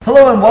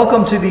Hello and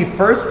welcome to the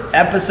first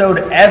episode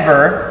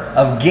ever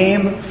of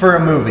Game for a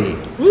Movie.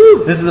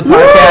 Woo! This is a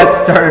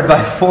podcast started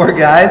by four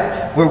guys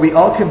where we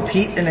all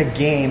compete in a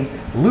game.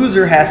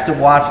 Loser has to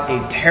watch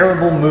a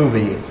terrible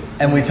movie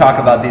and we talk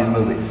about these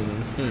movies.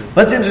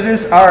 Let's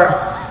introduce our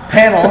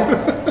panel.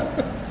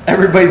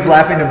 Everybody's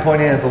laughing and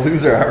pointing at the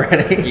loser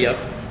already. Yep.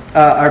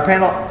 Our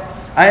panel,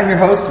 I am your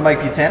host, Mike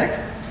Butanic.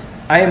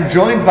 I am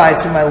joined by,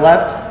 to my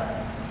left,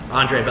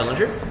 Andre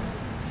Bellinger.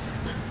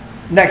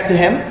 next to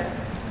him,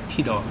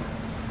 T-Dog.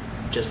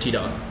 Just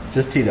T-Dog.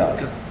 just T-Dog.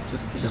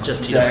 This is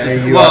just Yeah,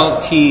 T-Dog. you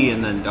Well, T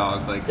and then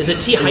dog. Like Is it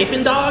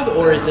T-dog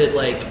or is it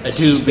like a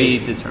T to be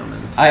space?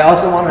 determined. I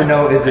also want to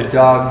know, is it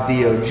dog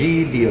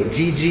D-O-G,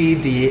 D-O-G-G,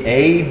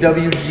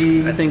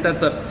 D-A-W-G? I think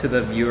that's up to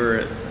the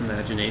viewer's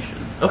imagination.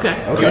 Okay.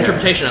 Your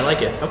interpretation, I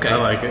like it. Okay. I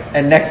like it.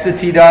 And next to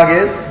T-Dog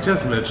is?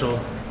 Just Mitchell.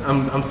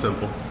 I'm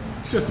simple.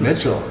 Just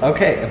Mitchell.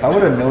 Okay, if I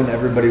would have known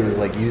everybody was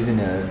like using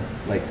a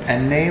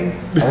pen name,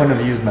 I wouldn't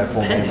have used my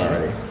full Pen name name?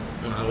 already.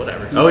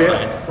 Whatever. Oh It's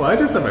yeah. fine. Well, I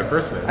just said my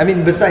first name. I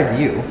mean, besides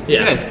you. You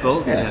Yeah. guys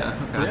both? Yeah.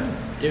 Yeah. Okay. Yeah.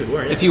 Dude,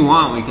 we're in If it. you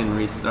want, we can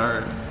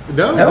restart.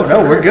 No, this is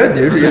we're great. good,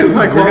 dude. This is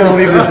my We're gonna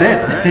quality leave this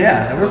stuff. in. Right?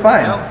 Yeah, we're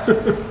fine.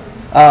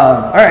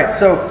 All right,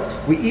 so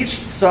we each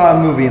saw a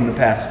movie in the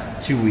past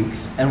 2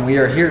 weeks, and we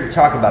are here to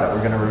talk about it.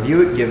 We're going to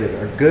review it, give it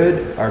our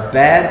good, our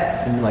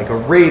bad, and like a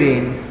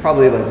rating,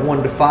 probably like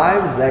 1 to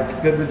 5. Is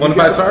that good with you 1 to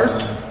 5 guys?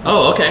 stars.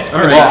 Oh, okay. All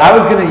right. Well, I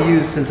was going to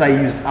use, since I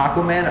used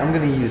Aquaman, I'm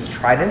going to use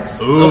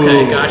Tridents. Ooh,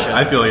 Okay, gotcha.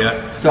 I feel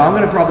ya. So I'm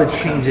going to probably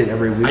change it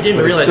every week. I didn't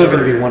but realize it's still we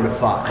going to were- be 1 to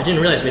 5. I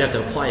didn't realize we'd have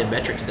to apply a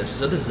metric to this.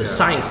 So this is a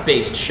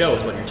science-based show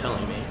is what you're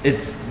telling me.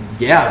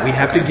 We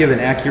have to give an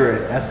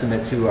accurate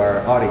estimate to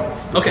our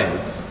audience. Okay.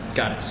 Because,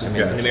 Got it. I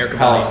mean, numerical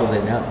how value. else will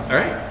they know? All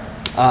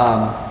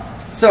right.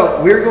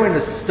 So we're going to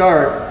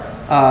start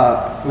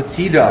with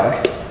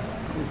T-Dog.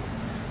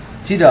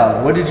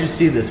 T-Dog, what did you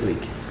see this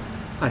week?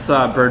 I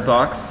saw Bird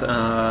Box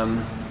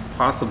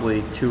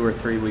possibly 2 or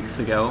 3 weeks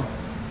ago.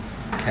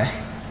 Okay.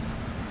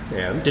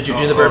 And Did you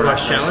do the Bird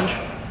Box challenge?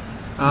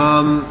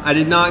 I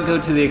did not go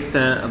to the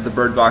extent of the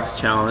Bird Box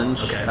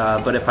challenge, Okay.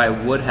 but if I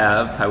would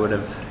have,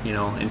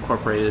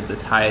 incorporated the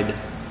Tide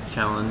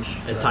challenge.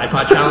 A Tide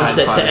Pod challenge Tide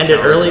to Pod end it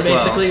challenge early, as well.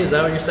 basically? Is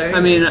that what you're saying?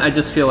 I mean, I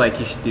just feel like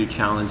you should do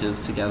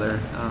challenges together.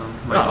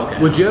 Oh,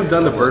 okay. would you have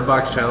done the Bird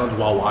Box challenge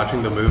while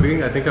watching the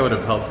movie? I think that would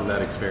have helped in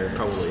that experience.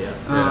 Probably,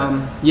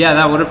 yeah. Yeah,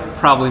 that would have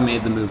probably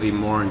made the movie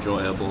more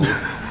enjoyable.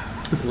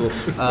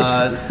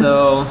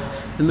 So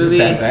the movie,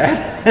 That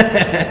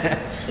bad?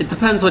 it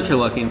depends what you're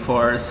looking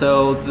for.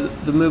 So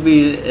the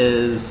movie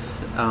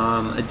is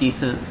a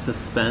decent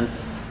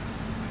suspense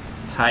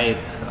type.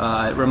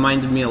 It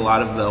reminded me a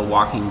lot of The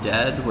Walking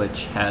Dead,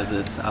 which has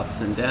its ups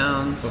and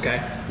downs.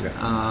 Okay.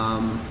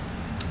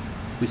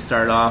 We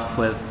start off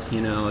with,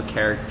 a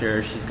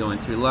character, she's going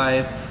through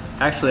life.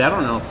 Actually, I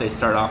don't know if they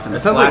start off in a It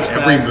sounds like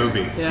flashback. every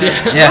movie. Yeah.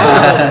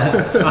 Yeah.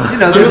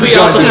 The movie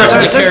also starts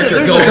with the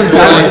character going through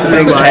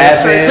Sometimes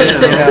life.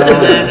 things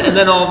happen, And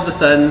then all of a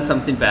sudden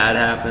something bad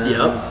happens.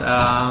 Yep.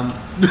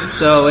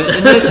 So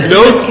in this,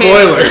 No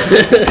spoilers.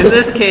 In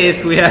this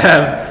case, we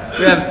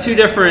have two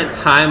different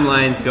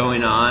timelines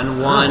going on.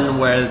 One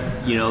where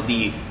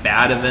the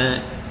bad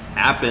event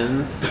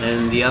happens,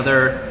 and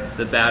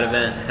the bad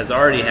event has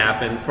already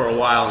happened for a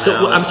while now.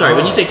 So I'm sorry.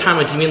 When you say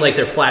timeline, do you mean like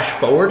they're flash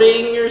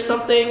forwarding or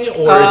something,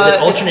 or is it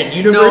alternate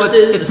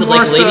universes? Is it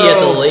like more Lady at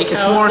the Lake It's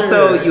House? more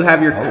so or- you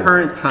have your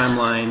current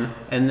timeline,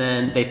 and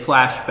then they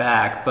flash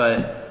back,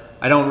 but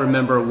I don't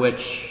remember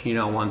which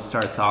one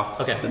starts off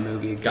Okay. the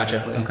movie Gotcha.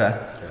 exactly. Okay.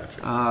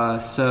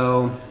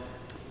 So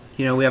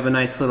we have a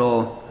nice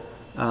little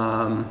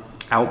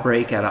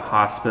outbreak at a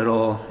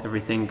hospital.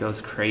 Everything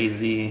goes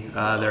crazy.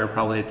 There are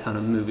probably a ton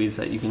of movies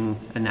that you can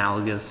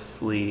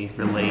analogously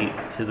relate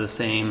to the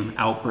same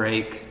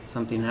outbreak.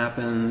 Something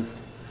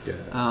happens. Yeah.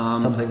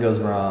 Something goes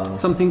wrong.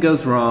 Something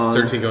goes wrong.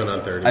 13 going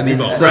on 30. I mean,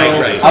 We've all so- seen it.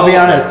 Right. I'll be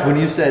honest. When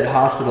you said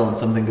hospital and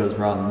something goes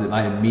wrong,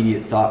 my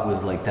immediate thought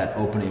was like that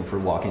opening for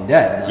Walking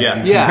Dead. Like,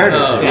 Yeah. you compared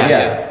it Oh, to. yeah.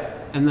 Yeah.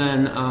 And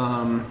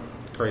then,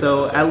 Great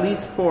so episode. at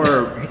least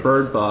for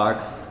Bird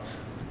Box,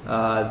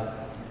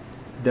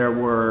 there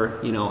were,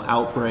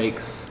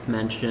 outbreaks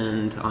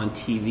mentioned on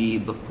TV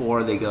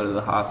before they go to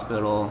the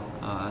hospital.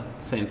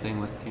 Same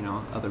thing with,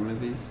 other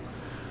movies.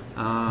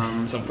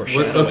 Some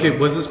foreshadowing. Okay,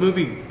 was this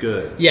movie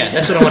good? Yeah,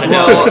 that's what I want to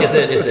know. Like, is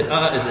it?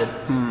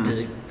 Does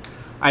it?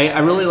 I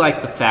really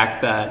like the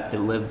fact that it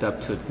lived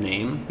up to its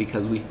name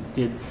because we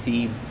did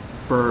see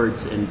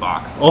birds in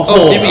boxes.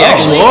 Oh, did we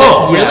actually?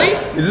 whoa. Really?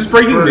 Yes. Is this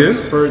breaking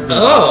news? Birds in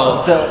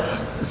Oh. So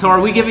So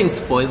are we giving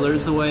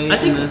spoilers away I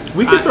think in this?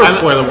 We could throw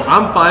spoiler.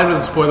 I'm fine with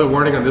a spoiler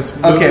warning on this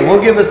movie. okay,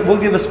 we'll give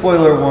a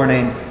spoiler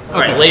warning. All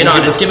right, lay it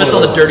on. Just give us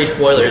all the dirty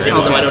spoilers, even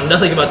Okay. though I know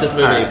nothing about this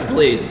movie. All right.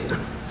 Please.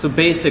 So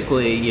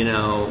basically,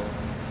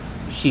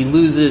 she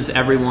loses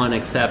everyone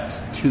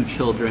except 2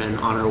 children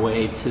on her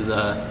way to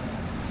the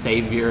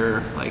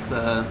savior, like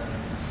the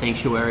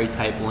sanctuary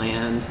type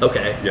land.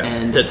 Okay. Yeah.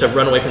 And To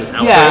run away from this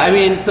outbreak. yeah, I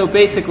mean, so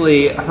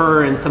basically,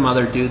 her and some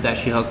other dude that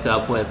she hooked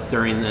up with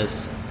during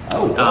this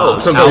Oh,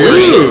 Some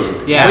delicious.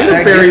 food. Yeah. Way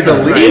to bury the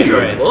That's lead.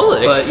 Sandra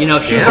Bullock. But she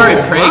was Yeah.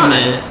 already Oh,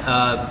 pregnant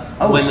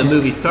when the she's-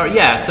 movie started.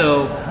 Yeah,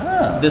 so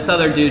this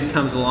other dude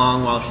comes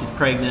along while she's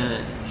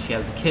pregnant. She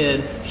has a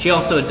kid. She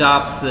also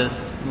adopts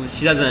this.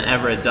 She doesn't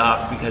ever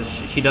adopt because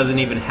she doesn't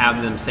even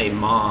have them say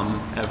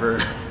mom ever.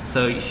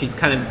 So she's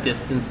kind of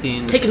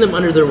distancing. Taking them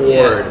under their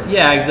ward.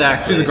 Yeah,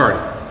 exactly. She's a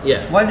guardian.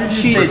 Yeah. Why did you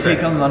She- say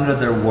take them under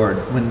their ward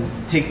when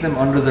take them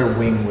under their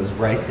wing was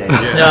right there?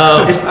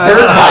 No. It's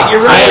Bird Box.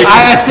 You're right.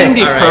 I assumed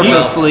he All right.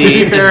 purposely To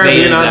be fair, me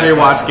evaded and Andre that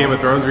watched Game of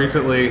Thrones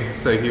recently,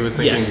 so he was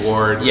thinking Yes.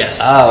 Ward. Yes.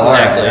 Oh, all right,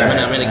 exactly. all right,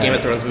 I'm in a all Game right.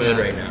 of Thrones mood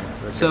right now.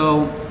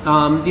 So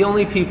the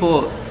only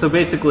people, so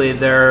basically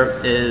there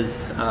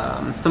is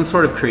some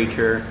sort of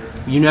creature.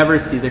 You never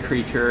see the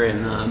creature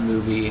in the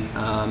movie.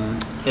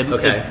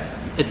 Okay.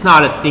 It's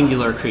not a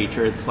singular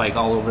creature. It's like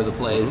all over the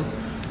place.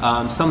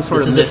 Some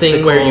sort This of is the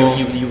thing mystical. where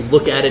you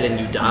look at it and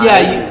you die.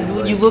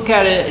 Yeah, you look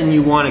at it and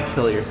you want to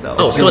kill yourself.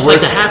 Oh, Your so it's like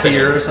the worst happening.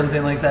 fear or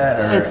something like that?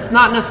 Or? It's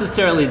not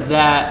necessarily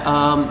that.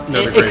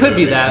 Another It great could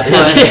be movie. that,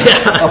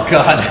 but Oh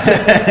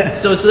God.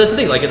 So that's the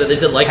thing. Like,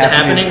 is it like the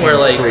Happening happening where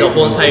like the great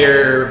whole movie.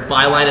 entire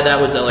byline of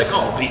that was that like,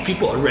 oh, these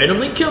people are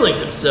randomly killing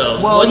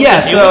themselves. well, What's yeah.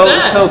 the deal with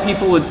that? So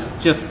people would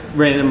just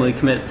randomly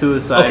commit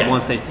suicide Okay.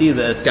 once they see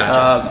this.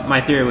 Gotcha.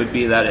 My theory would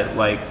be that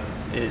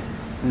it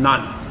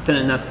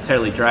didn't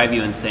necessarily drive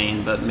you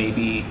insane, but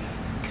maybe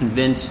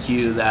convinced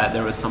you that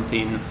there was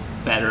something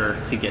better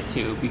to get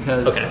to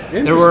because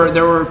Okay. there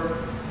were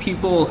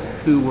people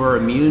who were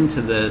immune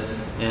to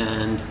this,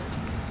 and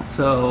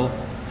so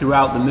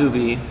throughout the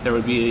movie there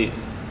would be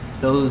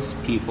those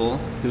people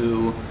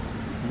who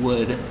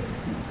would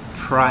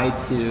try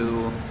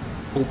to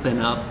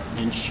open up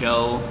and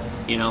show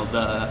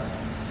the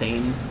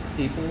sane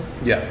people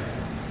Yeah.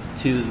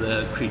 to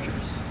the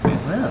creatures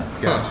basically. Yeah.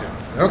 Gotcha.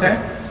 Okay.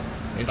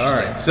 All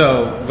Interesting. right.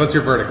 So, what's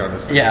your verdict on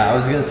this? Yeah, I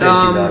was gonna say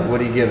T-Dog. What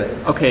do you give it?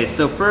 Okay,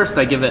 so first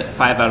I give it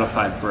 5 out of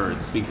 5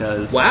 birds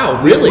because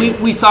Wow, really?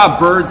 we saw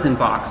birds in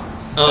boxes.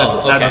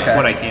 Oh, that's okay.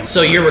 what I came.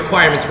 So your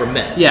requirements were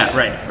met. Yeah,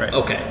 right.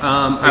 Okay.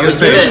 I It was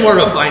was really given more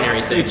of a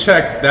binary Hey, thing.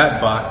 check that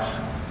box.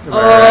 Oh,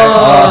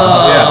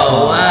 Yeah.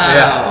 wow.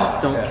 Yeah.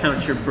 don't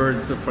count your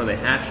birds before they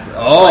hatch. Though.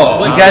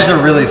 Oh, you guys are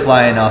really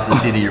flying off the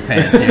seat of your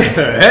pants here.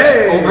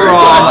 Hey.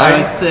 Overall, Nice.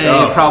 I'd say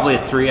Oh. probably a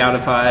 3 out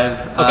of 5. It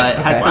had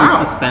Okay. some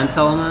Wow. suspense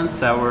elements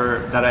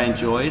that I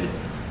enjoyed,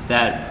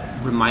 that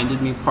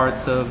reminded me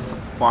parts of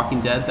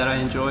Walking Dead that I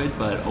enjoyed,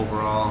 but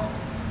overall,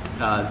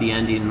 the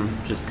ending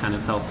just kind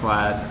of fell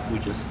flat. We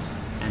just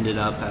ended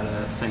up at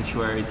a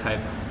sanctuary type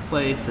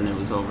place, and it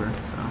was over.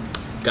 So,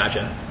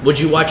 Gotcha. Would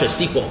you watch a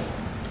sequel?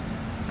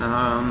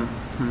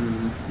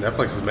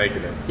 Netflix is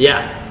making it.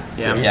 Yeah.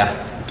 yeah, Yeah.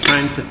 I'm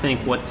trying to think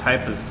what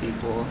type of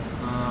sequel.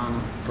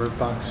 Bird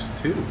Box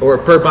 2. Or a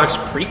Bird Box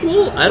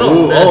prequel? I don't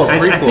Ooh, know. oh. I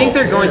Prequel. think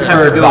they're going to have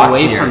Bird to go box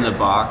away here. from the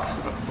box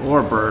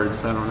or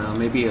birds. I don't know.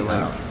 Maybe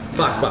like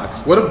Fox.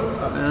 What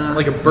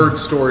like a bird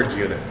storage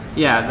unit?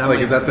 yeah. That Like,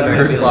 might- is that the might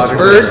next be- logical?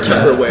 Bird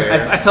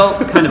Tupperware. I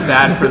felt kind of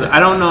bad for the. I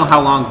don't know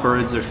how long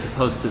birds are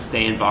supposed to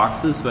stay in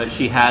boxes, but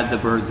she had the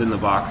birds in the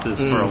boxes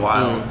for a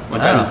while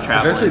when she was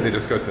traveling. Eventually, they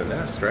just go to the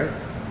nest, right?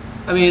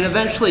 I mean,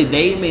 eventually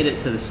they made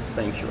it to the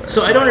sanctuary.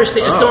 So I don't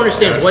understand. I still don't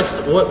understand. okay.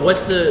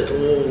 What's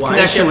the why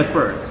does she Connection have- with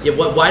birds. Yeah.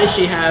 Why does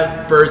she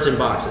have birds in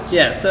boxes?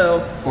 Yeah.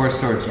 So Or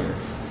storage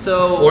units.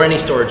 Or any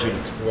storage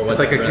units. It's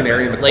like a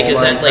canary in the Like coal is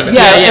mine that like? kind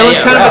yeah, it was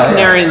kind of yeah. a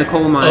canary in the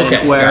coal mine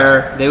Okay,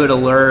 where they would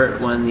alert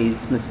when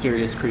these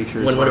mysterious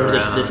creatures when were whatever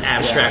this around.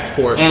 abstract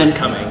force And- was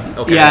coming.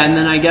 Okay. Yeah, and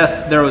then I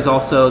guess there was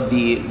also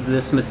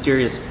this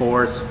mysterious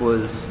force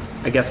was,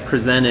 I guess,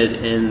 presented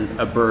in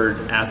a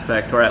bird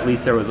aspect, or at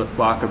least there was a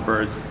flock of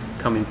birds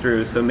coming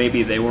through. So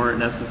maybe they weren't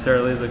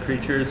necessarily the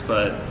creatures,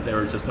 but they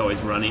were just always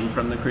running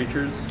from the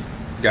creatures.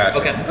 Gotcha.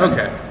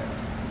 Okay.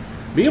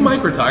 Me and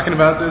Mike were talking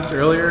about this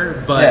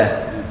earlier, but Yeah.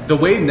 the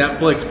way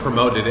Netflix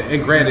promoted it,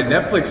 and granted,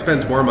 Netflix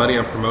spends more money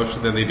on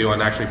promotion than they do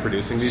on actually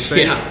producing these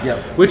things, Yeah. Yep.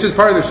 which is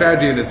part of their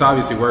strategy, and it's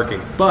obviously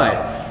working. But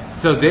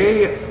so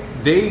they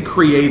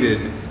created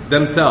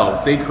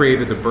themselves. They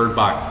created the Bird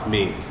Box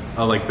meme,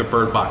 like the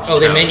Bird Box. Oh,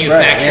 they challenge.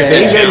 manufactured. Right, yeah, the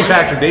They challenge?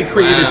 manufactured. They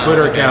created Wow,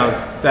 Twitter okay.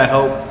 accounts that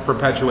help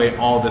perpetuate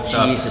all this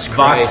stuff. Jesus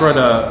Vox Christ. wrote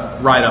a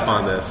write up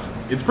on this.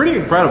 It's pretty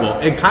incredible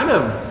and kind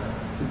of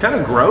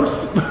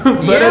gross,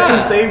 but at the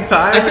same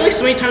time, I feel like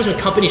so many times when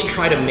companies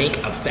try to make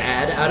a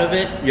fad out of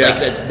it, Yeah. like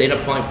that they end up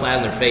falling flat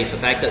on their face. The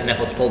fact that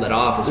Netflix pulled that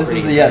off is This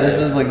pretty is this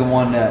impressive. is like the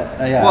one that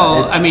Well,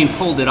 it's- I mean,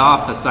 pulled it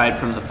off aside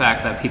from the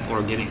fact that people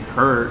were getting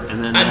hurt,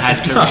 and then they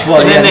had to.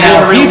 Well, and then yeah, they had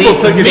to now people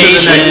release took it to the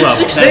statement next level. that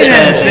they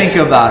Successful. didn't think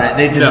about it.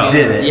 They just No.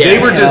 did it. Yeah. they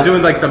were You just know?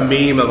 doing like the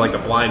meme of like the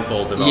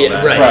blindfold and all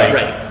Yeah, that.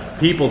 right.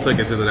 People took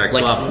it to the next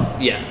Like, level.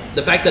 yeah,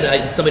 the fact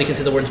that somebody can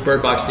say the words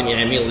 "bird box" to me, I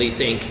immediately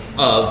think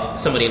of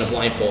somebody in a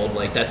blindfold.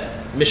 Like that's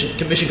mission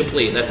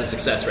complete. That's a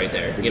success right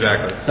there. You know?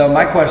 Exactly. So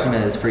my question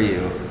is for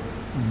you: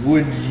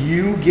 would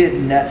you get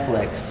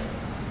Netflix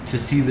to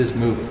see this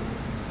movie?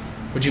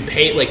 Would you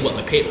pay like what?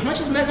 Like pay? How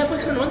much is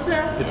Netflix in a month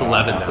now? It's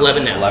 11 now.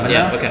 11 now. 11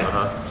 yeah. now? Okay.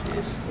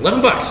 Jeez.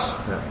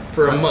 $11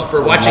 for a month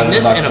for watching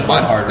this in a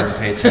month. Hard-earned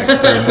paycheck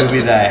for a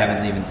movie that I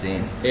haven't even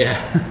seen. Yeah.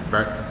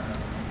 Right.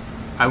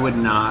 I would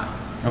not.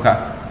 Okay.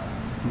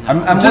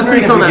 I'm Just wondering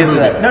if based on we that get to movie.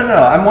 that.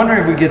 No. I'm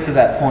wondering if we get to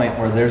that point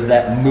where there's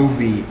that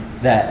movie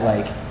that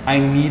like I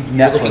need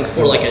Netflix. Looking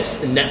for like a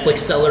Netflix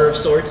seller of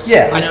sorts.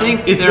 Yeah. you I know?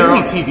 think It's there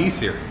really are- TV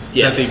series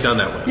Yes. that they've done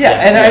that with.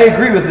 Yeah, and I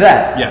agree with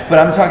that. Yeah. But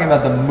I'm talking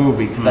about the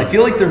movie because I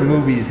feel like their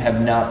movies have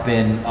not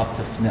been up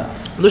to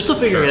snuff. They're still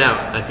figuring it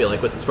out. I feel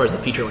like with as far as the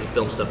feature-length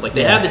film stuff, like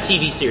they Yeah. have the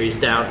TV series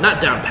down, not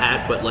down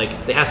pat, but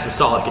like they have some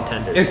solid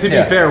contenders. And to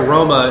Yeah. be fair,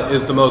 Roma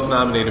is the most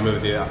nominated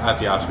movie at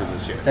the Oscars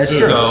this year. That's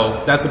true.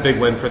 So that's a big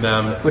win for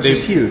them. Which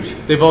is huge.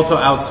 They've also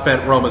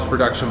outspent Roma's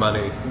production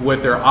money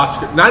with their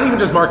Oscar, not even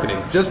just marketing,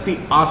 just the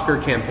Oscar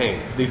campaign.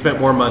 They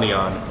spent more money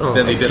on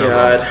than they did on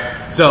God. Roma.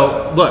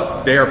 So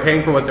look, they are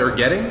paying for what they're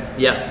getting.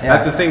 yeah. Yeah.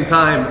 At the same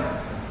time,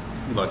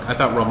 look, I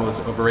thought Roma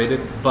was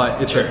overrated,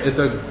 but it's Sure.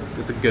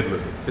 a good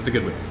movie. It's a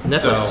good movie.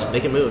 Netflix So,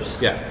 making moves.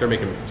 yeah, they're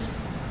making moves.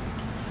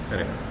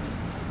 Anyway.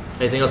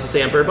 Anything else to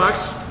say on Bird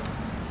Box?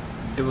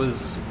 It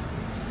was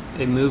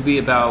a movie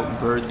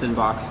about birds in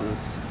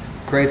boxes.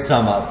 Great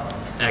sum up.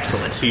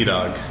 Excellent.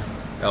 T-Dog.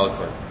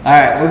 Eloquent. All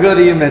right, we'll go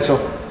to you, Mitchell.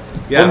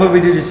 Yeah. What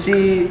movie did you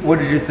see? What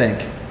did you think?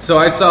 So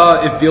I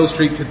saw If Beale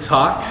Street Could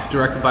Talk,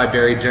 directed by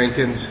Barry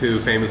Jenkins, who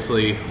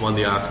famously won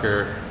the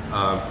Oscar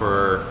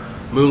for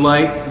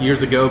Moonlight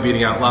years ago,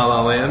 beating out La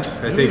La Land.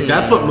 I think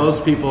that's what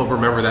most people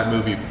remember that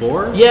movie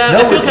for. Yeah,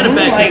 I feel it's kind of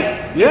bad. 'cause- Moonlight.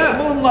 Yeah.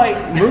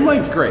 Moonlight.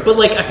 Moonlight's great. But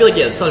like, I feel like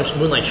it's selling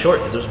Moonlight short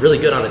because it was really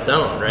good on its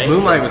own, right?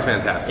 Moonlight was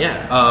fantastic.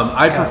 Yeah.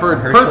 I preferred,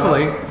 Herschel.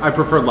 personally, I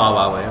preferred La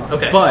La Land.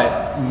 Okay.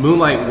 But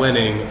Moonlight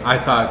winning, I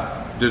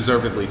thought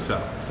deservedly so.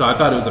 So I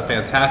thought it was a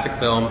fantastic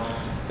film.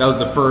 That was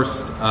the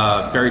first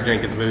Barry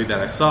Jenkins movie that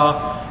I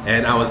saw,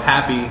 and I was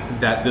happy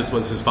that this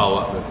was his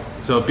follow-up movie.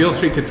 So If Beale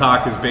Street Could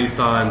Talk is based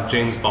on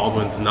James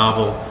Baldwin's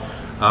novel.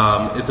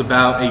 It's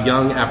about a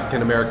young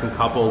African-American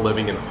couple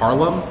living in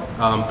Harlem,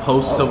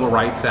 post-Civil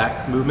Rights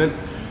Act movement.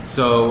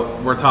 So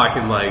we're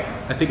talking like,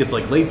 I think it's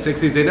like late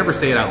 60s. They never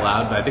say it out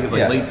loud, but I think it's like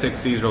Yeah. late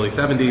 60s, early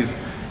 70s.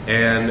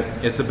 And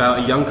it's about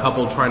a young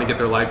couple trying to get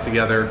their life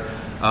together,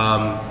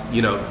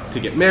 to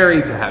get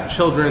married, to have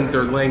children.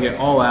 They're laying it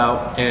all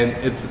out. And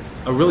it's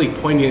a really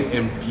poignant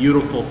and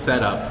beautiful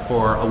setup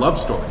for a love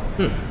story.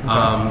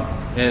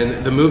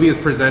 And the movie is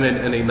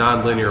presented in a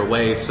non-linear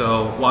way.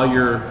 So while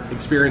you're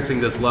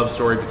experiencing this love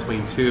story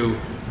between two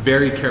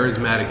very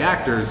charismatic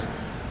actors,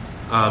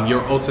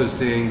 you're also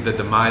seeing the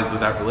demise of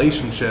that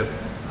relationship,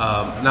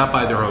 not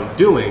by their own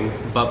doing,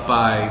 but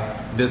by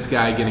this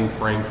guy getting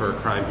framed for a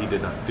crime he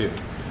did not do.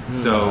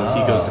 So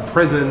he goes to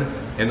prison,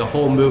 and the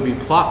whole movie,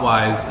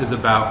 plot-wise, is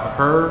about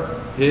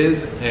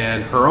his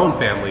and her own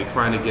family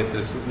trying to get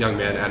this young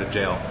man out of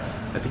jail.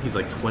 I think he's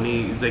like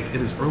 20. He's like in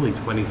his early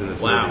 20s in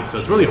this Wow. movie, so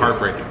it's really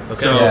heartbreaking.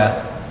 Okay. So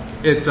Yeah.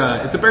 it's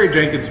a Barry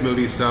Jenkins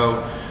movie.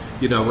 So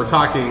we're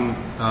talking.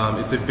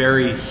 It's a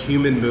very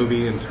human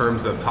movie in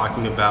terms of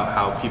talking about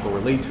how people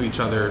relate to each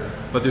other,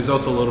 but there's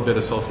also a little bit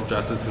of social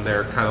justice in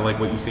there, kind of like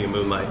what you see in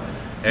Moonlight.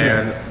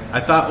 And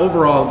I thought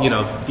overall,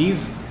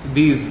 these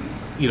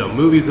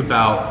movies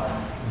about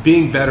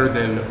being better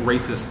than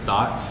racist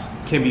thoughts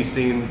can be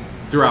seen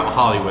throughout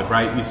Hollywood,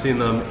 right? You've seen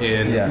them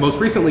in, most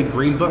recently,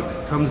 Green Book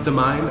comes to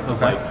mind,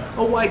 of like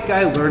a white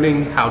guy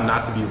learning how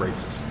not to be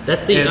racist.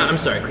 That's the. And- I'm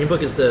sorry. Green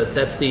Book is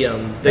that's the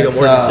Viggo That's,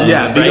 Mortensen.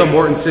 yeah, Viggo right?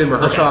 Mortensen,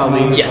 Mahershala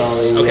Ali.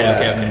 Yes. Ali, Okay.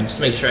 yeah. Okay. Just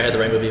making sure I had the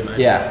right movie in mind.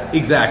 Yeah.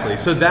 Exactly.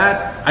 So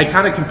that, I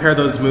kind of compare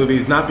those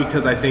movies, not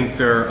because I think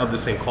they're of the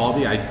same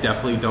quality. I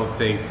definitely don't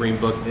think Green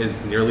Book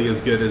is nearly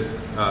as good as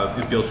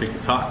If Beale Street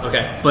Could Talk.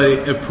 Okay. But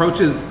it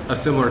approaches a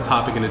similar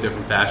topic in a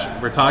different fashion.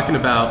 We're talking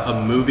about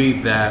a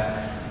movie that,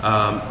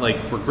 like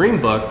for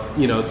Green Book,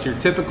 it's your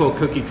typical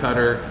cookie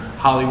cutter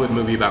Hollywood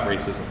movie about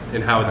racism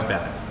and how it's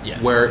bad. Yeah.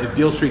 Where If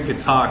Beale Street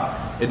Could Talk,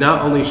 it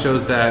not only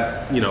shows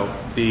that,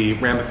 the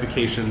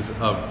ramifications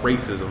of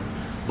racism,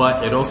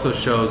 but it also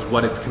shows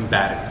what it's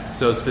combating.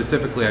 So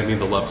specifically, I mean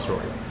the love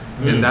story.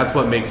 And that's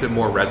what makes it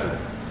more resonant.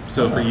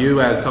 So for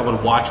you as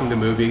someone watching the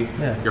movie,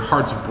 your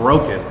heart's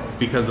broken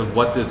because of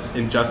what this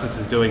injustice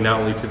is doing not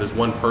only to this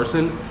one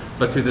person,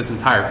 but to this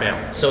entire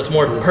family. So it's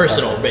more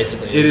personal,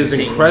 basically. It is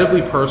Scene.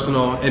 incredibly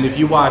personal, and if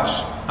you watch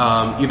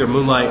either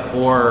Moonlight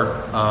or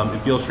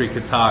If Beale Street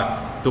Could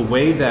Talk, the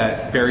way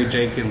that Barry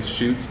Jenkins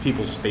shoots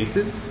people's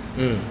faces,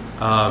 it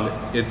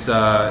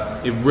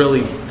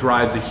really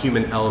drives a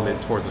human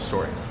element towards the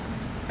story.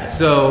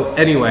 So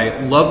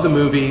anyway, love the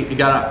movie. It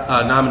got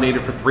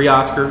nominated for 3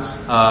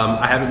 Oscars.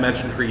 I haven't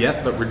mentioned her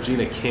yet, but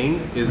Regina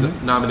King is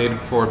nominated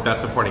for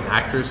Best Supporting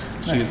Actress.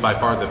 She is by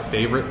far the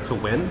favorite to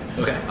win.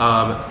 Okay.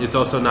 It's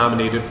also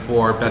nominated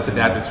for Best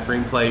Adapted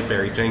Screenplay.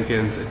 Barry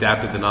Jenkins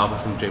adapted the novel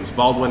from James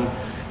Baldwin.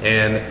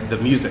 And the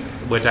music,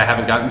 which I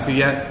haven't gotten to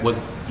yet,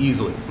 was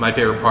easily my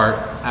favorite part.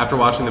 After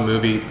watching the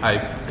movie, I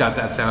got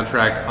that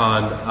soundtrack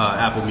on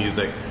Apple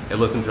Music and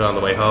listened to it on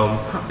the way home.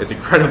 It's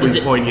incredibly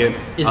poignant.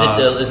 Is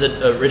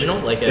it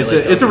original?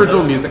 It's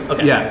original music.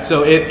 Okay. Yeah.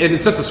 So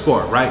it's just a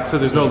score, right? So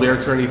there's no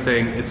lyrics or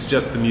anything. It's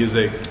just the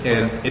music,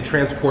 and it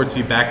transports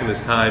you back in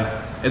this time.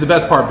 And the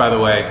best part, by the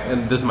way,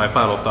 and this is my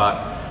final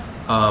thought,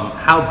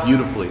 how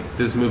beautifully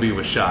this movie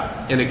was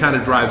shot, and it kind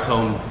of drives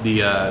home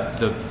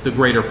the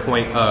greater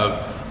point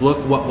of look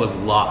what was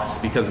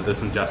lost because of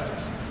this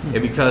injustice,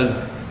 and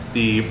because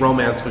the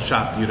romance was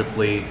shot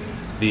beautifully.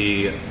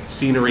 The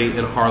scenery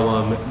in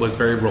Harlem was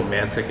very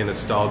romantic and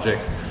nostalgic.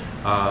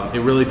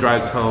 It really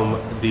drives home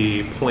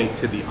the point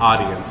to the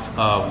audience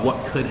of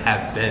what could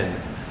have been,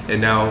 and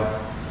now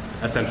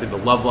essentially the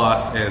love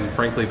lost and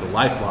frankly the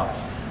life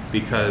lost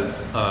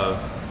because of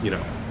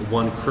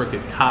one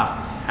crooked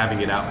cop having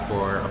it out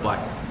for a black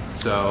man.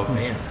 So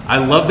I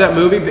love that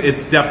movie.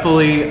 It's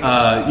definitely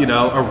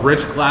a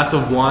rich glass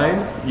of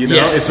wine.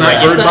 Yes, it's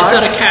not Bird Box. It's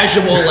not a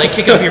casual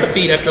kick up your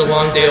feet after a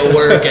long day of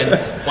work and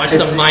watch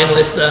some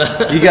mindless.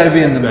 You got to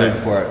be in the mood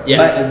for it.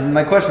 Yeah.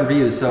 My question for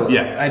you is: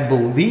 I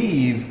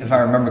believe, if I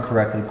remember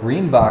correctly,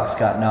 Green Box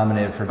got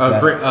nominated for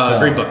best film.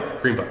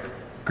 Green Book.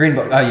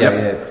 Oh yeah,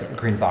 Yep.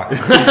 Green Box.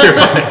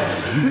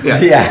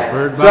 Yeah.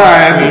 Bird Box,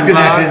 sorry, I'm just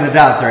connecting the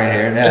dots right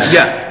here.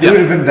 It would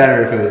have been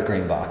better if it was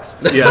Green Box.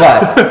 Yeah.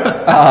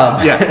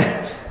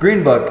 But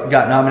Green Book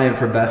got nominated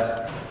for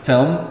best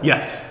film.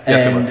 Yes, and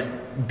it was.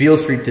 Beale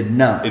Street did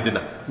not. It did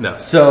not. No.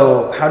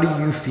 So how do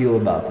you feel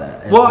about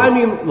that? Well, I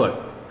mean,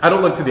 look, I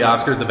don't look to the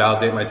Oscars to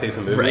validate my taste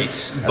in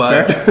movies,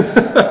 but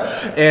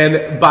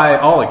and by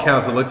all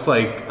accounts, it looks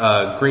like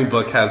Green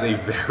Book has a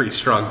very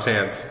strong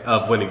chance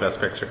of winning Best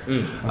Picture.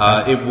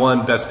 It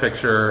won Best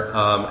Picture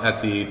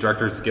at the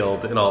Directors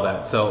Guild and all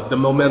that, so the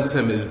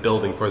momentum is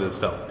building for this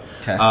film.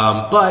 Okay.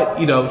 But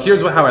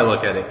here's how I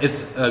look at it.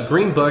 It's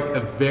Green Book, a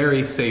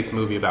very safe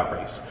movie about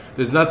race.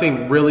 There's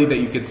nothing really that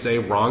you could say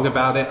wrong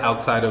about it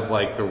outside of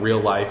the real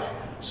life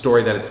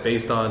story that it's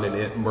based on and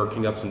it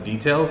working up some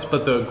details,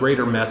 but the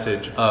greater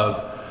message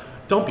of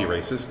don't be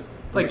racist.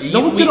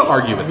 No one's going to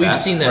argue with that. We've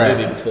seen that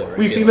movie before.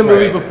 We've seen the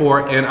movie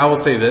before, and I will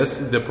say this,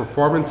 the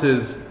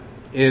performances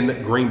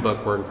in Green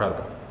Book were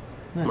incredible.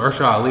 Nice.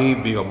 Mahershala Ali,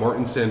 Viggo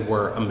Mortensen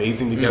were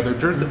amazing together.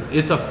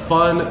 It's a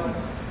fun,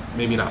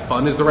 maybe not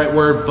fun is the right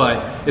word,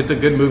 but it's a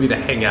good movie to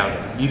hang out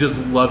in. You just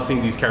love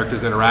seeing these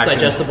characters interact.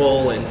 It's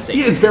digestible and safe.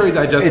 Yeah, it's very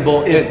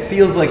digestible. It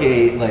feels like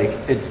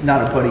it's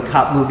not a buddy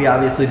cop movie,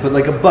 obviously, but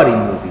like a buddy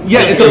movie.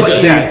 Yeah, you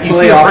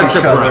see a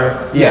friendship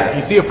grow. Yeah,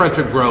 you see a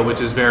friendship grow,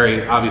 which is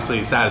very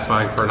obviously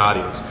satisfying for an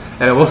audience.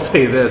 And I will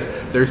say this: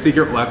 their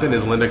secret weapon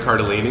is Linda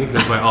Cardellini,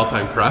 who's my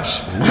all-time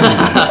crush.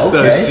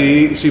 So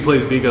she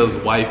plays Viggo's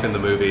wife in the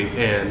movie,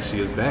 and she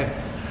is bae.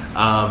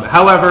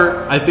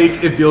 However, I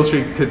think If Beale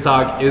Street Could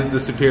Talk is the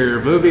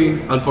superior movie.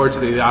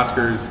 Unfortunately, the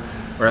Oscars,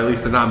 or at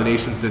least the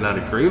nominations, did not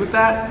agree with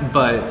that,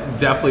 but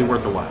definitely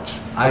worth a watch.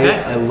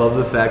 I love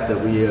the fact that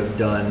we have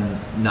done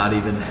not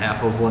even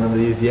half of one of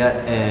these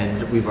yet,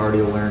 and we've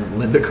already learned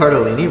Linda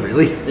Cardellini,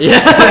 really?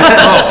 Yeah.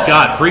 Oh,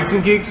 God. Freaks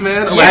and Geeks,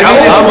 man? Yeah,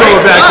 I'm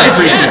going back to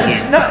Freaks and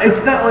Geeks. No,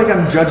 it's not like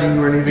I'm judging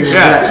you or anything like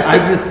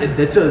that.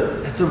 It's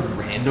a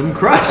random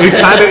crush. It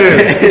kind of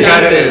is. It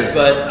kind of is.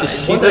 But is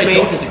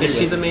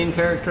she the main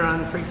character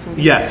on Freaks and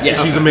Geeks? Yes,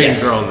 she's the main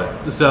girl in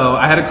there. So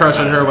I had a crush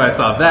on her when I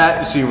saw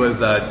that. She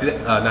was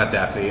not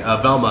Daphne,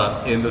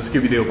 Velma in the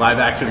Scooby-Doo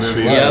live-action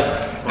movies.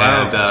 Yes.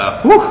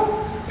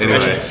 And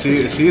anyway,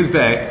 she is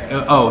bae.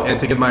 Oh, and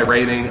to give my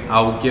rating,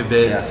 I'll give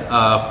it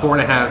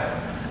 4.5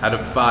 out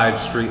of 5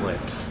 street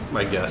lamps.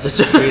 My guess.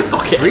 Street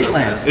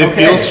lamps. It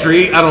feels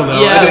street. I don't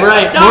know. Yeah,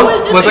 right.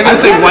 No, was I going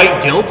to say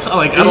white guilt?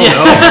 I don't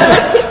know.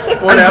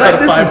 I'm glad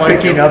this is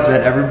picking up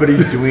that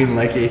everybody's doing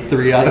like a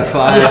 3 out of 5,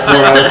 4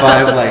 out of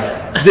 5, like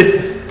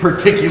this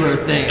particular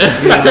thing.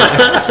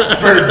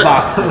 Bird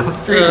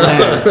boxes, street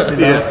lamps.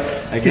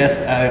 I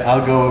guess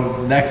I'll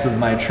go next with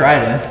my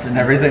tridents and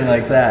everything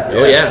like that.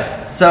 Oh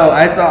yeah. So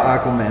I saw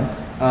Aquaman.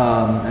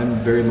 I'm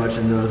very much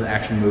into those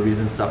action movies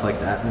and stuff like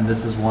that, and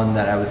this is one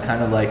that I was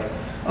kind of like,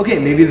 okay,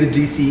 maybe the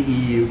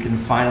DCEU can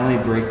finally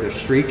break their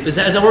streak. Is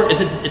that work?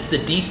 It's the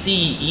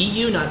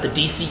DCEU, not the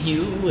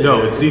DCU?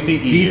 No, it's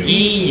DCEU.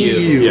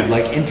 DCEU, yes.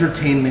 like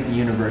Entertainment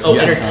Universe. Oh,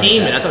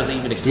 entertainment. I thought it was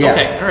even extended. Yeah.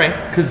 Okay, all right.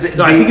 Because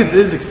I think it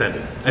is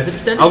extended. Is it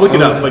extended? I'll look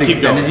it is up, but the keep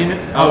extended going.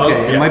 unit?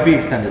 Okay, it might be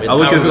extended. I'll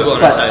look it Google up.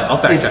 on our side. I'll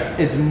fact check.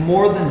 It's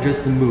more than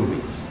just the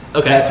movies.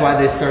 Okay. That's why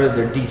they started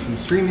their DC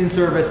streaming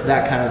service,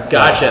 that kind of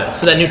stuff. Gotcha.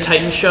 So that new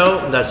Titan show,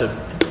 not to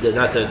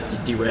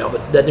derail,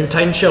 but that new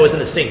Titan show is in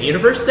the same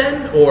universe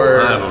then?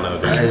 Or I don't know.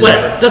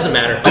 Whatever, doesn't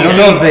matter. I don't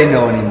know if they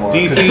know anymore.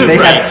 DC, they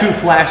had 2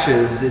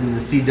 Flashes in the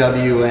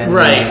CW and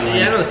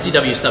I know the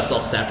CW stuff's all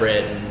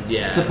separate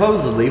and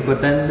supposedly, but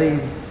then they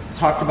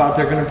talked about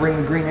they're going to bring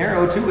the Green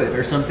Arrow to it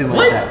or something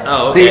like that.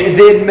 Oh, okay.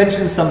 They had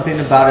mentioned something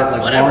about it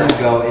long Whatever.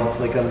 ago. It's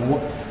like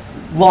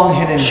long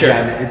hidden Sure.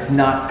 gem. It's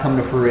not come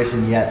to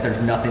fruition yet. There's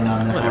nothing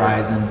on the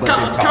horizon, but they've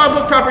talked. Comic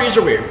book properties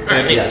are weird. All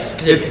right, Yes.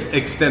 continue. It's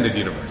extended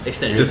universe.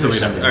 Extended Just so we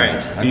universe. know. All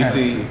right.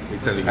 DC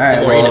extended All right,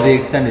 universe. well, Well, the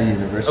extended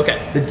universe. Okay.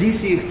 The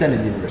DC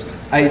extended universe.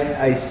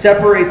 I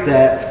separate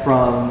that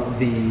from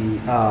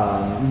the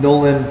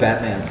Nolan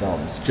Batman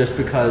films just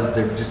because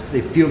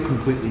they feel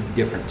completely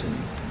different to me.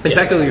 And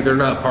technically, they're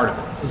not part of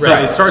it. So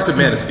Right. it starts with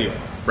Man of Steel,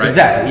 right?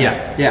 Exactly.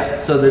 Yeah.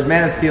 So there's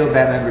Man of Steel,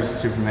 Batman versus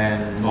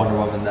Superman, Wonder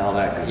Woman, all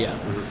that good stuff.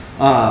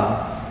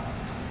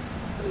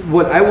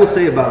 What I will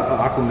say about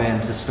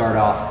Aquaman to start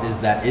off is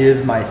that it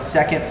is my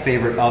second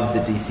favorite of the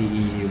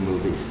DCEU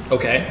movies.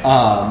 Okay.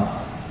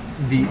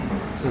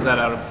 So is that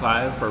out of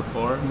 5 or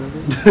 4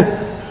 movies?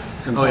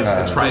 Oh,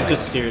 it's right.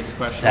 Just serious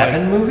question.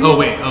 7 movies? Oh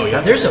wait. Oh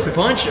yeah. There's a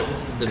bunch of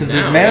them Because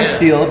now, there's Man of yeah.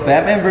 Steel,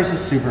 Batman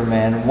versus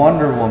Superman,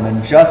 Wonder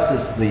Woman,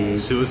 Justice League,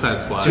 Suicide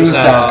Squad.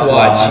 Suicide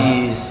Squad.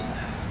 Jeez.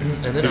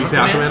 And then Did you say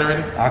Aquaman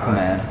already?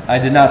 Aquaman. I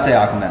did not say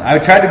Aquaman. I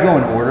tried to go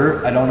in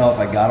order. I don't know if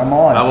I got them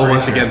all. I will I'm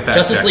once pretty again fact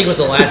Justice check. League was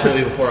the last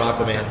movie before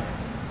Aquaman.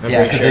 I'm Yeah,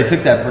 pretty because sure. they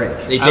took that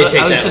break. They did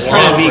take I was that just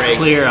long trying to be break.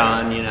 clear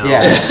on,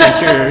 Yeah.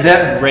 future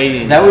That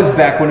ratings. That was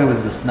back when it was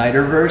the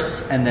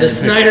Snyderverse, and then The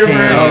it became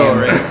Snyderverse.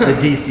 Oh,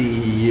 right. the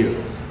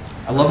DCEU.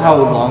 I love how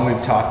long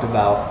we've talked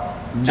about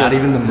not Just-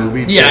 even the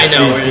movie. Yeah, I just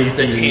know. the It's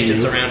the DCEU.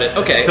 tangents around it.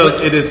 Okay. So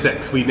it is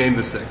 6. We named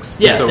the 6.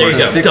 Yes, So there you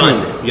we're- go. 6 Done.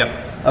 movies. Yep.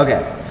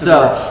 Okay,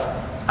 so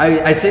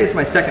I say it's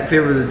my second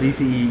favorite of the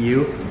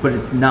DCEU, but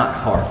it's not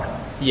hard.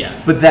 Yeah.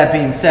 But that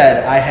being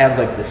said, I have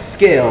like the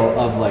scale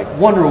of like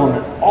Wonder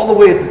Woman all the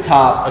way at the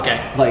top. Okay.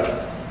 Like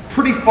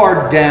pretty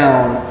far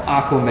down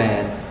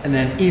Aquaman, and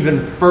then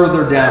even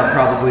further down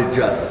probably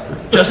Justice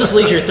League. Justice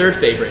League's your third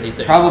favorite, you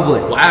think? Probably.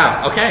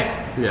 Wow. Okay.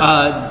 I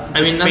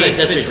mean, not that space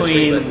necessarily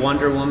between discreet, but-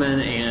 Wonder Woman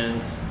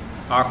and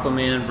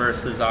Aquaman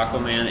versus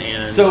Aquaman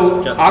and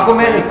So Justice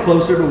Aquaman League. is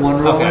closer to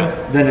Wonder Okay.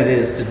 Woman than it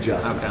is to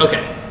Justice. League.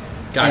 Okay.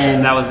 Gotcha.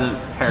 And That wasn't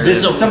This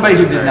is So- somebody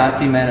who did not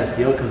see Man of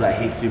Steel because I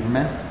hate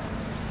Superman.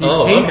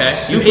 oh, hate okay.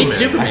 You hate Superman.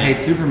 Superman. I hate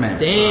Superman.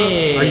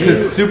 Dang.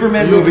 Because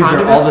Superman are you a movies are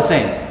all the communist?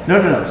 same.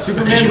 No.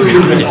 Superman You're a movies are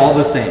communist. all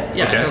the same.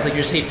 Yeah, Okay. it sounds like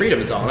you just hate freedom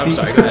is all. I'm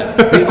sorry. Go ahead.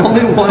 The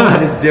only one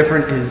that is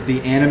different is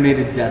the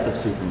animated death of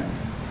Superman.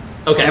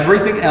 Okay.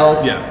 Everything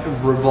else Yeah.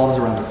 revolves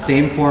around the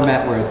same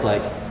format where it's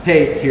like,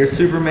 hey, here's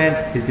Superman.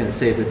 He's going to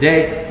save the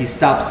day. He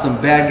stops some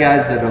bad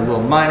guys that are a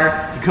little minor.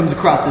 He comes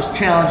across this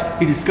challenge.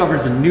 He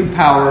discovers a new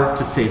power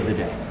to save the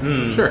day.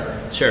 Sure.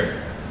 Sure.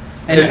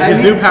 And His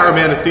I mean- new power,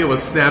 Man of Steel,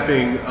 was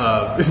snapping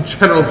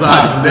General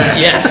Zod's neck.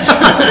 Yes.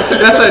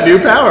 That's a new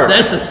power.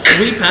 That's a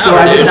sweet power. So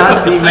I did dude.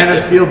 not see Man of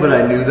Effective. Steel, but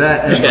I knew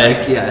that. And Okay.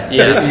 like, yes,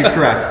 Yeah. you're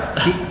correct.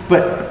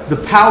 But the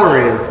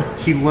power is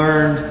he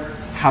learned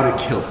how to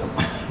kill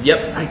someone.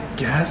 Yep. I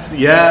guess,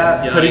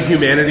 yeah. Yikes. Putting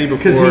humanity before.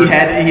 Because he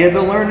had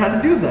to learn how to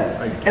do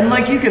that. I And guess.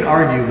 like you can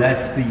argue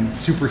that's the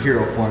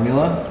superhero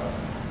formula.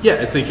 Yeah,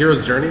 it's a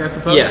hero's journey, I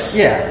suppose. Yes.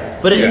 Yeah.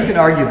 But so it- you can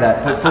argue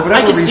that. But for I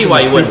whatever can reason, see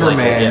why you wouldn't like it,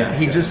 Superman, yeah.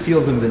 he just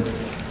feels invincible.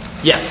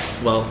 Yes.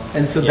 Well.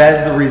 And so yeah.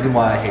 that's the reason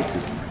why I hate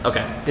Superman.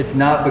 Okay. It's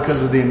not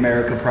because of the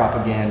America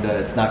propaganda.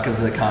 It's not because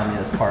of the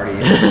Communist Party.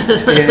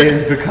 It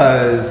is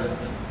because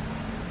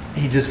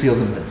he just feels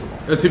invincible.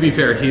 To be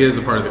fair, he is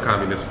a part of the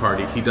Communist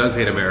Party. He does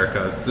hate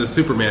America. The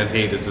Superman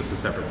hate is just a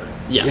separate thing.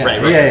 Yeah. Yeah,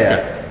 Right. yeah, Right.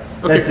 yeah.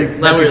 Okay. That's, ex- Now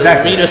that's we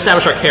exactly need to it.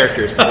 establish our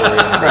characters before we.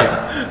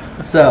 Right.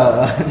 So,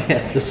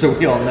 yeah, just so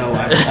we all know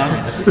I'm a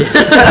communist.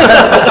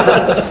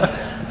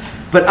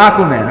 But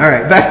Aquaman, all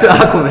right, back to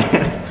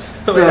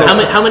Aquaman. So,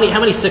 How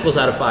many sickles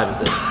out of 5 is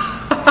this?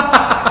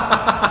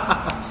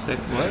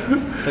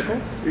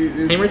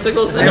 Sickles? Hammered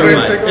sickles? I Never mean,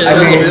 mind. sickles? Yeah, I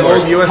those mean, will be old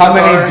worse. US how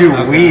many do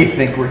Okay. we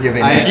think we're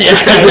giving it? Yeah.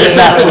 It's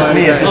not just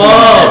me at this point.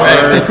 Oh,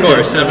 right, of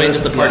course. I mean,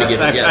 just the party Yes,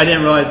 gives. Yes. I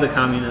didn't realize the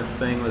communist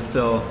thing was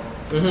still.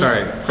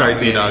 Sorry,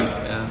 T-Dog.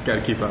 Yeah.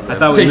 Gotta keep up, man. I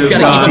thought we You moved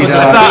gotta on. keep up with the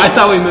I speeds.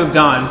 thought we moved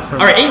on. From,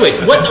 All right.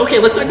 Anyways, what? Okay,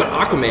 let's talk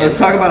about Aquaman. Let's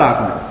talk about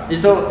Aquaman.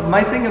 Is- So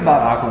my thing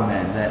about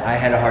Aquaman that I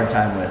had a hard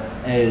time with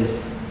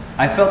is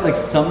I felt like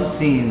some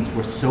scenes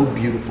were so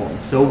beautiful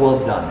and so well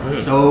done, and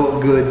so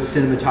good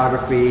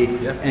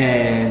cinematography Yeah.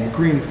 and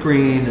green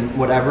screen and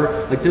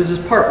whatever. Like there's this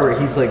part where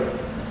he's like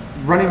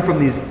running from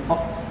these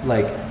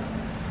like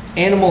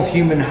animal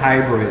human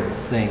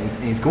hybrids things,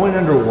 and he's going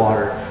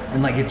underwater,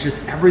 and like it just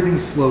everything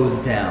slows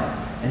down.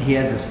 And he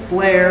has this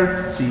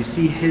flare, so you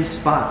see his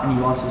spot, and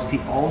you also see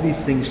all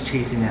these things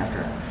chasing after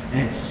him.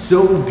 And it's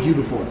so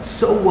beautiful, it's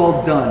so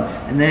well done.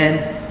 And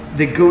then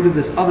they go to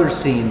this other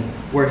scene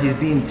where he's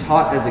being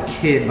taught as a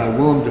kid by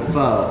Willem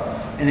Dafoe,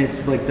 and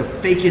it's like the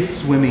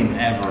fakest swimming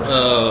ever.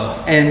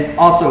 And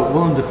also,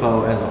 Willem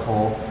Dafoe as a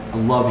whole, I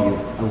love you.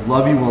 I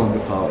love you, Willem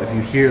Dafoe. If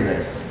you hear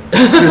this,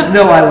 just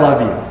know I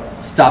love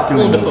you. Stop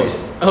doing Willem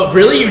movies. Dafoe. Oh,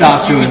 really?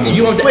 Stop doing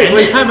you want to Wait, end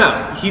wait, it? time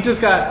out. He just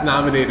got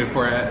nominated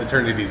for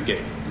Eternity's Gate.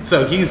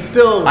 So he's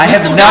still... I He's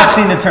have still not got it.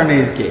 seen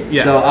Eternity's Gate,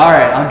 Yeah. so all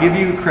right, I'll give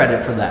you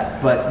credit for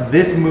that. But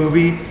this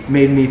movie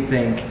made me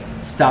think,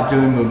 stop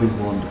doing movies,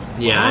 Willem Dafoe.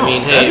 Yeah, I Wow,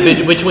 mean, that hey,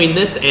 is- between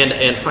this and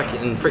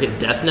freaking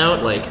Death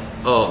Note, like,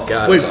 oh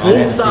god. Wait, it's full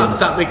awful. stop.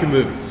 Stop making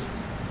movies.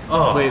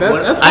 Oh, Wait,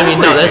 that's I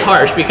mean, no, that's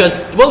heartbreaking. harsh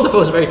because Willem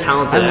Dafoe is a very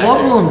talented I love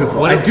actor. Willem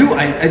Dafoe. I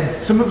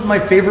do. Some of my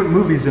favorite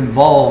movies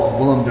involve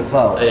Willem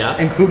Dafoe. Yeah.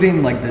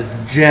 Including like this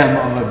gem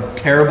of a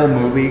terrible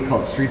movie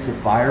called Streets of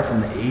Fire from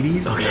the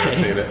 80s. Never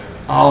seen it.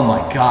 Oh my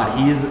god,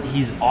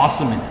 he's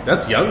awesome in it.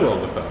 That's young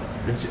Willem Dafoe.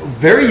 It's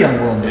very young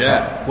Willem Dafoe.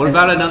 Yeah. What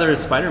about another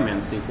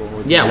Spider-Man sequel?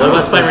 Yeah, what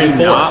about Spider-Man 4?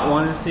 Do you not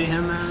want to see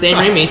him? Sam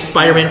Raimi's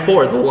Spider-Man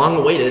 4, the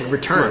long-awaited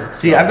return.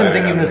 See, I've been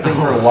thinking this thing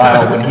for a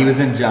while when he was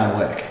in John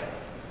Wick.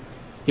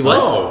 He was?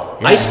 Oh.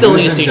 Yeah, I still he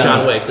need was to in see John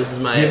John Wick. Wick. This is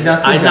my. You've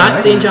not seen I've John not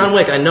Wick? seen John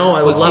Wick. I know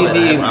I would Was love he it.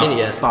 I haven't the seen it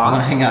yet. I want to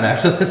boss? hang out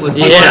after this. Was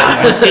one. he,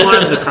 Yeah. was he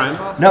one of the crime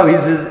boss? No,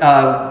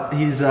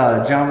 he's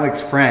John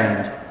Wick's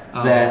friend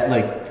that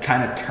like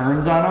kind of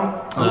turns on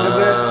him a little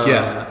bit.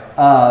 Yeah.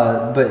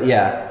 But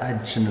yeah,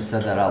 I shouldn't have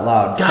said that out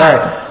loud. God.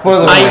 Sorry,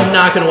 spoiler I'm alert.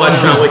 not going to watch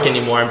John Wick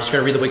anymore. I'm just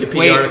going to read the Wikipedia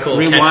Wait, article.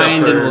 catch up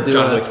rewind for and we'll do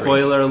John a Wick 3.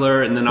 spoiler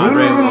alert, and then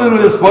Andre will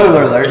just...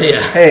 Spoiler alert. Yeah.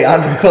 Hey,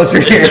 Andre, close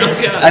your ears.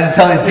 Oh, God. I'm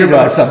telling you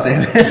about something.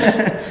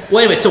 Well,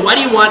 anyway, so why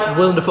do you want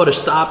Willem Dafoe to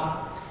stop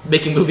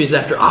making movies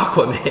after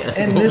Aquaman?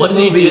 In this What did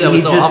movie, he do that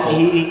was so just awful?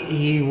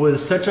 he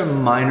was such a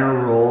minor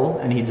role,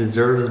 and he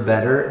deserves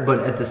better. But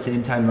at the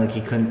same time, like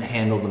he couldn't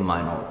handle the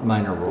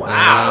minor role.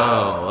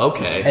 Wow.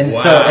 Okay. And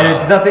Wow. so, and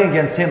it's nothing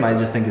against him. I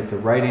just think it's the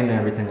writing and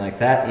everything like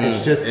that.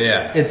 It's just,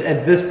 Yeah. It's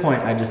at this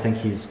point, I just think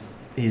he's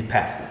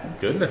past it.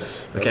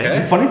 Goodness. Okay.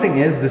 The funny thing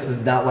is, this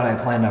is not what I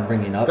planned on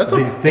bringing up. That's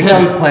The thing I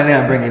was planning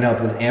on bringing up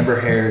was Amber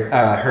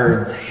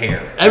Heard's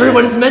hair.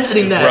 Everyone's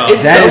mentioning that. Rough. It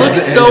That is- looks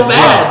it's so rough.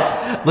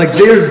 bad. Like,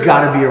 there's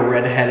got to be a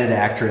redheaded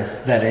actress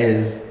that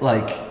is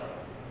like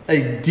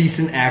a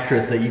decent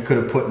actress that you could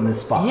have put in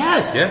this spot.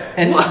 Yes. Yeah.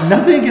 And What?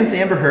 nothing against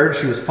Amber Heard.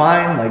 She was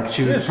fine. Like,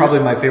 she was Yeah, she probably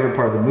was- my favorite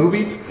part of the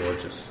movie.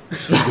 Gorgeous.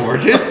 She's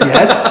gorgeous,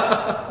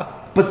 yes.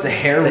 But the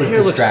hair The was hair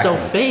looks distracting.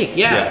 so fake.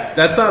 Yeah.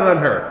 That's not on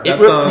her. It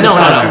That's re- on no,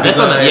 costume that's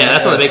on the design.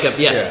 that's on the That's- makeup.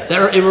 Yeah,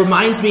 That, it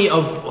reminds me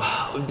of.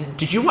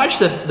 Did you watch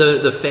the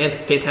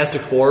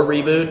Fantastic Four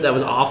reboot? That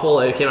was awful.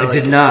 It came out. I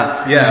did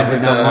not. Yeah, I did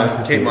with, not want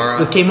to see Kate it. Mara.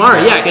 With Kate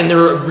Mara, yeah, and there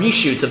were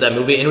reshoots of that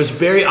movie, and it was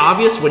very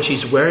obvious when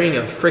she's wearing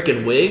a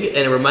freaking wig, and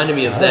it reminded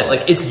me of that.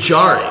 Like, it's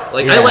jarring.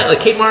 Like, Yeah. I like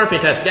Kate Mara,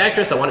 fantastic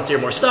actress. I want to see her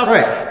more stuff.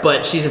 Right.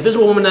 But she's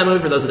Invisible Woman in that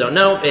movie, for those who don't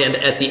know. And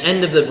at the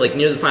end of the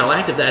near the final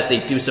act of that, they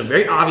do some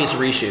very obvious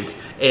reshoots,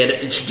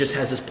 and she just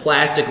has this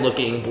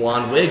plastic-looking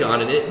blonde wig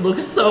on, and it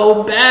looks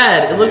so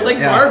bad. It looks like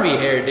Yeah. Barbie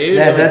hair, dude.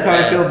 Yeah, It was that's how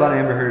I bad. feel about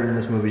Amber Heard in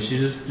this movie.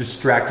 She's just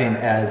distracting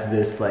as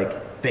this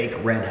like fake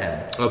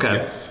redhead. Okay.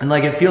 Yes. And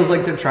like it feels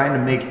like they're trying to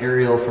make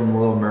Ariel from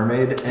Little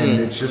Mermaid, and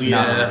it's just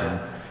not Yeah. working.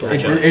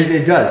 Gotcha.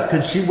 It does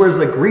because she wears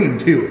like green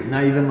too. It's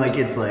not even like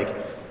it's like,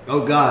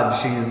 oh god,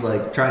 she's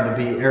like trying to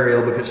be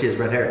Ariel because she has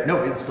red hair. No,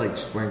 it's like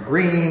she's wearing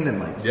green and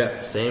like Yeah.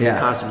 Same Yeah.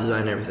 costume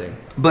design and everything.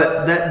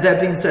 But that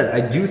being said, I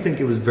do think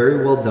it was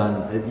very well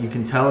done. You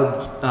can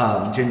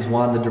tell James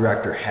Wan, the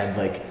director, had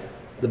like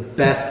the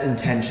best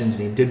intentions,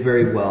 and he did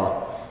very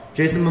well.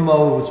 Jason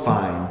Momoa was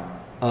fine.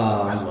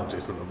 I love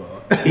Jason Momoa.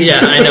 Yeah,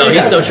 I know.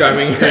 He's so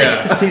charming.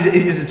 Yeah.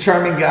 He's a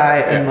charming guy,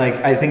 and like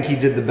I think he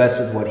did the best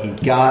with what he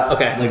got.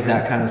 Okay. like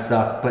that kind of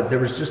stuff. But there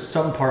was just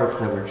some parts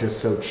that were just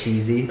so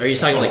cheesy. Are you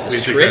talking like the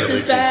It's script incredibly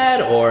is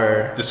bad,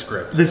 or The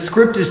script. The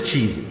script is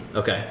cheesy.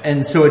 okay?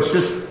 And so it's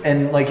just,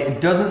 and like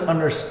it doesn't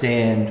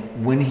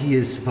understand when he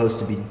is supposed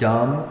to be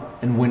dumb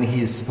and when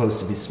he is supposed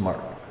to be smart.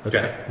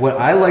 Okay. What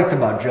I liked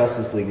about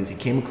Justice League is he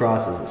came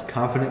across as this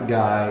confident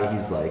guy.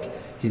 He's like,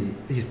 he's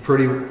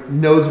pretty,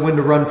 knows when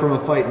to run from a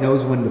fight,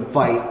 knows when to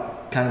fight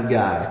kind of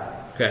guy.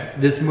 Okay.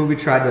 This movie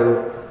tried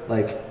to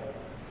like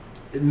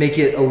make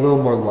it a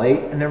little more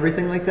light and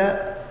everything like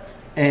that.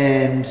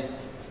 And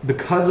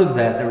because of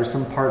that, there were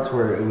some parts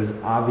where it was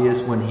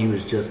obvious when he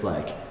was just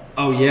like,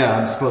 "Oh yeah,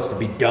 I'm supposed to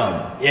be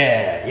dumb.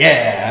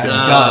 Yeah, I'm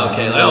dumb."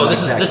 Okay. And Oh, like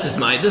this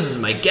that. is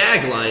my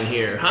gag line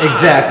here. Ha.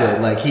 Exactly.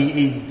 Like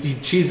he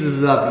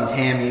cheeses it up. He's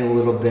hammy a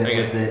little bit Okay.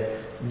 with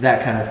it,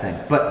 that kind of thing.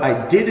 But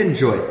I did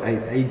enjoy it.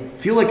 I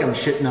feel like I'm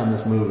shitting on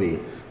this movie,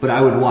 but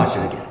I would watch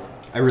it again.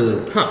 I really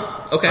would. Huh.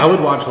 Okay. I would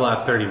watch the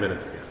last 30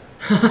 minutes again.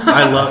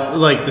 I love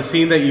like the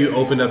scene that you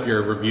opened up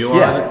your review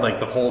Yeah. on, like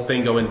the whole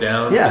thing going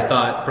down. Yeah. I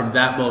thought from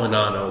that moment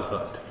on I was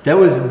hooked. That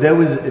was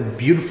a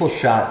beautiful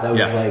shot. That was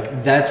Yeah.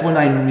 like that's when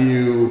I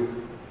knew,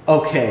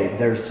 okay,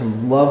 there's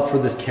some love for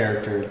this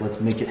character.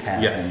 Let's make it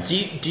happen. Yes.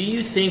 Do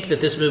you think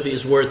that this movie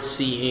is worth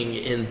seeing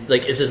in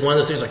like is it one of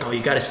those things like oh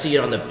you got to see it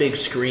on the big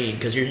screen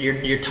because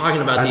you're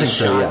talking about I these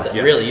think so, shots yes.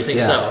 that, really you think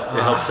Yeah. so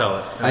It helps sell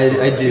it.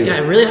 I do. yeah I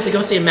really have to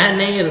go see a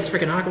matinee of this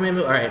freaking Aquaman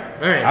movie all right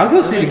I'll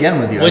go see it again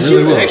with you. Would I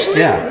really you will. actually?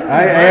 Yeah,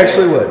 I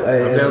actually would.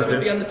 I'm down It's to-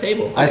 gonna be on the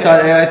table I Okay.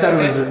 thought it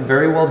Okay. was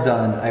very well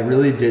done. I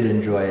really did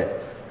enjoy it.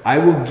 I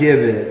will give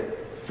it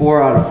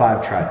 4 out of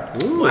 5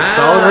 tridents. Ooh, wow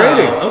solid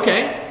rating.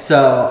 okay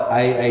So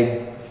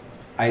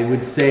I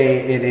would say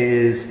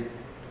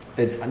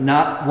it's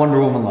not Wonder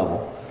Woman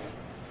level.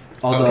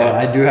 Although Okay.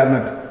 I do have my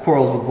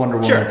quarrels with Wonder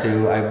Woman Sure.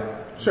 too.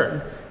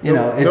 Sure. You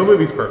know, no it's-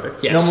 movie's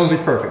perfect. Yes. No movie's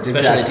perfect,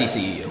 especially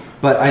exactly. in the TCU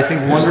But I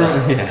think Wonder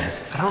Woman. Yeah.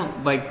 I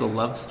don't like the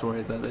love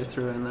story that they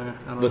threw in there.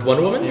 I don't with know.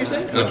 Wonder Woman Yeah. you're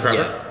saying No,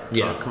 Trevor?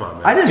 yeah Oh, come on,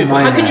 man. I didn't Dude,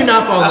 mind how can that. you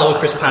not fall in love with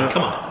Chris Pine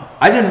come on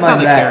I didn't It's not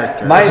mind the that.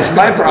 characters.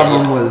 My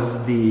problem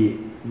was the.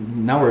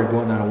 Now we're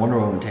going on a Wonder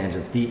Woman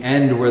tangent. The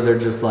end where they're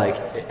just like,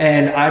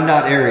 and I'm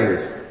not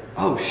Ares.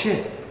 Oh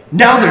shit!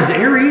 Now there's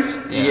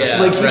Ares. Yeah,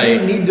 like he right.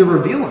 didn't need to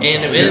reveal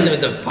himself.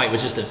 And the fight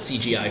was just a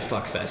CGI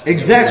fuckfest.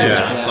 Exactly. It was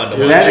not fun to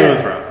watch. That It is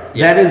was rough.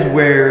 that is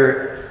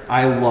where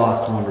I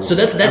lost Wonder Woman. So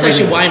that's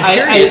actually why I'm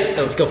curious.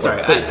 Go for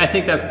Sorry, it. I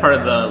think that's part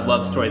of the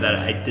love story that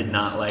I did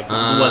not like.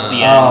 Was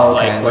the end? Oh,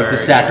 okay. Like where, the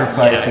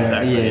sacrifice and-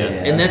 exactly, yeah.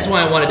 And that's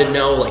why I wanted to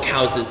know, like,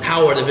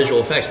 how are the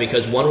visual effects?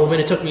 Because Wonder Woman,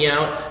 it took me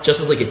out.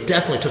 Justice League, it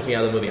definitely took me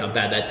out of the movie. How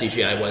bad that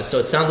CGI was. So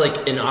it sounds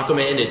like in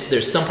Aquaman,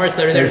 there's some parts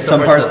that are there. There's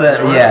some parts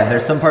that aren't.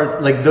 there's some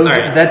parts like those. All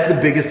right. That's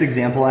the biggest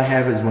example I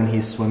have is when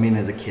he's swimming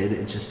as a kid.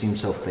 It just seems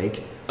so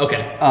fake.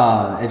 Okay.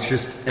 It's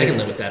just I can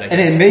live with that, I and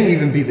guess. it may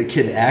even be the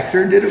kid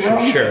actor did it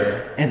wrong.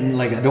 Sure. And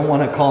like I don't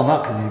want to call him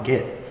out because he's a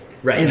kid.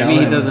 Right. You know, Maybe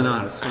he and doesn't know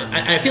how to swim.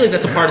 I feel like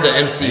that's a part of the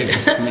MC.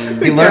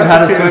 He learned how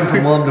to swim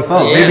from Willem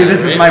Dafoe. Yeah, Maybe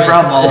this is my right.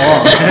 problem all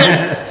along.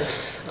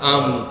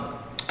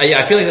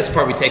 I feel like that's a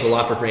part we take a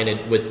lot for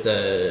granted with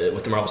the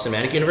Marvel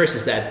Cinematic Universe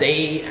is that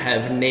they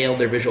have nailed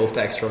their visual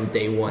effects from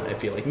day one. I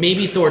feel like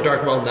maybe Thor: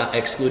 Dark World not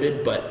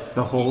excluded, but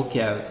The Hulk,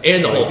 yes.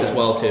 and the Hulk as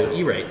well too.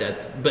 You're right.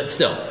 But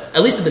still,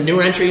 at least with the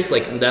newer entries,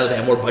 like now that they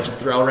have more budget to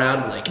throw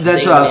around, like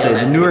That's they what I was nail saying.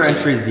 that The newer too.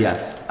 entries,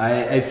 yes.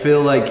 I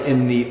feel like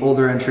in the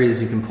older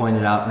entries, you can point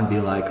it out and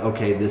be like,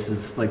 okay, this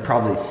is like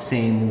probably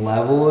same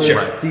level as Sure.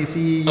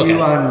 DCU Okay.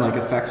 on like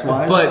effects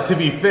wise. But to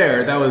be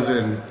fair, that was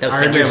in That was 10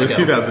 Iron Man years was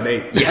ago.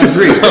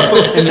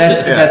 2008. Agreed. And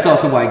that's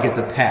also why it gets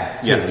a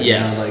pass too. Yeah. you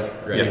Yes. know, like,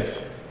 Right.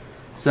 Yes.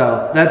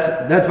 so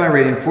that's my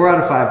rating. 4 out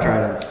of 5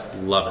 Tridents.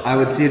 Love it. I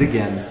would see it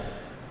again.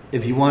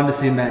 If you wanted to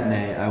see a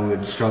matinee, I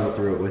would struggle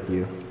through it with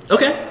you.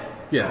 Okay.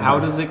 Yeah. How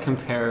does it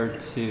compare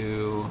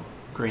to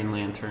Green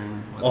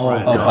Lantern? With Oh,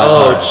 Ryan God.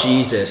 Reynolds? Oh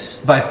Jesus.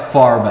 By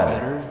far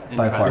better. Better?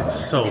 By far better.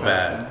 So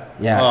bad.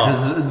 Yeah, Oh.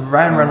 because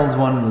Ryan Reynolds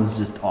one was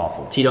just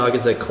awful. T-Dog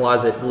is a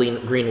closet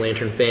Green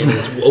Lantern fan.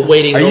 Is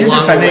awaiting Are the you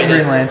defending long-awaited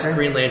Green Lantern?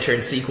 Green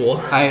Lantern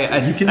sequel.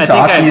 You You can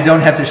talk. You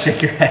don't have to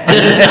shake your head.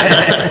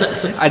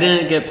 I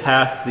didn't get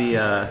past the.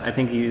 I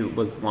think he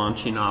was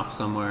launching off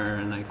somewhere,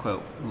 and I quit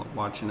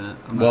watching it.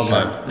 I'm not Well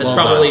sure. done. That's Well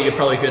probably done. you're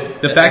probably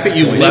good. The fact that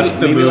you Maybe- left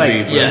the movie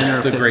like 10 Yeah. or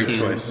was the great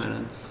 15 choice.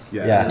 minutes.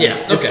 Yeah,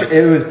 Yeah, okay.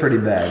 It was pretty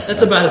bad.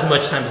 That's about as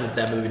much time as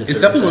that movie deserves.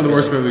 It's definitely one of the I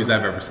worst feel like. movies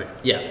I've ever seen.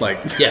 Yeah. Like,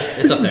 Yeah,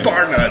 it's up there.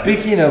 bar none.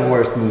 Speaking of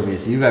worst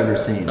movies you've ever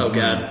seen. Oh,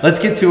 God. Let's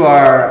get to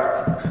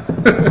our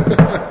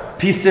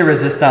piece de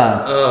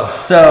resistance. Ugh.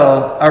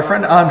 So our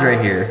friend Andre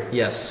here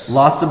Yes,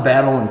 lost a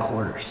battle in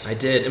quarters. I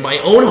did in my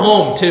own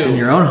home too. In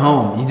your own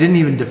home. You didn't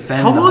even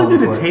defend How the long home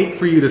did it court. take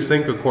for you to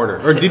sink a quarter?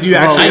 Or did you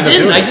actually I end up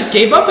didn't. doing I it? just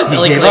gave up at that.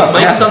 Like gave up,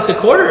 Mike yeah. sunk the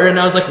quarter, and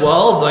I was like,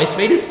 "Well, my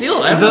fate is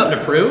sealed. I have nothing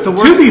to prove." the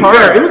To be worst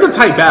fair, part- it was a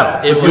tight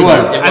battle. It between was.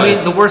 us. It I mean,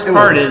 was. the worst It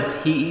part was. is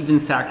he even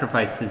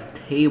sacrificed his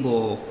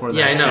table for that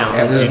Yeah, I know. challenge.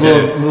 Yeah, there's You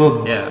did.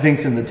 little Yeah.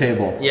 things in the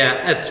table. Yeah,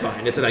 that's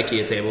fine. It's an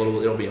IKEA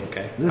table. It'll be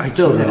okay. It's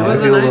still though, It I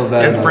was feel a a little nice-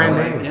 bad. It's about brand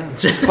that. name. Yeah.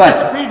 But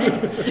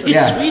It's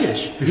Yeah.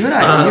 Swedish. you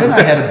and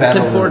I had a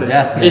battle to important. the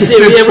death. man.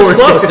 It was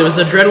close. It was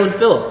adrenaline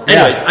filled. Yeah.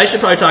 Anyways, I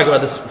should probably talk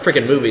about this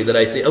freaking movie that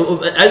I see.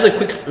 As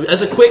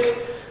a quick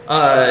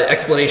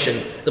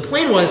explanation, the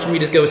plan was for me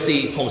to go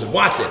see Holmes and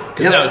Watson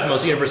because Yep. that was the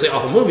most universally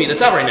awful movie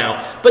that's out right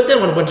now. But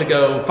then when I went to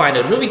go find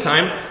a movie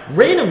time,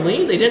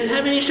 randomly they didn't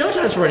have any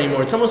showtimes for it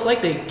anymore. It's almost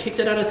like they kicked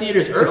it out of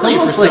theaters early. It's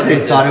almost for like some they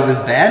reason. thought it was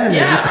bad and they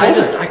Yeah,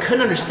 just pulled it. I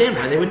couldn't understand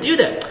why they would do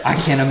that. I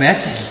can't imagine.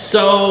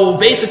 So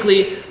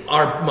basically,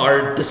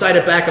 our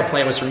decided backup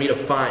plan was for me to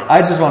find.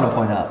 I just want to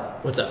point out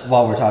What's up?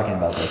 while we're talking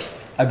about this.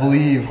 I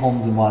believe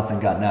Holmes and Watson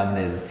got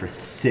nominated for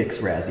 6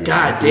 Razzie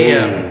God Awards.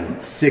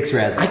 damn. 6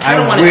 Razzie. I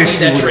kinda wanna wish see you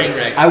that would've- train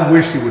wreck. I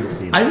wish you would have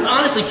seen it. I'm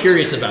honestly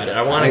curious about it.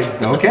 I want Right,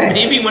 to. okay.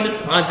 Maybe when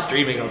it's on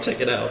streaming, I'll check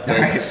it out. All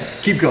right,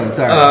 keep going.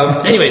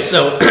 Sorry. Anyway,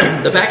 so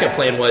the backup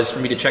plan was for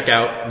me to check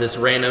out this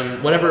random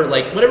whatever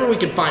we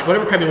could find,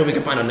 whatever crappy movie we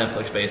could find on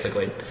Netflix,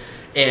 basically.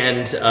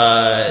 And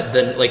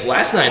then, like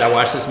last night, I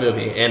watched this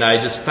movie, and I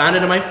just found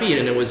it on my feed,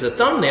 and it was a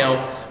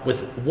thumbnail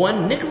with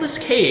one Nicolas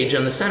Cage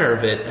on the center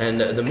of it,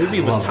 and the movie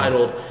was love him.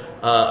 titled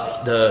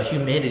The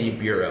Humanity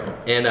Bureau,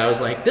 and I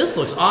was like, "This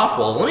looks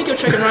awful. Let me go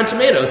check it on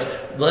Tomatoes,"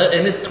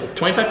 and it's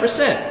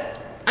 25%.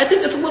 I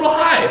think that's a little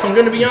high, if I'm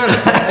going to be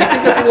honest. I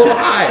think that's a little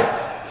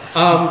high.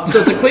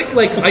 So it's a quick,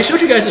 I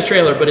showed you guys the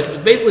trailer, but it's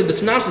basically the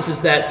synopsis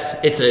is that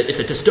it's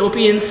a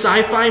dystopian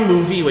sci-fi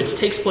movie which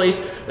takes place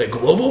that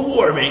global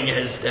warming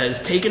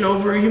has taken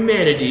over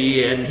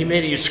humanity and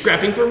humanity is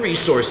scrapping for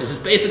resources.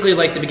 It's basically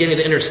like the beginning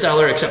of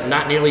Interstellar, except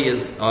not nearly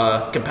as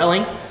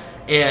compelling.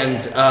 And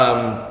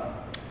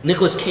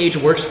Nicolas Cage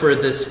works for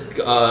this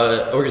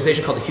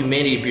organization called the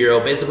Humanity Bureau.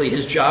 Basically,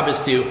 his job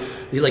is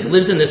he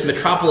lives in this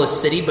metropolis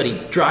city, but he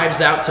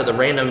drives out to the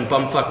random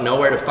bumfuck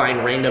nowhere to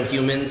find random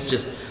humans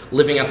just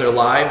living out their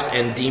lives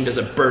and deemed as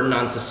a burden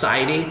on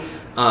society.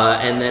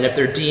 And then if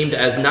they're deemed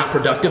as not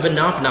productive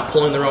enough, not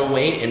pulling their own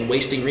weight and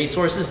wasting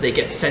resources, they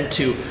get sent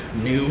to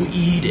New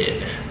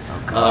Eden.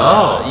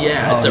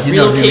 It's a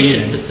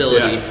relocation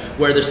facility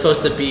where they're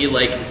supposed to be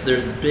like, it's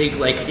their big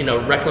like,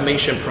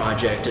 reclamation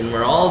project, and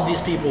where all of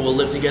these people will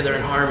live together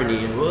in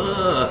harmony, and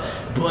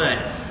but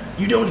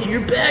you don't hear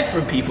back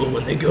from people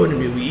when they go to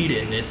New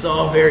Eden. It's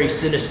all very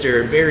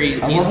sinister,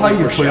 very. I love how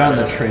you put on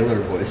the trailer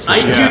voice. Dude,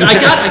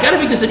 I gotta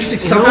make this interesting.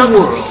 Somehow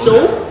this is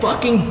so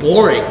fucking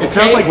boring. It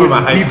sounds like when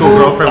my high school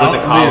girlfriend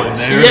went to college.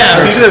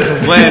 Yeah, she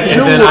just went,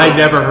 and then I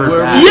never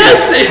heard back.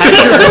 Yes,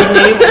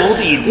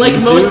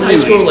 like most high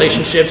school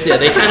relationships, they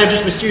kind of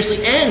just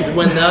mysteriously end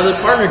when the other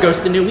partner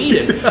goes to New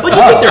Eden. But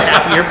you think they're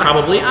happier,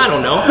 probably. I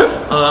don't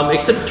know.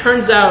 Except it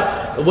turns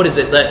out, what is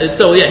it?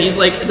 So he's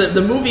like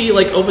the movie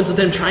like opens with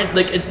them trying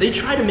like they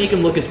try to make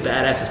him look as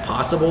badass as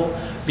possible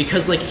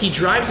because like he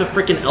drives a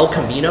freaking El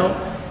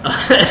Camino.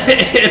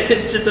 And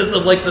it's just as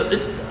like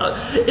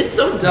it's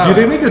so dumb. Do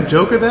they make a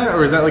joke of that,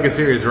 or is that like a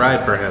serious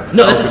ride for him?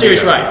 No, that's a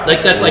serious ride.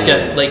 Like that's like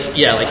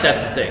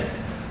that's the thing.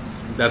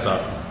 That's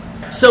awesome.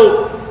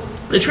 So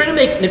they try to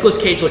make Nicolas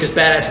Cage look as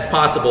badass as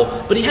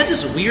possible, but he has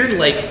this weird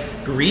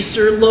like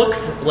greaser look,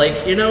 like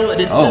and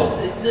it's just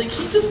like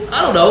he just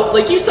I don't know.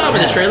 Like you saw him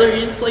in the trailer,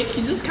 it's like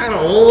he's just kind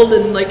of old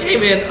and like, hey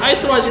man, I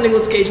still want to see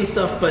Nicolas Cage and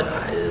stuff, but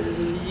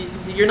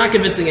you're not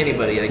convincing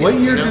anybody. I guess, what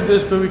year did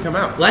this movie come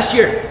out? Last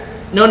year.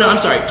 No, I'm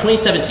sorry,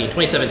 2017.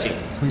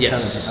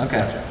 Yes.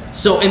 Okay.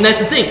 So, and that's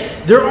the thing.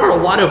 There are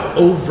a lot of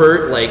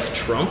overt, like,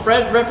 Trump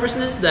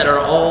references that are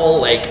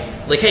all, like,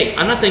 hey,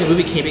 I'm not saying a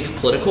movie can't be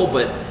political,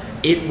 but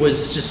it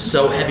was just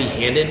so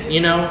heavy-handed,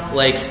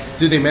 Like...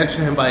 Do they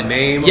mention him by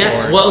name?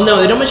 Yeah, or? Well,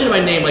 no, they don't mention him by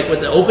name. Like,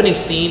 with the opening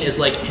scene is,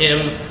 like,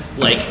 him,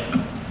 like...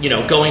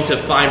 going to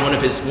find one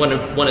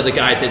of the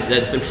guys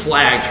that's been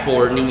flagged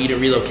for New Eden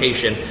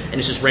relocation, and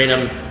it's just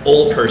random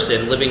old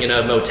person living in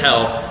a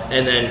motel,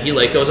 and then he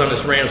like goes on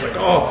this rant, it's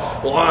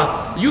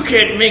like, you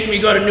can't make me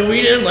go to New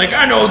Eden, like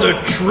I know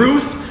the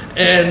truth.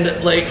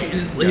 And like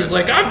he's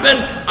like,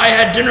 I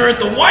had dinner at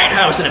the White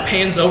House, and it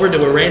pans over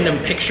to a random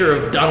picture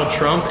of Donald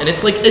Trump, and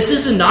it's like it's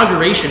his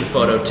inauguration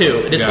photo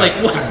too, and it's like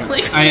what?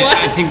 Like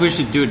I think we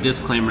should do a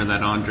disclaimer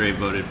that Andre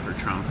voted for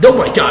Trump. Oh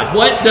my God,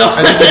 what? No,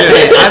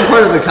 I'm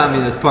part of the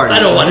Communist Party. I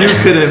don't want you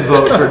couldn't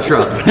vote for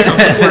Trump. Trump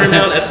supporter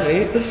now. That's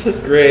me.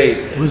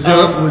 Great. Was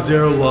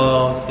there a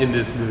wall in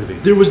this movie?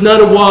 There was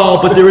not a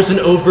wall, but there was an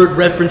overt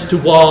reference to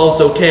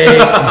walls. Okay,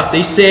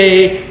 they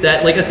say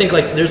that like I think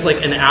like there's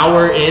like an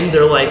hour in,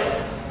 they're like.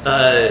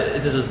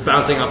 This is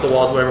bouncing off the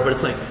walls, or whatever. But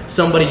it's like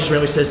somebody just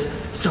randomly says,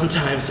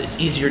 "Sometimes it's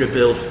easier to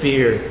build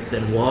fear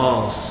than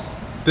walls."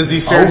 Does he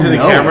stare into the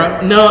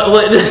camera? No,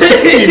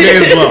 he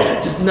may as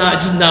well.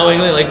 just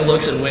knowingly like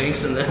looks and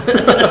winks and.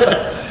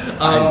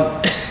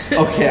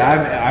 Okay,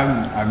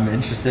 I'm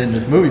interested in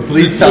this movie.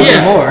 Please tell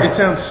me more. It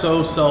sounds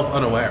so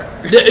self-unaware.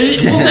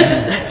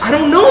 I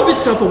don't know if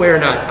it's self-aware or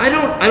not. I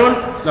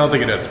don't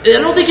think it is.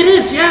 I don't think it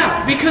is.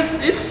 Yeah,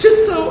 because it's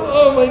just so.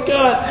 Oh my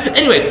God.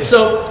 Anyways,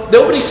 so the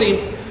opening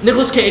scene.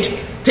 Nicolas Cage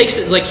takes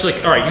it like,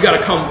 all right, you gotta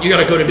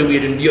go to New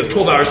Eden, you have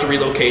 12 hours to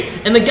relocate.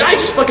 And the guy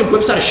just fucking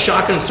whips out a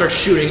shotgun and starts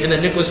shooting, and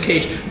then Nicolas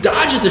Cage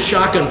dodges the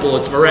shotgun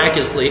bullets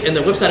miraculously, and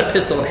then whips out a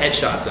pistol and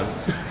headshots him.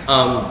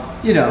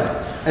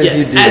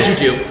 As you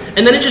do.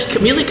 And then it just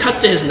immediately cuts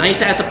to his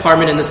nice-ass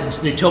apartment in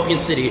this utopian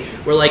city,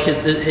 where like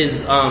his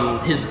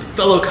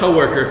fellow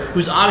coworker,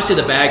 who's obviously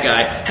the bad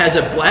guy, has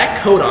a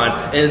black coat on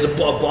and has a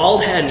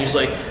bald head, and he's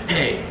like,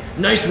 hey,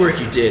 nice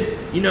work you did.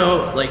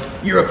 Like,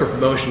 you're up for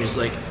promotion. He's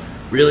like,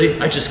 really?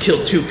 I just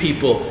killed 2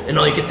 people, and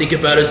all you can think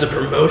about is a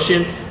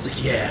promotion? It's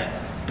like, yeah,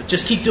 but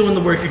just keep doing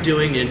the work you're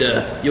doing, and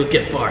you'll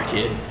get far,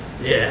 kid.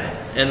 Yeah.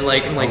 And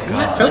like, I'm like,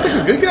 what? Sounds like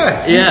a good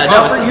guy. Yeah, He's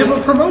offering him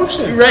a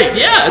promotion. Right,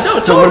 yeah, no,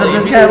 so totally. What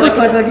does this guy look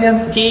like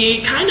again?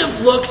 He kind of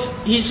looked,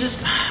 he's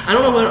just, I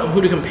don't know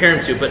who to compare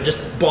him to, but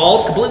just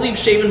bald, completely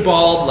shaven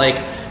bald,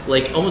 like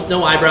almost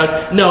no eyebrows.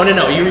 No,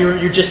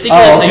 you're just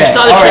thinking, you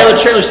saw the trailer,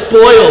 the trailer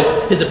spoils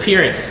his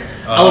appearance.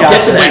 I will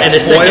get to that in a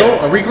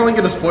second. Are we calling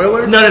it a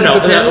spoiler? No.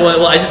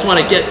 Well, I just want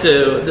to get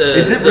to the.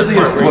 Is it really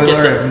a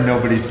spoiler if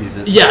nobody sees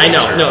it? Yeah, I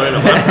know. No.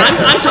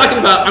 I'm talking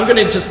about. I'm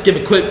going to just give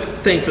a quick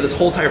thing for this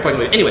whole entire fucking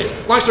movie. Anyways,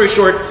 long story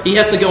short, he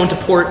has to go and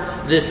deport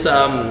this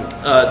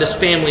this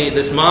family,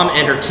 this mom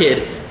and her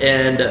kid,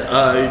 and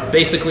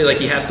basically like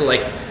he has to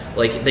like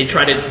they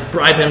try to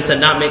bribe him to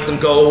not make them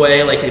go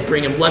away. Like they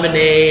bring him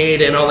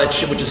lemonade and all that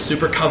shit, which is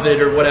super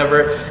coveted or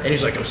whatever. And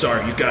he's like, "I'm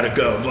sorry, you gotta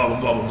go." Blah blah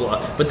blah blah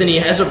blah. But then he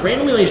has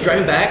randomly when he's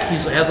driving back, he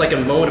has like a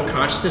moment of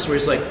consciousness where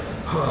he's like,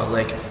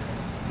 like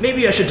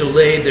maybe I should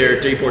delay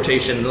their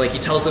deportation. Like he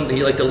tells them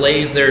he like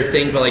delays their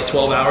thing by like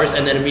 12 hours,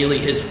 and then immediately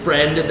his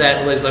friend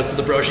that was like for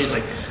the brochure, he's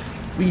like,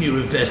 "We need to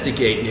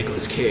investigate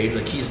Nicolas Cage.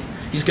 Like he's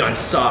gone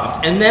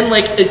soft." And then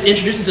like it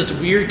introduces this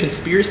weird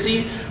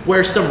conspiracy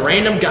where some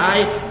random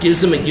guy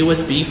gives him a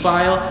USB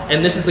file,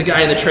 and this is the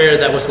guy in the trailer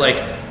that was like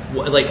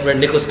where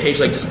Nicolas Cage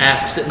like just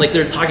asks, like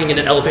they're talking in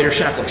an elevator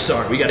shaft, like,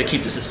 "Sorry, we got to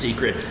keep this a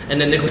secret." And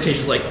then Nicolas Cage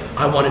is like,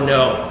 "I want to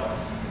know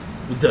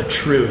the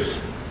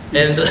truth."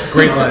 And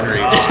Great line read.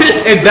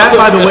 And that,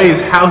 by the way, is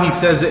how he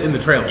says it in the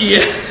trailer. yeah.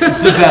 It's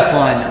the best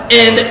line.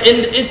 And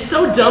it's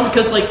so dumb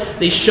because like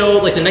they show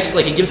like the next,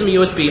 like he gives him a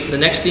USB. The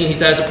next scene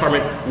he's at his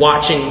apartment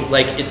watching,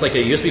 like it's like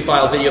a USB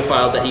file, video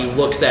file that he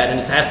looks at, and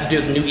it has to do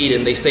with New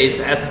Eden. They say it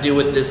has to do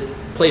with this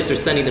place they're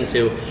sending them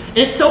to, and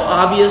it's so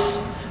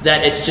obvious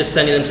that it's just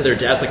sending them to their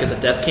deaths, like it's a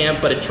death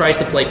camp, but it tries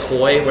to play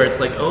coy, where it's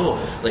like, oh,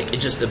 like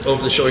it's just the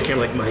over-the-shoulder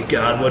camera, like, my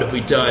God, what have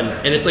we done?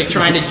 And it's like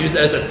trying to use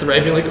that as a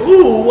thread, being like,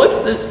 ooh, what's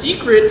the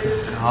secret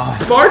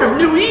part of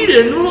New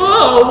Eden?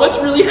 Whoa, what's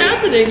really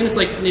happening? And it's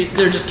like,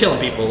 they're just killing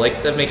people.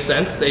 Like, that makes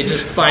sense. They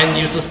just find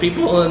useless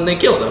people and they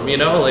kill them, you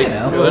know? Like,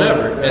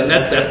 whatever. And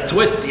that's the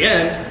twist at the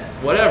end.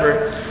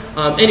 Whatever.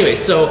 Anyway,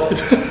 so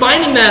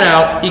finding that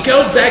out, he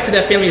goes back to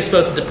that family he's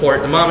supposed to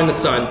deport, the mom and the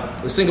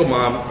son, the single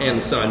mom and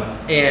the son,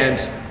 and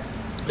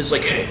it's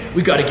like, hey,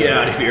 we got to get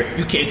out of here.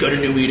 You can't go to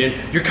New Eden.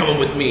 You're coming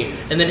with me.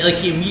 And then, like,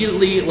 he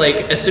immediately, like,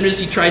 as soon as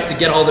he tries to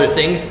get all their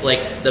things,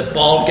 like, the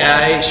bald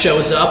guy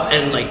shows up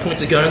and, like,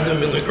 points a gun at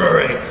them and, like, all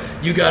right,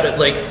 you got to,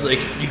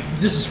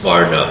 this is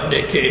far enough,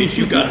 Nick Cage.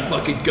 You got to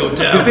fucking go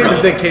down. His name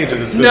is Nick Cage in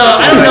this movie. No,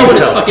 I don't know what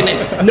his fucking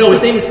name. No,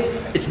 his name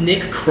is. It's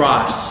Nick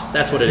Cross.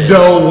 That's what it is.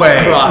 No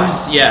way.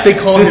 Cross. Yeah. They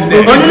call him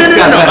Nick. Oh,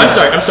 no.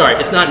 I'm sorry.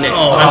 It's not Nick.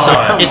 Oh, I'm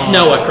sorry. It's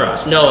Noah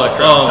Cross. Noah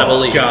Cross, I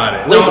believe. Got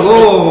it. Wait,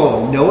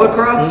 whoa. Noah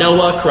Cross?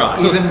 Noah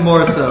Cross. Even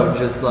more so,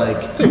 just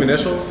like Same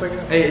initials, I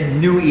guess.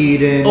 New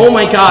Eden. Oh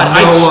my God!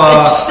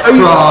 Noah Are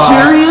you Cross.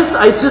 serious?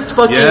 I just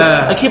fucking.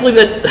 Yeah. I can't believe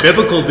that.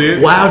 Biblical,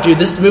 dude. Wow, dude,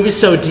 this movie's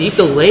so deep.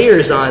 The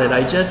layers on it.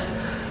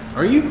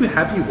 Are you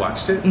happy you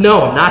watched it?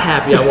 No, I'm not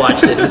happy. I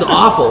watched it. It was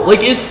awful. Like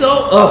it's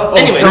so.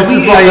 Anyways, Tell me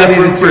is why it you left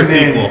needed room for a to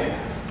name sequel.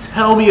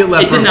 Tell me it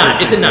left It room did for a not.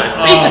 sequel. It did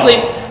not. Basically,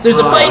 there's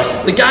a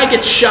fight. The guy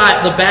gets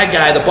shot. The bad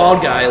guy, the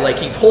bald guy, like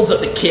he holds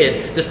up the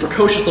kid, this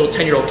precocious little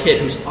 10-year-old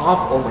kid who's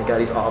awful. Oh my God,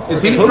 he's awful.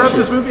 Is he throughout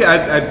this movie?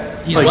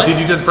 He's like, what? did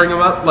you just bring him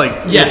up? Like,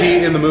 Yeah. is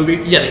he in the movie?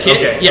 Yeah, the kid.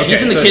 Okay.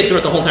 He's in the so- kid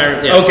throughout the whole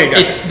entire. Yeah. Okay,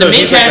 gotcha. It's So the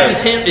main he's like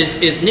cast a-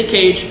 is Nick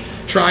Cage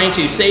trying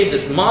to save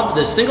this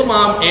single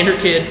mom and her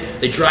kid.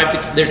 They're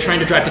trying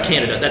to drive to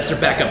Canada. That's their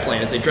backup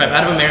plan. Is they drive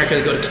out of America,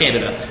 they go to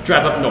Canada,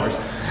 drive up north.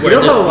 You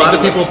know how a lot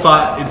of there's people big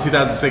thought in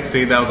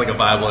 2016 that was like a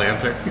viable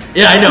answer?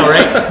 Yeah, I know,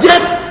 right?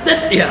 Yes,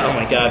 oh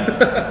my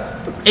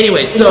God.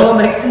 Anyway, It all so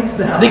makes sense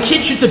now. the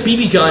kid shoots a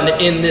BB gun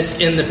in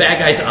the bad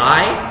guy's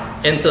eye.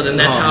 And so then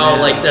that's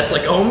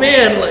oh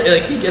man,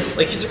 like he gets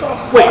like he's like, oh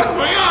fuck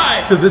my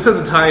eye. So this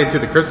doesn't tie into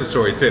the Christmas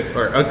story too,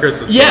 or a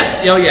Christmas story.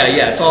 Yes, yeah.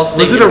 It's all.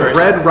 Was it a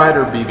Red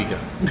Ryder BB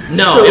gun?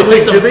 No, it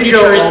was some Did they go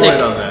all futuristic,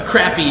 in on that?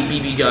 crappy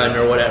BB gun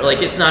or whatever.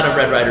 Like it's not a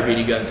Red Ryder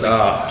BB gun. It's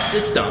like,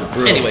 it's dumb.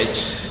 brutal.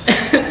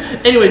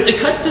 Anyways, it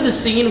cuts to the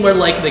scene where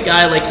like the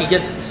guy like he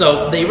gets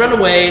they run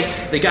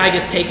away. The guy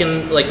gets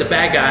taken. Like the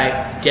bad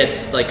guy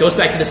gets like goes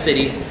back to the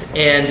city.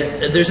 And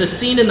there's a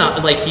scene in the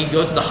like he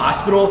goes to the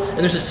hospital and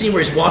there's a scene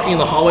where he's walking in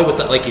the hallway with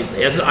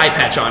he has an eye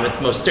patch on. It's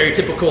the most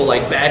stereotypical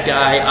like bad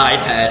guy eye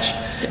patch.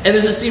 And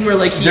there's a scene where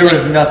like he There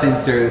was nothing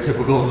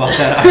stereotypical about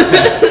that eye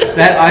patch.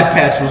 That eye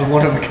patch was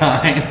one of a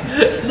kind.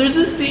 There's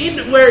a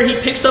scene where he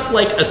picks up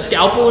like a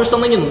scalpel or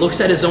something and looks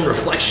at his own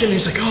reflection. And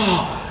he's like,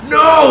 oh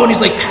no! And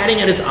he's like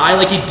patting at his eye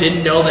like he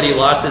didn't know that he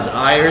lost his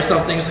eye or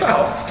something. He's like,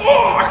 oh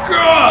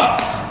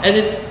fuck! And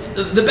it's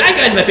the bad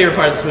guy's my favorite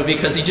part of this movie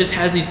because he just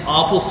has these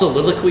awful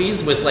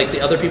soliloquies with like the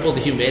other people of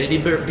the Humanity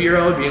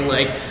Bureau being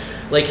like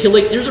he'll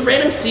like there's a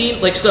random scene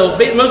most of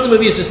the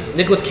movie is just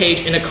Nicolas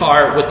Cage in a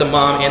car with the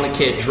mom and the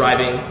kid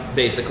driving.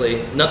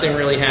 Basically, nothing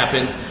really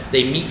happens.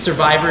 They meet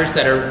survivors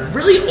that are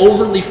really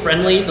overly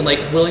friendly and like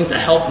willing to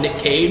help Nick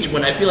Cage.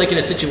 When I feel like in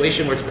a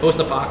situation where it's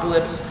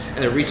post-apocalypse and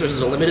their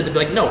resources are limited, they'd be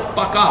like, "No,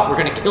 fuck off. We're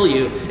gonna kill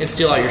you and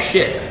steal all your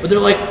shit." But they're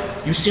like,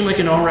 "You seem like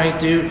an alright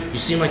dude. You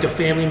seem like a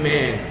family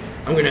man.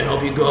 I'm gonna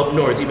help you go up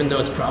north, even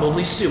though it's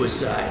probably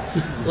suicide."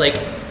 Like,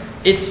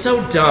 it's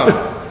so dumb.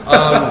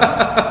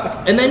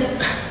 And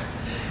then.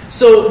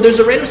 So there's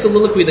a random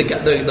soliloquy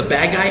the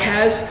bad guy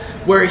has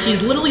where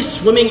he's literally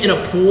swimming in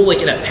a pool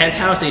like in a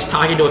penthouse and he's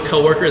talking to a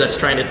coworker that's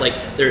trying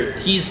to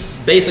he's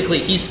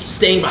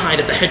staying behind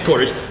at the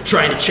headquarters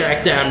trying to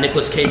track down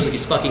Nicolas Cage like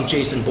he's fucking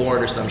Jason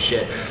Bourne or some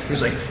shit.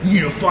 He's like, "You need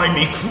to find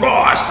me,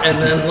 Cross," and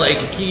then like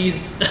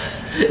he's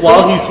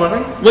While he's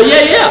swimming? Well,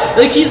 yeah.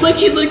 Like he's like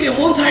a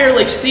whole entire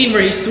like scene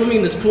where he's swimming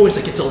in this pool. He's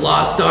like, "It's a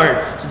lost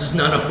art since there's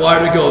not enough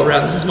water to go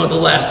around. This is one of the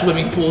last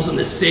swimming pools in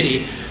this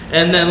city."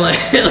 And then like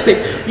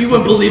you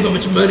wouldn't believe how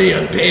much money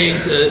I'm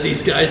paying to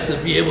these guys to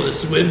be able to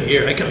swim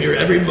here. I come here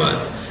every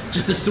month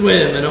just to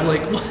swim, and I'm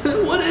like,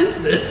 what is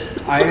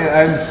this?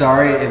 I'm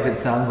sorry if it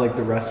sounds like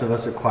the rest of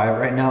us are quiet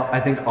right now. I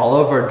think all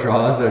of our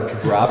jaws are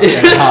dropped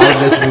at how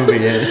this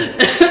movie is.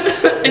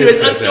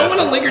 Anyways, I don't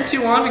want to linger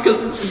too on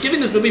because I'm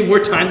giving this movie more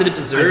time than it I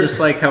deserves. just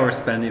like how we're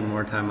spending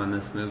more time on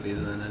this movie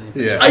than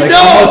anything. Yeah. I Like know!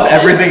 almost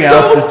everything It's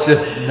else so- is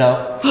just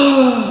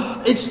no.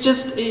 It's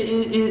just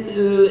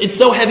it's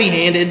so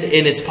heavy-handed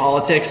in its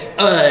politics,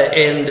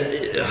 and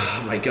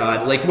oh my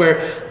god, like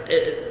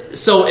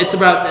so it's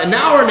about an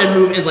hour in a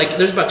movie. Like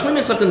there's about 20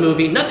 minutes left in the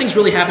movie. Nothing's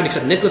really happened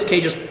except Nicolas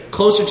Cage is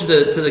closer to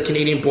the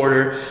Canadian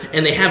border,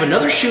 and they have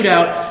another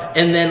shootout,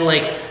 and then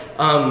like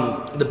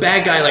the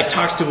bad guy like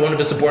talks to one of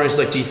his subordinates,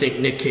 like, do you think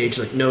Nick Cage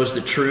like knows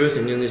the truth?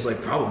 And then he's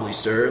like, probably,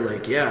 sir.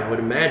 Like, yeah, I would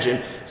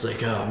imagine. It's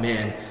like, oh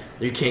man,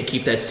 you can't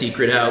keep that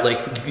secret out.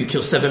 Like, you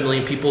kill 7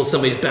 million people,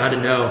 somebody's bound to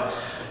know.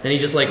 And he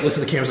just like looks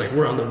at the camera, like,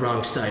 we're on the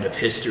wrong side of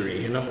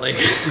history. And I'm like,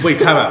 wait,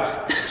 time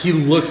out. He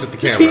looks at the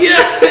camera.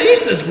 yeah, he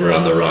says we're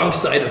on the wrong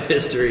side of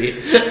history.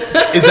 Is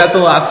that the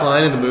last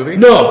line in the movie?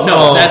 No,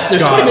 Oh,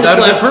 there's God, 20 minutes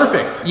that'd left. Be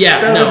perfect.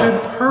 Yeah, that'd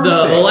no. Be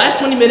perfect. The last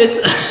 20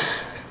 minutes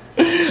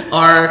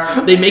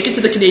are they make it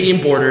to the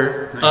Canadian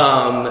border,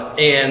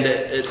 and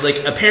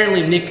like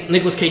apparently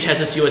Nicolas Cage has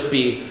this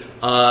USB.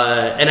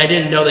 And I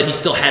didn't know that he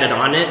still had it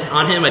on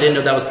him. I didn't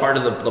know that was part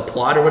of the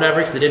plot or whatever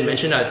because they didn't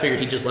mention it. I figured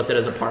he just left it at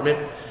his apartment.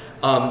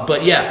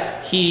 But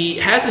yeah, he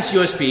has this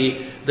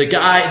USB. The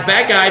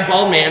bad guy,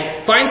 bald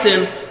man, finds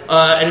him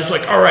and is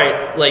like, all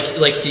right,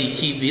 he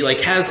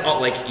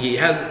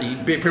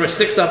pretty much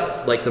sticks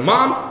up like the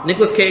mom,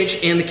 Nicolas Cage,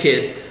 and the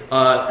kid.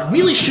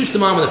 Immediately shoots the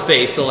mom in the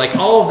face, so like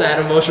all of that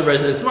emotional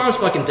resonance. Mom's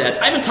fucking dead.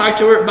 I haven't talked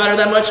to her about her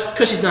that much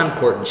because she's not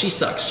important. She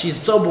sucks.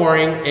 She's so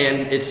boring,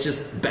 and it's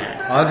just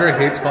bad. Andre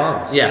hates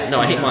moms. Yeah, no,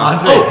 I hate moms.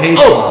 Andre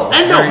hates moms.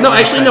 And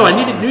I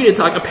need to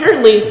talk.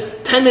 Apparently,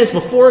 10 minutes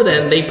before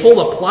then, they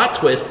pulled a plot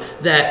twist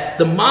that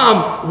the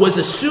mom was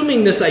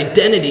assuming this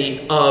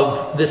identity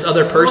of this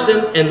other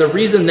person, and the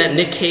reason that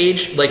Nick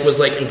Cage was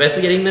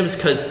investigating them is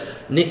because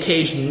Nick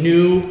Cage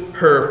knew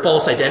her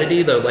false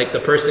identity,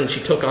 the person she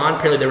took on.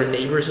 Apparently they were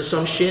neighbors or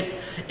some shit.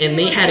 And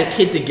they had a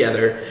kid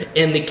together,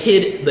 and the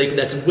kid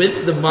that's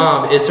with the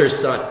mom is her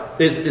son.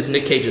 Is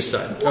Nick Cage's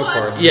son. Of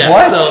course. Yeah.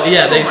 What? So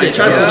yeah, they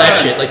try to pull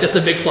that shit. That's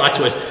a big plot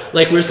twist.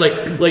 We're just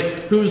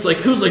who's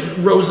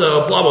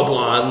Rosa blah blah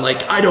blah, and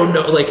I don't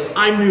know,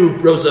 I knew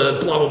Rosa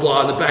blah blah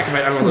blah in the back of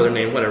my, I don't know their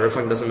name, whatever, it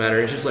fucking doesn't matter.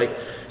 And she's like,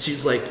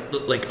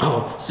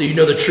 oh, so you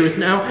know the truth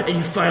now, and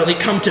you finally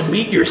come to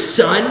meet your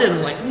son, and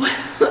I'm like, what?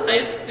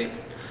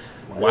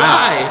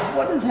 Why?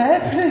 What is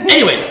happening?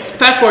 Anyways,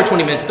 fast forward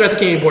 20 minutes. They're at the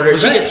Canadian border.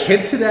 Was that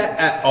hint to that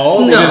at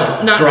all? They No,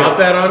 just not drop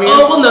really. that on you?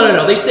 Oh well,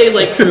 no. They say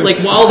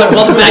while the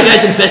bad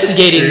guy's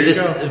investigating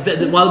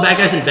while the bad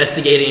guy's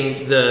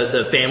investigating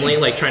the family,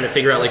 trying to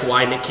figure out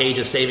why Nick Cage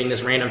is saving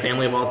this random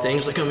family of all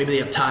things. Oh, maybe they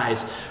have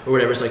ties or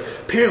whatever. It's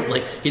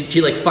apparently he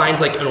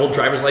finds an old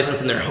driver's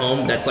license in their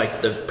home. That's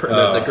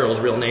the girl's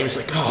real name. It's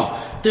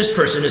oh, this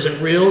person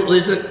isn't real.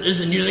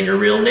 Isn't using her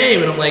real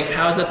name. And I'm like,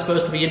 how is that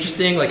supposed to be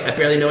interesting? I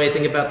barely know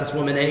anything about this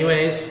woman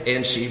anyways,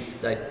 and she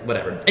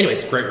whatever.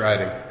 Anyways, great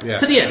writing. Yeah.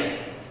 To the end,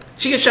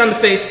 she gets shot in the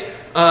face.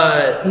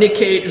 Nick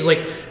Cage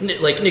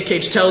Nick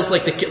Cage tells the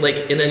kid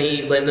and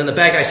then the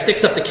bad guy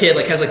sticks up the kid,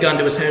 has a gun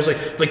to his head. He's like,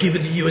 if I give you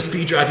the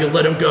USB drive, you'll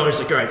let him go.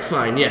 He's like, all right,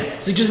 fine, yeah.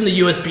 So he gives him the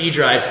USB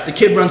drive. The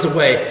kid runs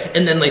away,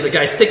 and then the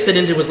guy sticks it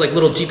into his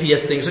little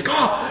GPS thing. He's like,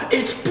 oh,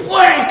 it's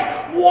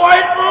blank.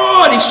 What?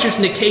 Oh, and he shoots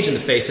Nick Cage in the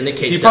face, and Nick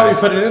Cage. He probably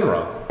put it in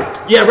wrong.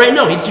 Yeah, right.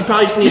 No, he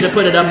probably just needed to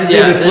put it up. Flip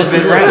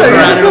it around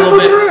a little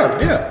bit.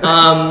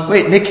 Yeah.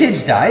 Wait, Nick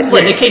Cage died?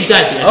 Yeah, Nick Cage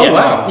died at the end. Oh, yeah.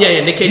 wow.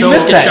 Yeah, Nick Cage You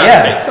gets missed shot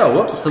that, in the face. Oh,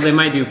 whoops. So they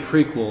might do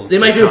prequels. They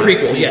might do a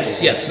prequel, yes.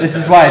 This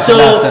is why it's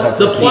not set up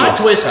for the plot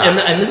sequel. twist,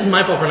 and this is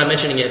my fault for not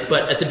mentioning it,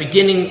 but at the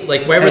beginning,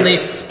 wherever they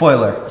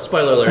Spoiler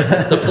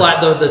alert,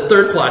 the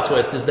third plot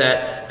twist is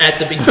that at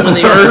the beginning when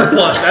they third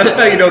plot, that's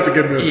how you know it's a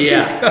good movie.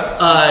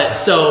 Yeah.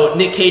 So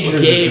Nick Cage What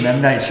is gave this, an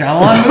M. Night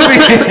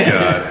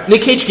Shyamalan movie?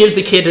 Nick Cage gives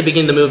the kid at the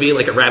beginning of the movie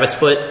a rabbit's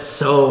foot,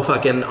 so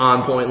fucking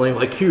on point.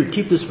 Here,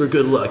 keep this for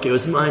good luck. It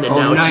was mine, and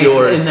now nice. it's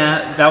yours. And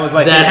that was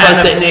that That has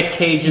has the- Nick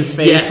Cage's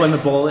face Yes. when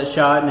the bullet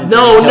shot. And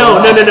No.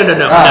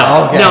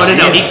 Oh, okay. No.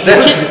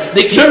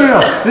 The kid.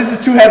 No. This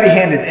is too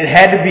heavy-handed. It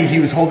had to be he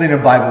was holding a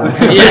Bible in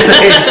front of his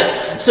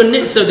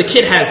face. So the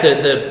kid has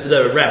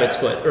the rabbit's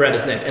foot around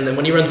his neck, and then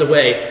when he runs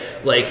away,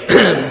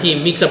 he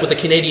meets up with the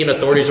Canadian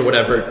authorities or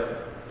whatever,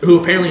 who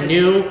apparently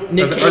knew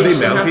Nick Cage. Are they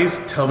somehow.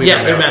 Mounties? Tell me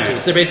Yeah, they're they're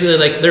Mounties.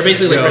 They're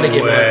basically No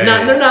renegade. way.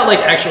 They're not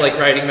actual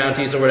riding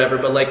Mounties or whatever,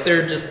 but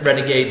they're just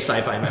renegade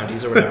sci-fi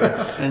Mounties or whatever.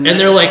 and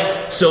they're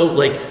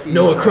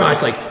Noah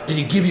Cross, did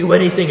he give you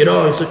anything at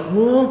all? He's like,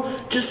 well,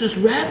 just this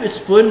rabbit's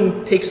foot,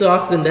 and takes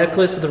off the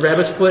necklace of the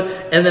rabbit's foot,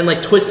 and then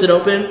twists it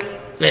open.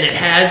 And it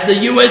has the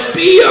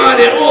USB on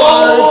it.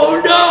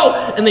 Oh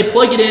no! And they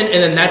plug it in,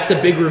 and then that's the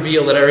big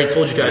reveal that I already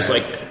told you guys.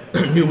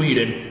 New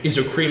Eden is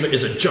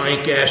a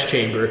giant gas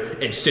chamber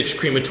and 6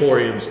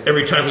 crematoriums.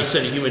 Every time we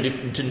send a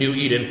human to New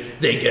Eden,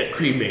 they get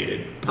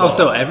cremated. Oh,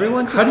 so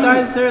everyone just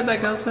dies there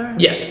that goes there?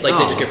 Yes, they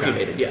just get okay.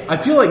 cremated. Yeah. I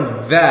feel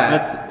like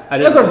that, I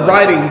didn't as a know that.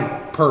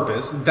 writing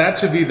purpose, that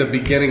should be the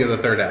beginning of the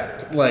third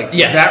act.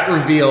 That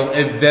reveal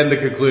and then the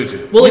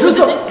conclusion. Well, you just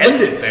don't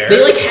end it there.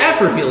 They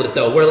half revealed it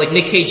though, where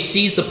Nick Cage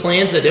sees the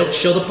plans, they don't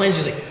show the plans.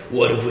 He's like,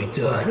 "What have we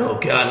done? Oh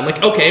God!" I'm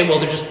like, "Okay,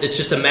 well, it's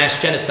just a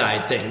mass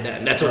genocide thing.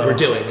 That's what we're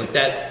doing.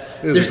 That."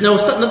 There's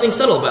nothing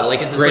subtle about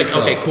it. It's Great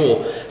okay, film.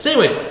 cool. So,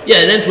 anyways,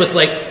 yeah, it ends with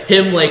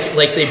him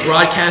they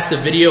broadcast the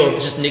video of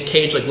just Nick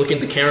Cage looking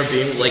at the camera,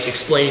 being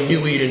explaining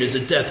New Eden is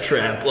a death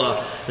trap, blah.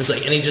 And it's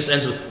and he just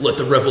ends with "Let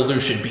the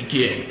revolution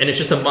begin," and it's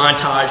just a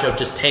montage of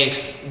just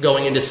tanks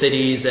going into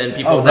cities and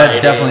people. Oh, that's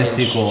rioting definitely and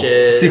sequel.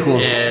 shit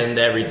Sequels. and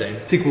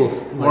everything.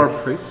 Sequels. Or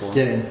prequel.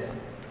 Get in.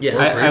 Yeah.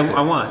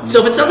 I want.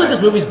 So if it sounds like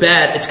this movie's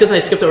bad, it's because I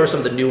skipped over some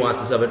of the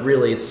nuances of it.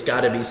 Really, it's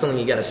got to be something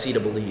you got to see to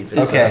believe.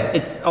 It's, Okay.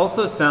 It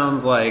also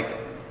sounds like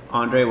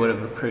Andre would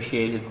have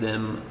appreciated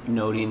them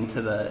noting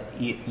to the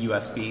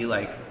USB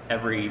like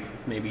every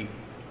maybe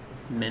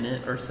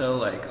minute or so,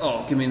 like,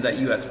 oh, give me that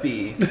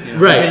USB. You know?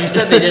 Right. And you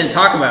said they didn't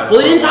talk about it.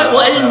 Well, they didn't talk. Well,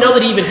 I didn't know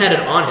that he even had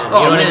it on him. You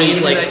know what I mean?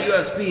 Give Like, me that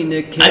USB,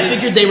 Nick Cage. I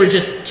figured they were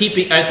just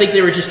keeping. I think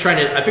they were just trying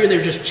to. I figured they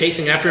were just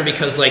chasing after him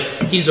because, like,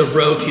 he's a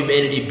rogue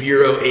Humanity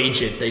Bureau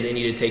agent. They didn't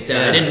need to take down.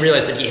 Yeah. I didn't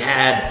realize that he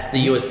had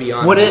the USB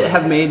on. Would him. it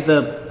have made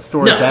the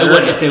story No, it better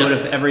wouldn't if they have, would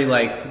no. have every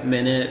like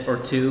minute or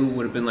two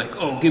would have been like,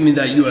 oh, give me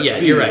that USB? Yeah,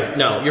 you're right.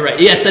 No, you're right.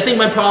 Yes, I think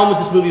my problem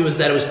with this movie was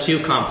that it was too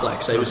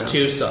complex. It was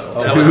too subtle.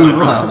 That was my Too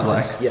problem.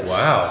 complex. Yes.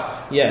 Wow.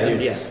 Yeah,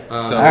 dude. Yeah. So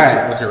All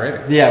right. what's your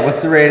rating? Yeah,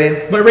 what's the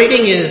rating? My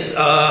rating is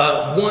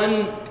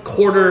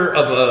 1/4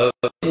 of a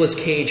Nicolas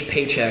Cage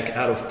paycheck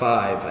out of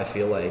 5. I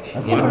feel like.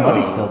 That's a lot of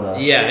money still, though.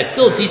 Yeah, it's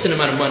still a decent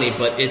amount of money,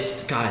 but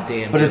it's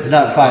goddamn. But dude, it's this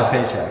not was 5 awful.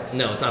 paychecks.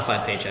 No, it's not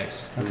 5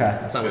 paychecks. Okay.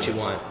 That's not what you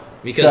want.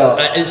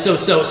 Because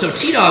so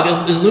T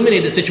Dog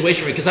illuminated the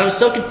situation because I was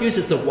so confused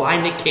as to why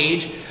Nick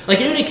Cage. Like,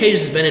 you know, Nick Cage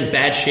has been in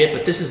bad shit,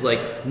 but this is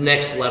like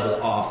next level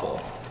awful.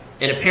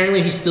 And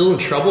apparently he's still in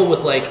trouble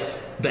with like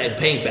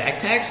paying back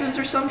taxes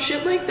or some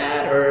shit like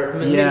that. Or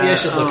maybe I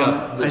should look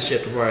up this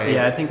shit before I.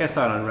 Yeah, I think I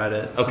saw it on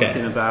Reddit. Okay.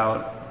 Something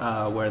about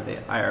where the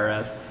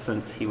IRS,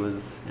 since he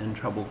was in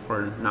trouble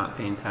for not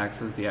paying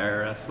taxes, the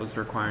IRS was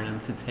requiring him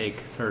to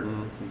take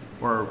certain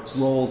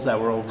roles that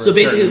were over. So a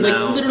basically, certain like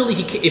amount. literally,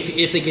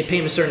 if they could pay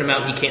him a certain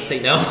amount, he can't say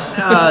no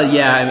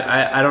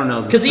Yeah, I don't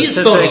know because he's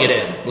phoning it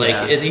in.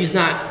 Like Yeah. he's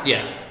not.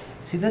 Yeah.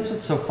 See, that's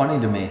what's so funny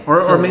to me.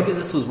 Or maybe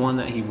this was one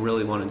that he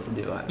really wanted to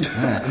do.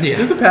 Yeah.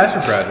 It's a passion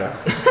project.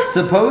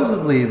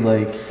 Supposedly,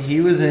 like,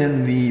 he was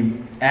in the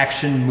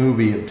action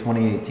movie of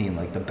 2018,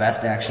 like the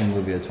best action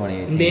movie of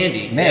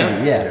 2018.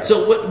 Mandy, yeah.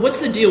 So what's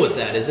the deal with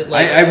that? Is it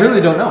like I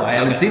really don't know. I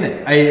haven't Okay. seen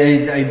it.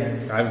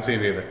 I haven't seen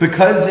it either.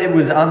 Because it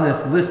was on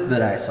this list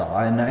that I saw,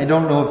 and I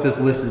don't know if this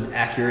list is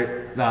accurate.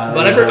 But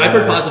I've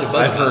heard positive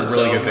buzz I've about heard it,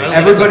 really so good things.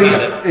 I don't think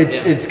Everybody, about it.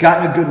 Yeah. it's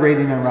gotten a good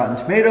rating on Rotten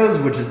Tomatoes,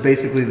 which is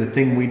basically the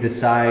thing we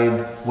decide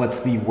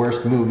what's the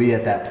worst movie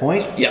at that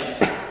point. Yeah.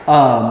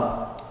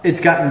 It's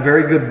gotten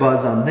very good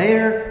buzz on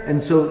there, and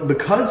so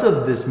because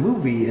of this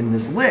movie in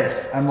this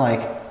list, I'm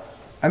like,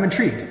 I'm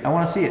intrigued. I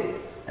want to see it,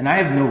 and I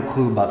have no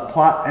clue about the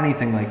plot,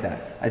 anything like that.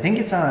 I think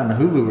it's on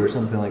Hulu or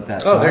something like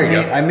that. So Oh, there you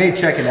go. I may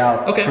check it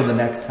out Okay. for the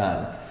next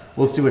time.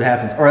 We'll see what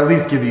happens, or at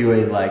least give you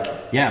a like,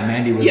 yeah,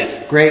 Mandy was Yeah.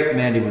 great,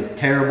 Mandy was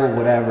terrible,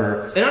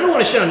 whatever. And I don't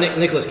want to shit on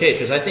Nicolas Cage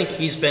because I think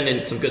he's been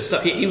in some good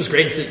stuff. He was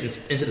great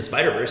into the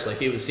Spider-Verse. Like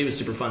he was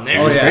super fun there.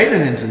 He was yeah. great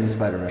in Into the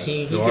Spider-Verse.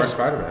 He You can- are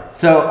Spider-Man.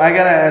 So I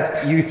gotta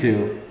ask you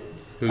two.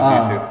 Who's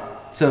you two?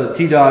 So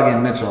T Dog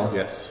and Mitchell.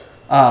 Yes.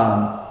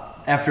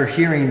 After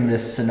hearing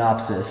this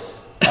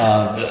synopsis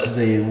of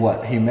the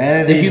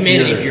Humanity the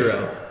Humanity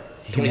Bureau.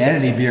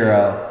 Humanity 2017.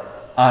 Bureau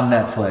on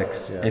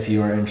Netflix, Yeah. if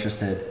you are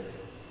interested.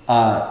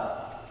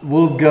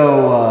 We'll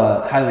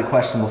go highly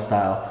questionable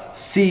style.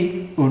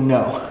 Si or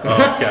no?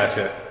 Oh,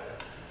 gotcha.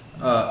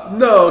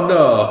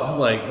 No.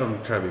 Like,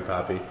 I'm trying to be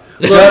poppy.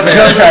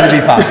 Don't try to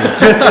be poppy.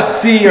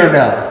 Just si or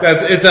no.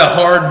 It's a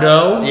hard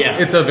no. Yeah.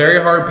 It's a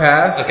very hard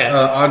pass. Okay.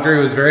 Andre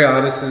was very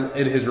honest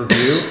in his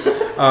review.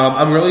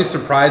 I'm really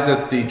surprised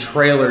that the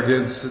trailer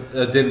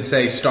didn't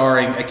say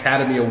starring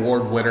Academy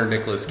Award winner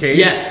Nicolas Cage.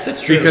 Yes,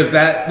 that's true. Because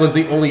that was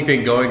the only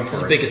thing going for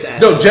the it. biggest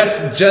asset. No,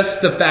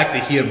 just the fact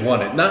that he had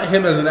won it, not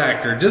him as an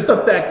actor. Just the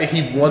fact that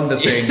he won the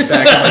thing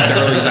back in like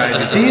the early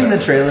 '90s. Seeing the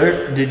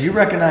trailer, did you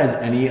recognize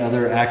any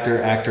other actor,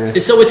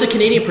 actress? So it's a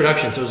Canadian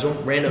production, so it's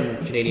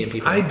random Canadian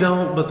people. I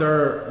don't, but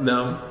there are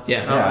no.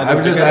 Yeah. Yeah, I I don't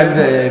would think just. I I've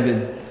do.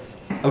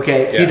 been.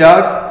 Okay, Yeah. T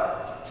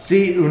Dog.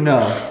 Si or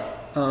no?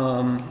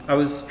 I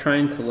was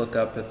trying to look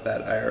up if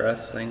that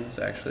IRS thing was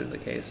actually the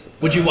case.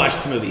 Would you watch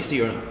this movie?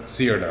 See or no?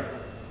 See or no?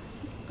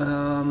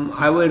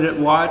 I would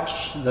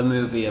watch the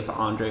movie if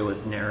Andre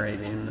was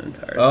narrating the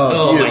entire.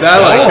 Oh yeah, my I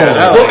God. like that.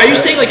 I Well, like are you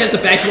that. saying like at the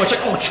back you watch like,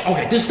 oh,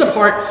 okay, this is the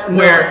part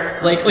where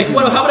like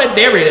what, how would I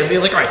narrate it? And be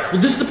like, all right,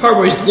 well, this is the part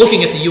where he's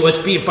looking at the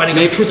USB and finding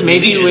out the truth of the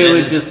Maybe movie, we and then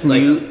would it's just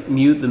like,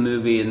 mute the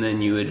movie, and then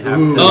you would have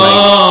to. Like,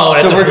 Oh, I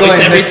have So to we're voice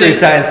going everything. Mystery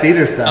Science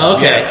Theater style.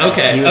 Okay, Yes.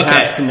 okay, you would okay.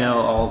 have to know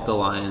all of the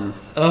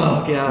lines Oh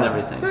and god.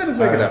 everything. Just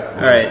make it up.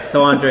 All right,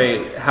 so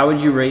Andre, how would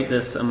you rate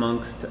this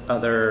among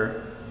other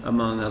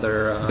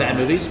Bad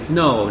movies?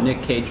 No,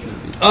 Nick Cage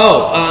movies.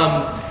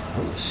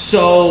 Oh,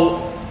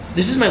 so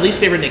this is my least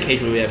favorite Nick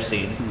Cage movie I've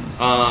seen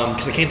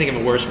because I can't think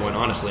of a worse one,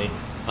 honestly.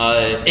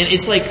 And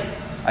it's like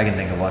I can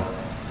think of one.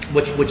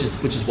 which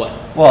is what?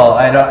 Well,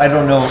 I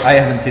don't know. I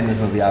haven't seen this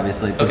movie,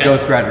 obviously, but Okay.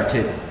 Ghost Rider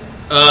 2.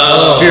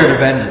 Oh, Spirit of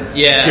Vengeance.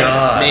 yeah,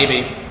 God.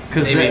 maybe.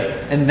 Maybe.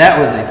 And that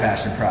was a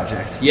passion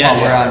project. Yes.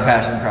 While we're on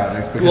passion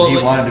projects, because Well, he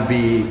like- wanted to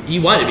be He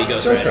wanted to be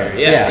Ghost Rider. Rider.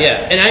 Yeah,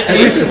 yeah. And at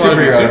least a wanted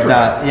to be superhero, if Superman.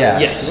 not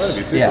Yes.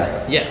 You wanna be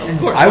yeah. Yeah, of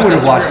course. I would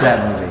That's have watched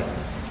Superman. that movie.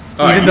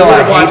 Even you though I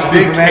would hate watch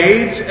Nick Superman,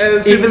 Cage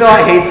as even though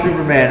I hate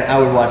Superman, I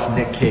would watch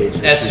Nick Cage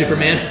As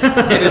Superman.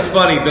 And it's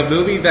funny, the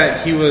movie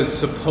that he was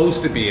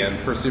supposed to be in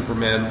for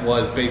Superman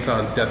was based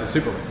on Death of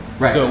Superman.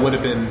 Right. So it would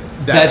have been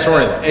that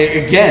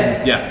storyline.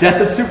 Again, Yeah.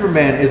 Death of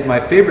Superman is my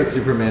favorite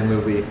Superman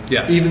movie.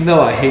 Yeah. Even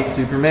though I hate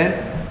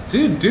Superman,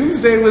 Dude,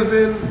 Doomsday was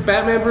in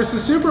Batman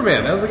vs.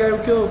 Superman. That was the guy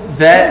who killed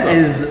that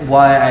him. is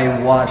why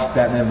I watched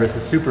Batman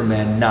vs.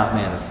 Superman, not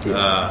Man of Steel.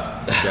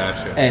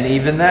 Gotcha. And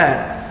even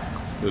that,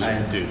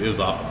 It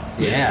was awful.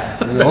 yeah.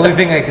 The only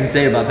thing I can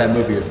say about that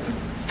movie is,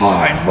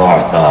 find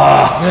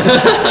Martha!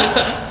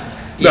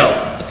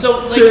 Yeah. So, like,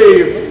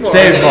 Save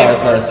Save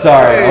Martha. Martha.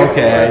 Sorry, Save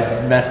okay, I Martha.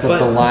 just messed up But-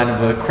 the line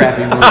of a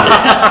crappy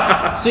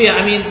movie. So yeah,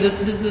 I mean,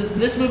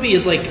 this movie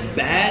is like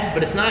bad,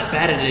 but it's not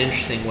bad in an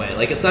interesting way.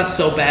 Like, it's not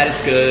so bad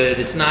it's good.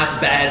 It's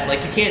not bad. Like,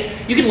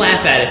 you can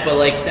laugh at it, but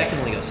like that can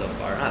only go so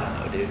far. I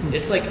don't know, dude.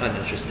 It's like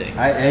uninteresting.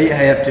 I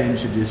have to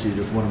introduce you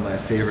to one of my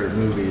favorite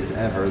movies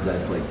ever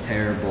that's like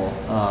terrible.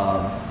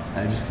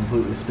 I just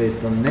completely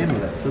spaced on the name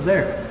of it. So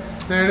there.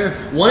 There it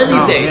is. One of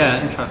these Oh, days,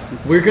 yeah, interesting.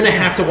 we're gonna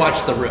have to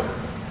watch The Room.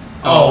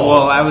 Oh,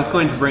 well, I was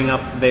going to bring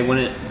up they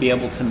wouldn't be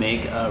able to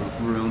make a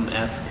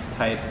Room-esque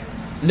type.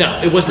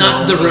 No, it was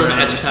not No, The Room no,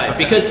 as type.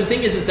 Because the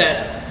thing is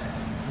that,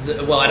 I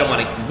don't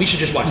want to. We should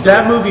just watch The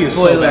That Room. movie is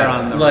Spoiler so bad.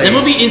 on the- Like, That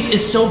movie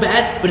is so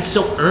bad, but it's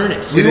so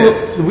earnest. We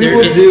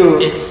will do.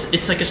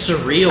 It's like a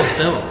surreal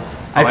film.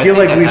 I I feel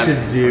think like I we have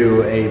should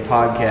do a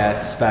podcast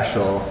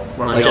special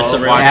Where On we just all The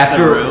Room? watch The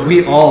after Room.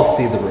 we all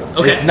see The Room.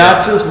 Okay. It's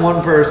not just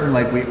one person.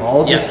 Like we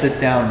all just Yeah.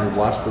 sit down and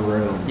watch The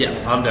Room. Yeah.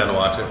 I'm down to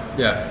watch it.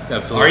 Yeah, Are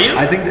absolutely. you?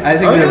 I think Oh,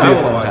 that'd yeah, be I a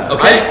will fun watch time. it.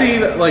 Okay. I've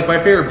seen, like, my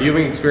favorite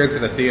viewing experience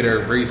in a theater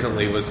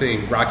recently was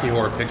seeing Rocky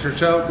Horror Picture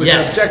Show, which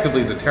Yes. objectively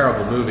is a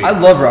terrible movie. I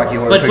love Rocky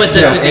Horror But Picture the-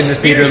 Show the in the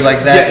theater like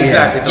experience. that. Yeah,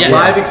 exactly. The Yes.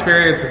 live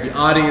experience with the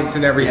audience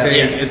and everything.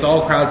 Yeah. It's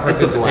all crowd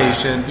It's a blast.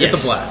 participation. Yes.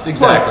 It's a blast. Plus,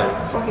 Exactly.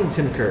 fucking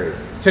Tim Curry.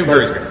 Tim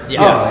Curry's great.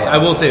 Yeah. Yes, Oh, yeah. I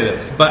will say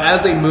this. But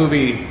as a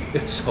movie,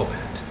 it's so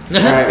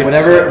bad. All right. It's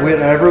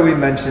Whenever we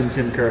mention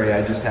Tim Curry,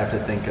 I just have to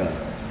think of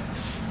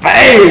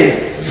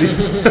space.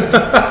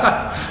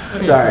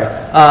 Sorry.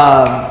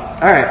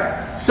 All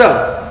right.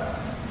 So,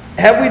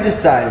 have we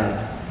decided?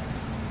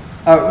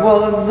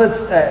 Well, let's.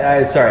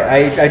 Sorry,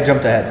 I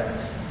jumped ahead.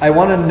 I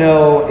want to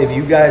know if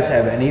you guys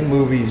have any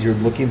movies you're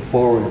looking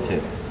forward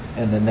to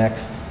in the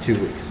next 2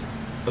 weeks.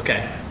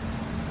 Okay.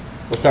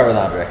 We'll start with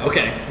Andre.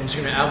 Okay, I'm just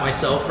gonna out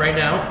myself right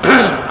now.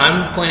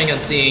 I'm planning on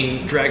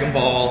seeing Dragon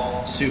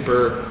Ball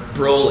Super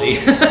Broly.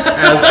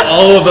 As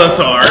all of us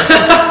are.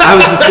 I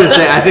was just gonna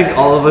say, I think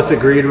all of us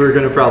agreed we are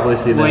gonna probably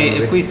see that Wait,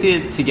 movie. if we see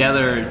it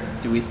together,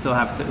 do we still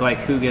have to, like,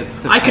 who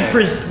gets to I could pick?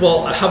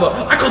 how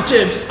about I call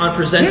tips on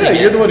presenting Yeah,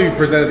 it. you're the one who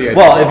presented the idea.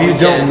 well, if you Yeah.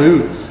 don't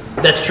lose,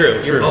 That's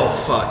true. True. Oh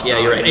fuck, yeah,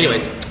 you're right.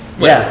 Anyways,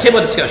 Yeah. table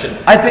of discussion.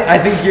 I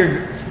think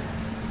you're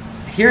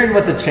hearing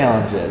what the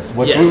challenge is,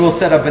 which Yes. we will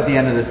set up at the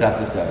end of this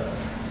episode.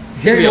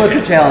 Hearing be what okay.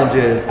 the challenge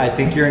is, I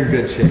think you're in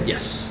good shape.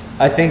 Yes.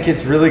 I think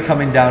it's really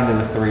coming down to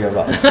the three of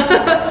us. All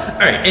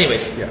right.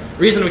 Anyways, Yeah.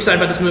 reason I'm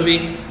excited about this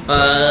movie.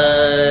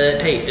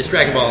 Hey, it's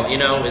Dragon Ball. You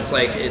know, it's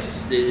like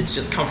it's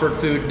just comfort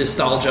food,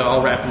 nostalgia,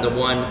 all wrapped into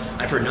one.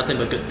 I've heard nothing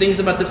but good things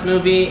about this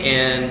movie,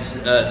 and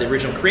the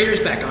original creators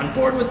back on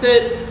board with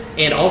it.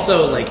 And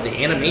also, like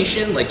the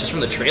animation, like just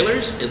from the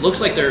trailers, it looks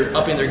like they're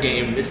upping their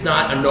game. It's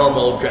not a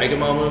normal Dragon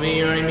Ball movie.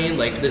 You know what I mean?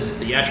 Like this is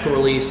the theatrical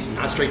release,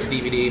 not straight to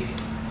DVD.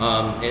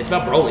 And it's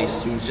about Broly,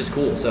 who's just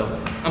cool. So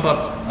I'm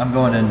pumped. I'm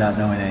going in not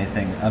knowing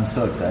anything. I'm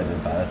so excited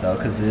about it though,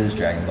 because it is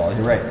Dragon Ball.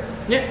 You're right.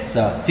 Yeah.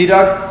 So,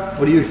 T-Dog,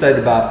 what are you excited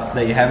about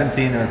that you haven't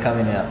seen or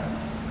coming out?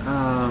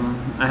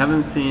 I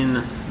haven't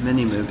seen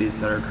many movies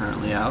that are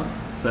currently out.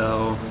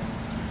 So,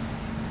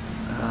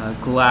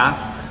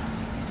 Glass,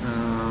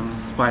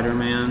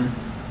 Spider-Man.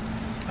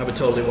 I would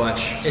totally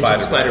watch Into Spider-Man.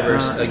 the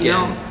Spider-Verse You again.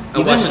 know, I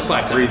watched it even-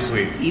 5 times.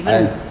 Sweet.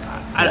 Even Yeah.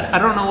 I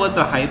don't know what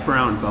the hype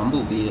around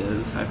Bumblebee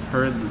is. I've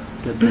heard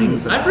good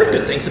things. I've about heard it.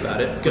 good things about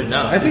it. Good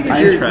enough. I think if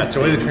I'm you interested.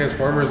 enjoy the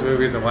Transformers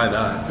movies, then why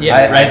not? Yeah,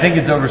 I right. think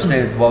it's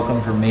overstayed its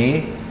welcome for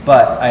me,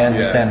 but I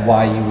understand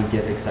why you would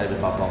get excited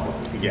about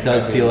Bumblebee. Yeah, It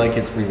does I feel mean- like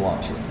it's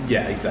relaunching.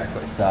 Yeah,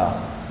 exactly. So,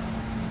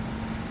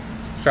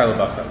 Shia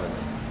LaBeouf's not in it.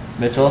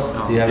 Mitchell,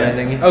 do you have yes.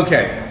 anything?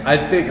 Okay, I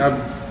think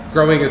I'm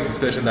growing a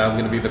suspicion that I'm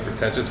going to be the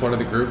pretentious one of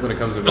the group when it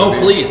comes to Oh,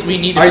 movies. please, we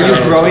need to Are see you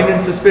those. growing in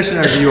suspicion,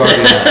 or do you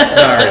already know? No,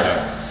 I already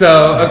know.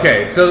 So,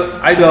 okay, so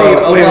I've So,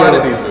 seen a wait, lot wait,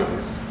 of wait. these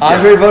movies.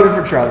 Andre Yes. voted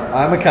for Trump.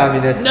 I'm a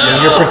communist, No!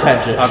 and you're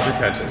pretentious. I'm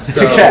pretentious.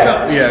 So,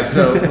 Okay. yeah,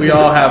 so we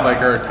all have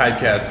like our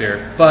typecast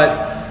here.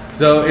 But,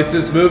 so it's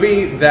this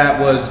movie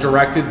that was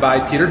directed by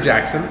Peter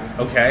Jackson,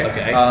 okay?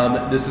 Okay.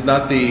 This is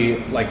not the,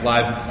 like,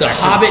 live The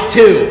action- Hobbit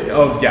 2.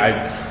 Oh,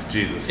 yeah,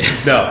 Jesus.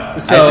 No.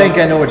 So, I think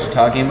I know what you're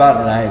talking about,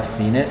 and I have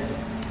seen it.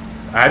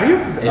 have you?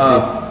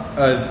 it's-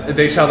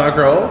 They Shall Not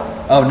Grow Old?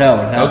 Oh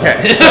no, no.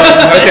 Okay. So,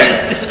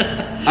 okay.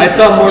 I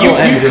saw Mortal You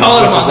Engines.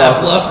 called him which on is that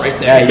awesome. bluff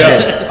right Yeah, there.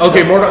 you did.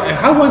 Okay, Mortal.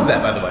 How was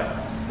that, by the way?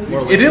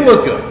 Mortal It didn't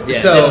look good. Yeah,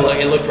 so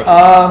it looked rough.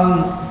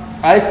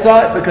 I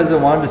saw it because I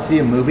wanted to see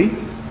a movie,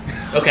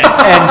 Okay.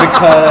 and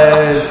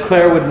because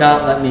Claire would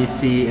not let me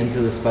see Into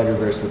the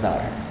Spider-Verse without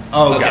her.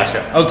 Oh, Okay.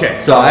 gotcha. Okay.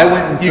 So I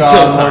went and You saw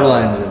killed time. Mortal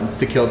Engines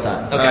to kill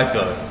time. Okay. I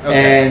feel it.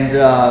 Okay. And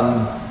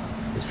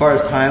as far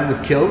as time was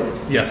killed,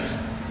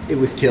 Yes. it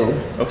was killed.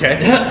 Okay.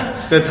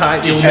 The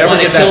time Do you never want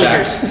to get that kill back.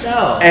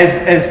 yourself?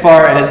 As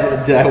far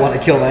as did I want to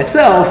kill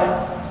myself,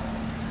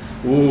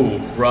 Ooh,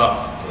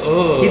 rough.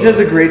 Oh. he does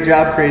a great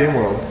job creating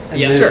worlds. And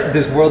Yeah, this, sure.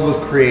 this world was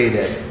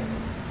created.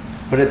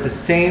 But at the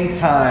same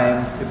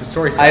time, If the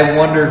story I sucks.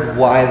 wondered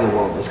why the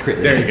world was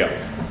created. There you go.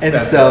 And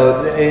That's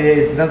so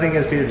it's nothing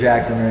against Peter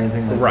Jackson or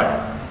anything like Right.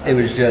 that. It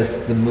was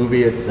just the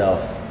movie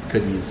itself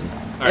could use some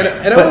help. And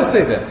I But- will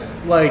say this,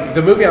 like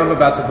the movie I'm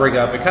about to bring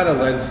up, it kind of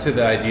lends to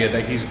the idea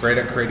that he's great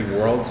at creating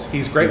worlds.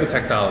 He's great with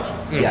technology.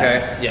 Okay?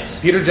 Yes. Yes.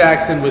 Peter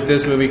Jackson with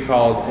this movie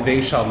called "They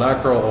Shall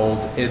Not Grow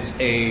Old." It's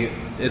a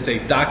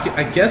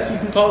I guess you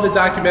can call it a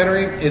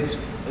documentary.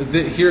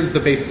 Here's the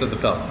basis of the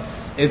film.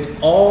 It's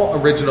all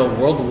original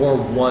World War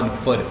I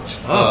footage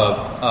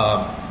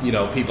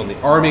of people in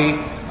the army,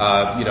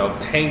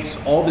 tanks,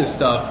 all this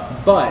stuff,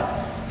 but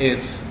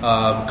it's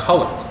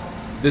colored.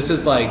 This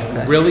is like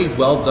really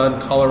well done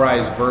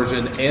colorized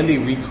version, and they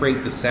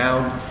recreate the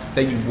sound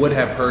that you would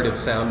have heard if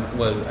sound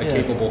was a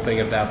capable thing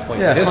at that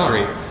point in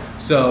history.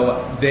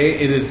 So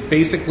it is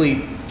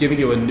basically giving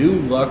you a new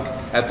look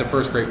at the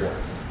First Great War.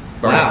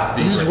 Wow.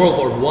 This is World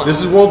War One.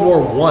 This is World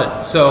War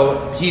One.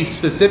 So he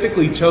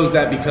specifically chose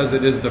that because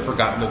it is the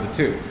forgotten of the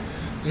two.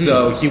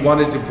 So he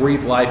wanted to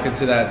breathe life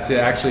into that to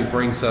actually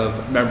bring some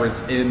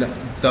remembrance in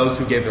those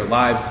who gave their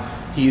lives.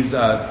 He's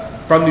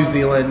from New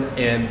Zealand,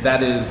 and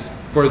that is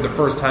for the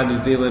first time New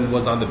Zealand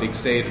was on the big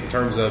stage in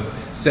terms of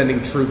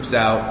sending troops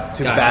out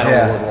to Gotcha. battle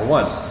Yeah. World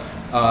War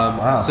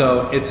One.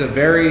 So it's a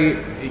very,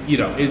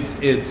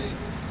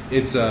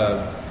 it's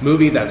a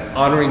movie that's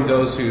honoring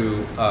those who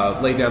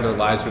laid down their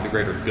lives for the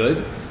greater good,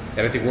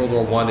 and I think World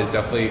War One is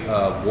definitely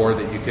a war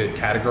that you could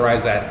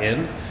categorize that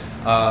in,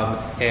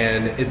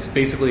 and it's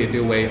basically a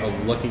new way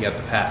of looking at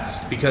the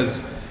past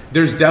because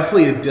there's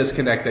definitely a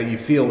disconnect that you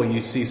feel when you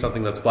see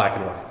something that's black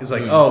and white. It's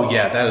like, oh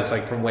yeah, that is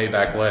like from way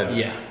back when.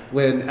 Yeah.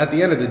 When at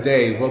the end of the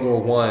day, World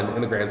War One, in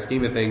the grand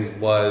scheme of things,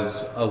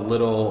 was a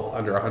little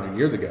under 100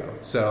 years ago.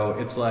 So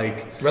it's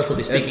like,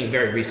 Relatively speaking,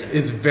 very recent.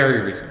 it's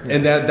very recent,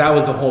 and that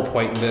was the whole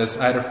point in this.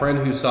 I had a friend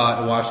who saw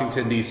it in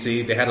Washington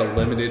D.C. They had a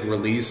limited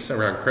release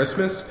around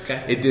Christmas.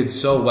 Okay. It did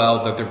so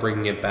well that they're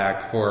bringing it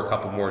back for a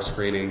couple more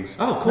screenings.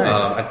 Oh, cool.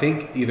 I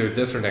think either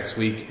this or next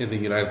week in the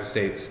United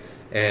States.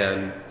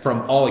 And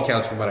from all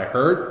accounts, from what I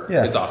heard,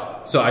 it's awesome.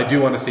 So I do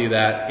want to see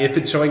that. If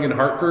it's showing in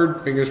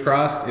Hartford, fingers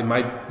crossed.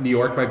 New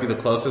York might be the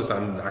closest.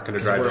 I'm not going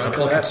to drive We're down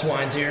for uncultured that.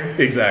 swines here.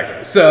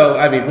 Exactly. So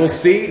I mean, we'll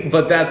see.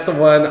 But that's the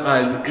one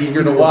I'm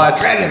eager to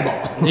watch. Dragon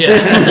Ball.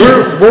 Yeah.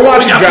 We're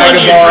watching We got Dragon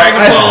plenty Ball. of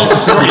Dragon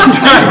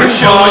Balls.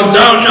 Showings.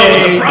 I don't know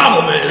what the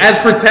problem is. As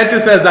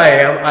pretentious as I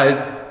am,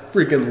 I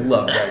freaking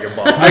love Dragon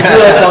Ball. I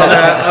grew up on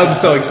that. I'm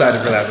so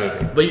excited for that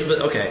movie.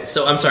 But okay,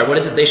 so I'm sorry. What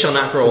is it? They shall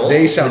not grow old.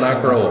 They shall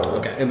not grow old.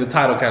 Okay. And the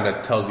title kind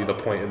of tells you the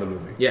point in the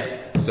movie. Yeah.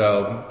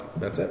 So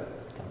that's it.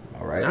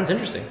 All right. Sounds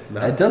interesting.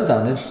 It does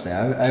sound interesting.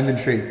 I'm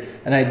intrigued,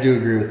 and I do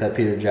agree with that.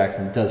 Peter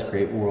Jackson does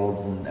create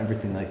worlds and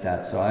everything like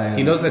that. So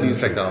He knows how to use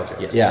technology.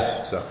 Yes.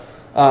 Yeah. So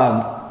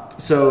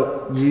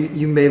So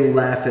you may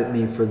laugh at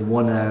me for the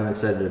one that I'm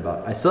excited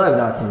about. I still have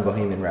not seen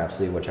Bohemian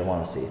Rhapsody, which I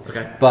want to see.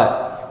 Okay.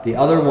 But the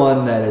other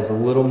one that is a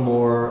little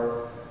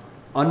more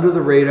under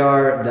the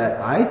radar that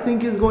I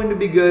think is going to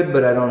be good,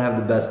 but I don't have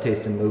the best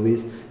taste in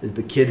movies, is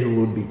The Kid Who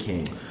Would Be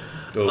King.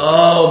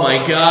 Oh my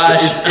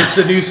gosh. it's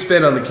a new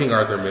spin on the King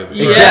Arthur movie.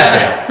 Yeah.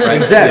 Exactly.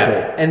 Right. Exactly.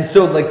 Yeah. And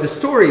so like the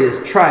story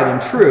is tried and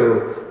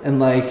true,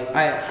 and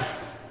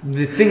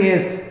the thing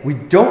is we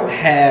don't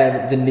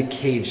have the Nick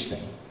Cage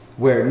thing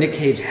where Nick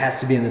Cage has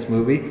to be in this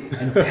movie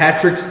and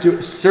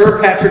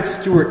Sir Patrick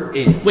Stewart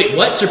is. Wait,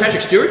 what? Sir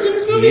Patrick Stewart's in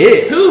this movie? He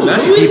is. Who?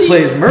 Nice. Who is He he?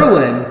 plays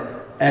Merlin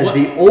at What?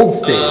 the old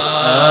stage.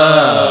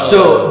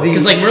 So the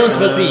Because like Merlin's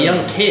supposed to be a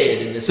young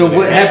kid in this So movie.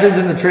 what right? happens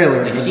in the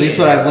trailer, Like a at least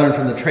kid. what I've learned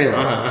from the trailer,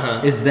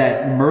 Uh-huh. is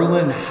that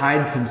Merlin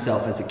hides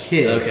himself as a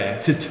kid Okay.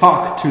 to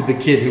talk to the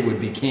kid who would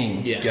be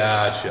king. Yes.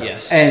 Gotcha.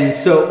 Yes. And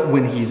so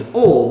when he's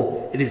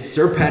old, it is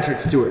Sir Patrick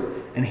Stewart,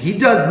 and he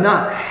does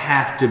not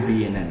have to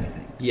be in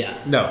anything. yeah.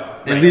 No.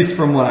 At least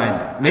from what I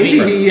know.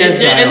 Maybe I mean, he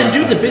has. and the Iron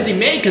dude's a Sight. busy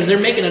man because they're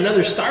making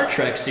another Star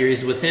Trek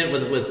series with him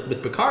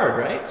with Picard,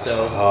 right?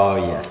 So Oh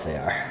yes, they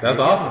are. That's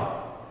awesome.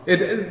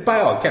 It by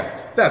all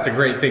accounts, that's a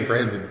great thing for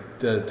him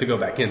to go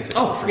back into.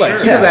 Oh, for like, sure.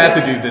 He doesn't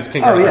have to do this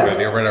King Arthur yeah.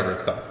 movie or whatever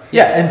it's called.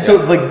 Yeah, and so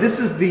like this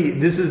is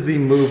the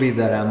movie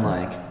that I'm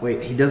like,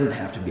 wait, he doesn't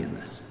have to be in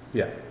this.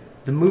 Yeah.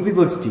 The movie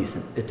looks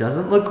decent. It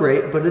doesn't look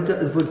great, but it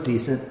does look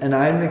decent, and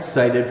I'm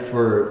excited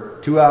for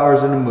 2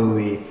 hours in a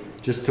movie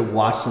just to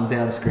watch something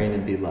on screen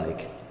and be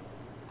like,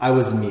 I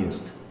was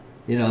amused.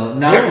 You know,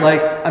 not Sure. like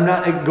I'm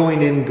not going,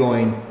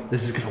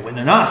 this is going to win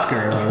an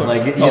Oscar, or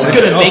like you this is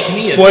know, gonna make me a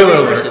Spoiler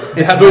different alert. person.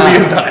 It's That movie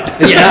not. is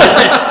not.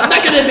 Yeah,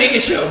 not gonna make a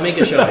show.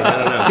 I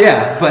don't know.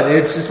 Yeah, but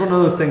it's just one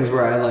of those things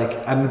where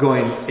I'm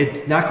going.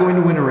 It's not going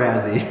to win a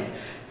Razzie,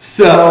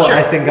 so Sure.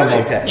 I think I'm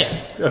Nice.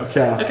 okay. Yeah.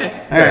 So Okay.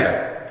 all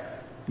right.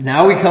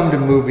 Now we come to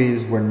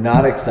movies we're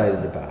not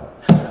excited about.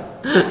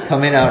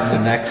 coming out in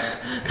the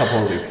next couple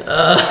of weeks.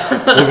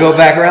 We'll go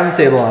back around the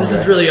table on This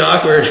is really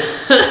awkward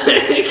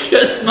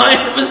because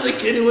mine was the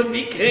kid who would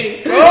be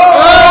king.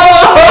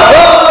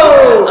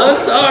 I'm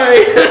sorry.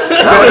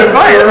 No, it's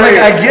fine. Like,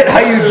 I get how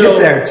you get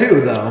there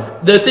too, though.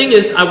 The thing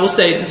is, I will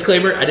say,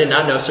 disclaimer, I did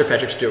not know Sir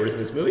Patrick Stewart was in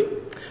this movie.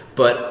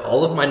 But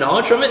all of my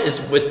knowledge from it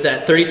is with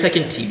that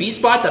 30-second TV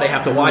spot that I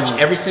have to watch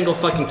every single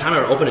fucking time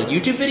I open a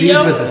YouTube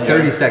video. See, but the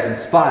 30-second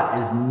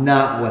spot is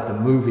not what the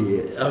movie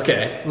is.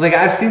 Okay. Like,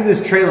 I've seen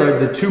this trailer,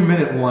 the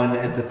 2-minute one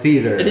at the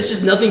theater. And it's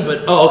just nothing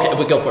but... Oh, okay.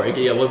 But go for it.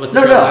 Yeah, what's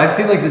the No, trailer? I've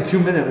seen, like, the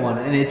 2-minute one,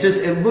 and it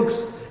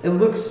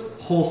looks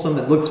wholesome,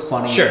 it looks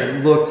funny, Sure.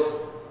 it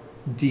looks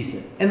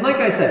decent. And like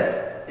I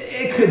said,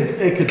 it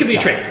could be a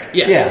suck. train wreck.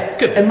 Yeah. Yeah.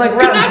 Could. And like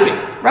Could not be.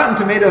 Rotten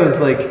Tomatoes,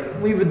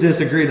 like, we've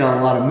disagreed on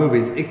a lot of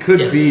movies. It could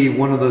Yes. be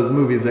one of those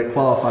movies that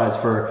qualifies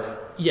for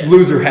Yeah.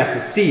 loser has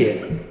to see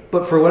it.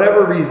 But for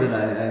whatever reason,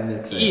 I'm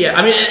excited. Yeah,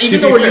 I mean,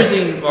 even though we're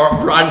using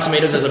Rotten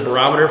Tomatoes as a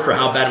barometer for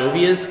how bad a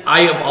movie is,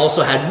 I have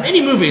also had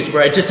many movies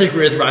where I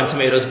disagree with Rotten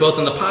Tomatoes, both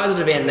on the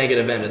positive and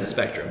negative end of the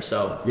spectrum.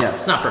 So Yes.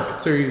 it's not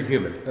perfect. So you're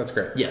human. That's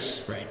great.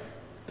 Yes, right.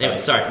 Anyway,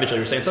 sorry, Mitchell,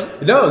 you were saying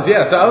something? No,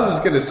 yeah. So I was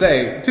just gonna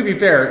say, to be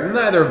fair,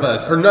 neither of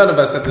us or none of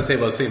us at this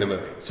table have seen the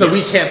movie, so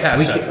Yes. we can't pass.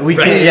 judgment. We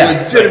Right. can't,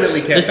 yeah.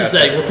 legitimately can't. This is pass the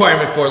judgment.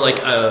 requirement for like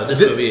this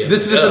movie.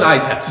 This is just an eye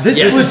test. This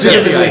Yes, is yes.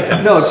 just Yes. the eye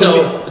test. No,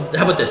 So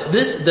how about this?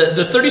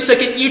 The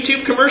 30-second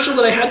YouTube commercial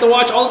that I had to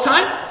watch all the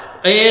time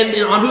and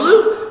on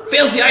Hulu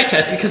fails the eye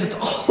test because it's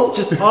all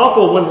just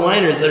awful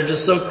one-liners that are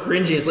just so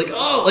cringy. It's like,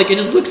 oh, like it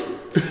just looks.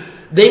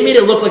 They made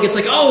it look like it's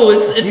like, oh,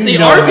 it's You the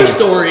know Arthur me.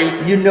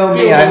 story. You know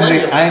me, Feel I'm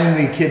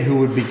millennials. the kid who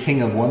would be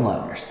king of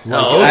one-liners.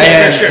 Like, Oh, I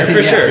okay, am-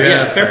 for sure. Yeah, Yeah,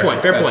 that's fair fair.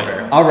 point. Fair That's point.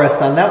 fair. I'll rest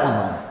on that one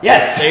line.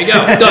 Yes! There you go.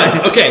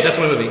 Done. Okay, that's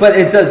my movie. But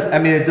it does, I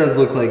mean, it does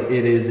look like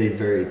it is a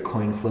very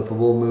coin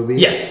flippable movie.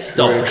 Yes.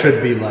 Where Oh, it for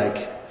could be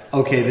like,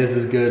 okay, this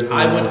is good. or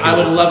I would okay,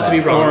 this is love to be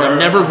bad. wrong. I'm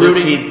never This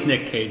rooting. needs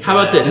Nick Cage. How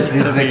about this? This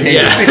needs Nick Cage.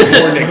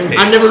 Yeah. Or Nick Cage.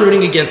 I'm never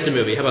rooting against a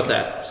movie. How about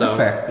that? So That's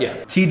fair. Yeah.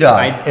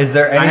 T-Dog, is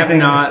there I have anything...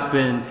 not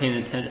been paying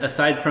attention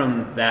aside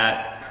from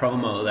that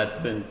promo that's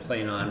been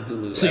playing on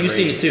Hulu. So you've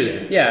seen it too,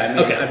 then? Yeah, I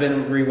mean, Okay. I've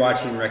been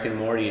rewatching Rick and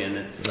Morty, and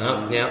it's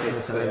Oh, yeah,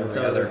 basically that's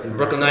every how other it is.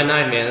 Brooklyn commercial.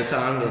 Nine-Nine, man.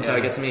 That's how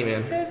it gets me,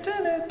 man.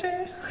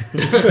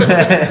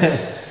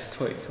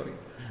 Toy.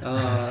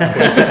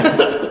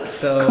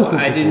 So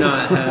I do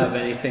not have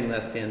anything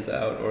that stands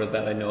out or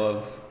that I know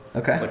of,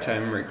 Okay. which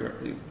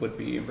would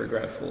be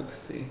regretful to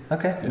see.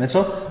 Okay,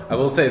 Mitchell? I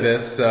will say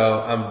this.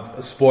 So,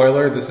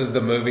 spoiler: this is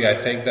the movie I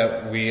think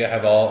that we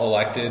have all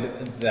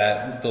elected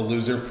that the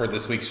loser for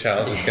this week's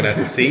challenge is going to have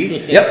to see.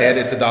 Yep. And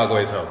it's A Dog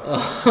Ways Home.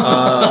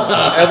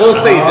 I will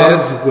say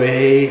this. Dog's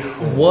Way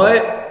Home.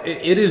 What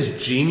it is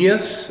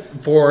genius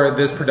for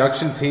this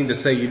production team to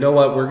say, you know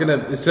what, we're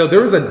gonna. So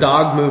there was a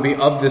dog movie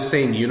of the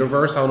same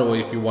universe. I don't know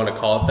if you want to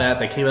call it that.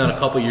 That came out a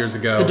couple years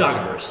ago. The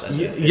Dogverse. That's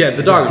it. Yeah,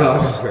 the Dogverse.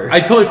 Dogverse. I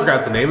totally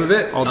forgot the name of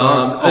it. All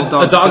dogs- all a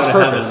dogs Dog's go to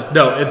Purpose. heaven.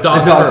 No, A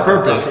Dog's, A Dog's Purpose.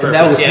 Purpose. Dog's And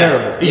that was yeah.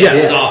 terrible. Yeah,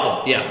 Yes. it's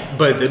awful. Yeah.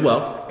 But it did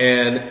well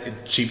and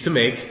cheap to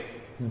make.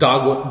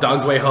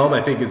 Dog's Way Home,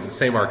 I think, is the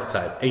same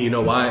archetype, and you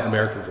know why?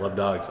 Americans love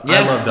dogs.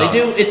 Yeah, I love they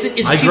dogs. do.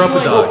 It's I cheap grew up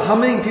with way. dogs. How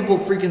many people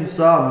freaking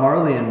saw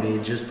Marley and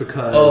Me just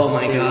because Oh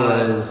my it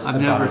God. was I've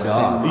about never a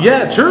dog? seen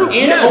Yeah, true.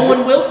 And yeah.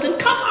 Owen Wilson,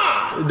 come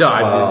on.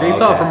 No, Oh, they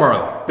saw it okay. from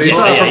Marley. They Yeah,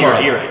 saw it yeah, from you're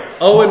Marley. right, you're right.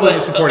 Owen was But, a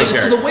supporting so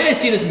character. the way I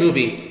see this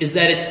movie is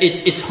that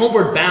it's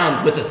homeward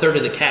bound with a third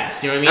of the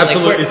cast. You know what I mean?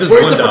 Absolutely. Like, It's just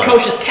where's one the dog.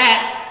 precocious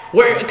cat?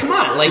 Where? Come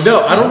on, like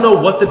No, I don't know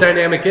what the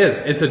dynamic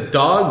is. It's a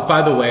dog,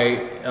 by the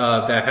way,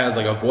 that has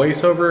like a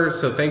voiceover.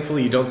 So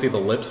thankfully, you don't see the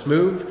lips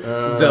move.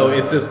 So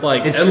it's just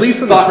like It's at just least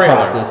from the thought trailer.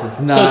 process. It's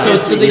not.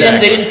 So they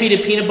Exactly. didn't feed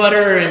it peanut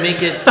butter and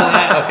make it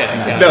flat. Okay,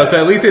 got it. No, so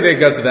at least they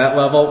didn't go to that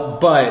level.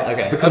 But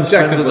Okay. becomes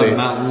friends with objectively, a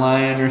mountain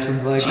lion or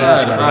something like Jesus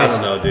that. I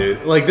Christ. don't know,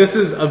 dude. Like, this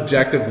is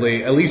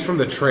objectively, at least from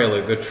the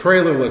trailer,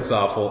 looks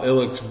awful. It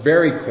looks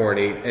very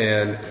corny,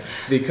 and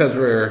because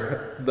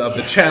we're of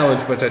the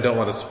challenge, which I don't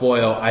want to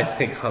spoil, I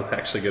think I'm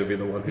actually going to be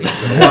the one who's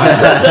going to watch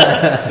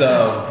it.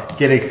 So,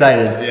 Get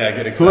excited. Yeah,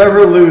 get excited.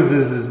 Whoever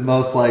loses is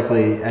most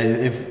likely,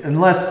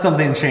 unless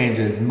something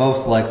changes,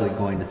 most likely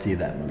going to see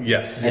that movie.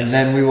 yes. And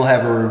then we will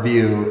have a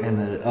review in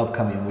the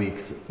upcoming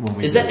weeks when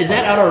we Is do that the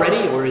out podcast.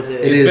 already or is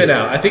it? It It's is. been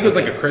out. I think it was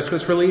like a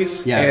Christmas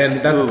release, Yes.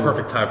 and that's a Ooh.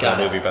 perfect time for Got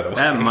that it. movie, by the way.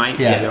 That might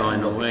Yeah. be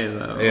going away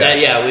though.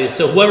 Yeah.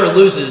 So whoever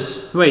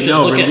loses, Wait, should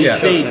no, look release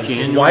at date Showtime.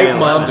 January White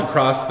moms 11th.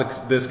 across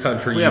this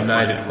country We have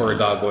united plenty for a of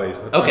dog way.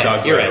 Okay,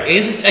 dog you're way. right.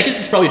 I guess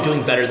it's probably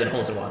doing better than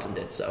Holmes and Watson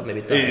did. So maybe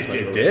it's not as much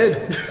of It a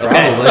did. risk.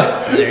 Okay,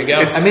 Probably. there you go.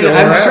 I mean, Still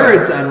I'm around. sure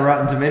it's on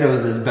Rotten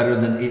Tomatoes is better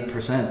than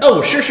 8%.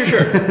 Oh, sure.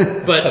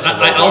 But Such a low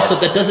I bar. also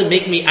that doesn't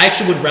make me. I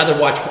actually would rather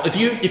watch. If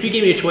you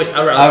gave me a choice,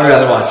 I would I would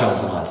rather watch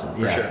Holmes and Watson.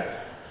 for Yeah.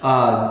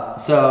 sure.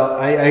 So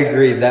I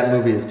agree. That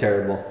movie is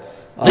terrible.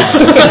 We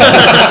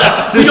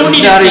don't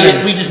need to see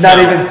it. We just not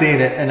know. even seeing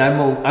it, and I'm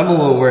a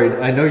little worried.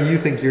 I know you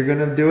think you're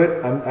gonna do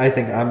it. I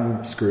think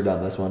I'm screwed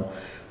on this one.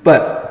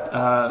 But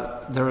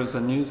There was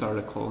a news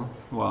article,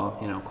 well,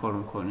 quote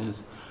unquote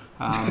news.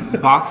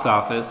 Box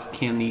office,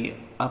 can the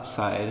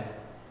Upside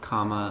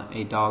comma,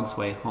 A Dog's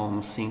Way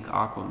Home sink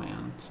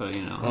Aquaman. So,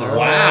 you know. Oh,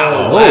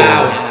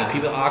 wow.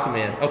 People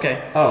Aquaman.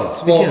 Okay. Oh,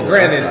 speaking of the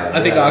granted, upside,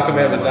 I think that's Aquaman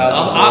really was one.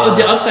 out.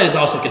 The upside is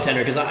also a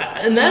contender because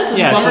and that's a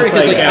Yeah, bummer so it's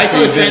because like I saw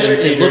after the trailer, you've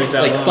been in it looked theaters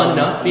that like long. fun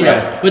enough, you know.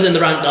 Right. But then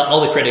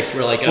all the critics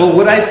were like, Well,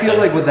 what I feel so-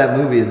 like with that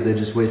movie is they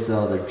just wasted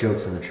all their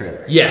jokes in the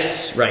trailer.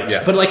 Yes, right.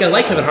 Yeah. But like I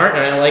like Kevin Hart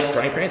and I like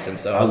Bryan Cranston,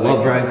 so I was love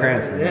like, Bryan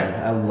Cranston, Yeah.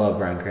 man. I love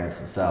Bryan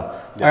Cranston. So,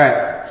 all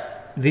right.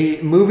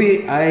 The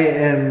movie I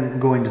am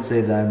going to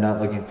say that I'm not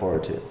looking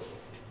forward to.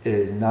 It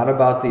is not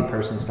about the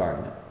person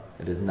starring it.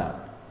 It is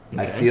not.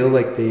 I Okay. feel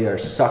like they are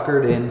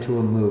suckered into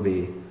a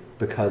movie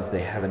because they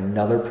have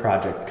another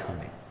project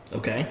coming.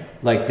 Okay.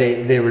 Like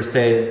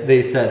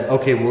they said,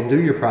 okay, we'll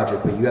do your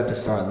project, but you have to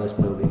star in this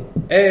movie.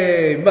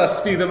 Hey,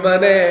 must be the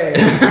money.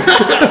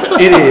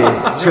 It is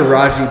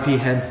Taraji P.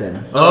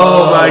 Henson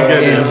Oh my in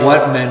goodness.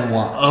 What Men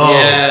Want. Oh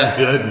Yeah.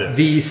 goodness.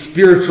 The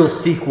spiritual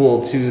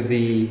sequel to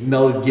the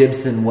Mel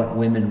Gibson What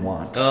Women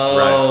Want.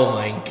 Oh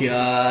my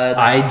god.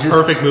 I just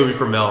Perfect movie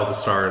for Mel to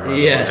star in. by the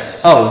way.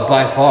 Yes. Oh,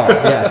 by far,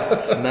 yes.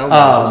 Mel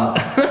knows.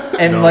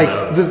 And No like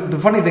knows. the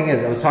funny thing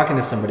is, I was talking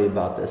to somebody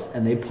about this,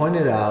 and they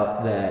pointed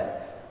out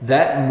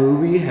that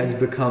movie has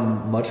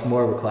become much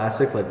more of a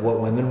classic. Like What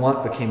Women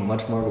Want became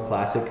much more of a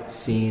classic.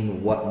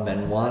 Seeing What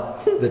Men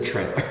Want, the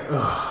trailer,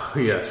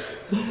 Yes.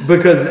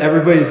 because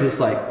everybody's just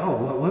like, oh,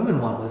 What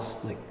Women Want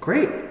was like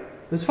great.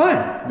 It was fine.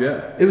 Yeah.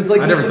 It was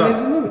like I this never saw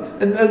it. amazing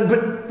movie, and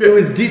but it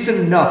was decent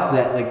enough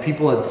that like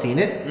people had seen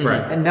it,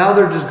 Right. And now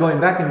they're just going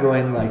back and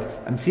going like,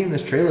 I'm seeing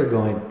this trailer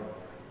going,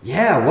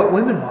 yeah, What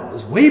Women Want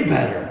was way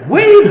better,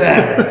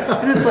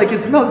 and it's like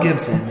it's Mel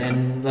Gibson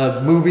and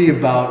a movie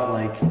about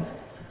like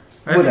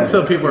I whatever. think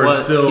some people are What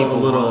still a people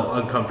little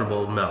want.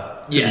 uncomfortable with Mel.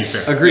 To Yes. be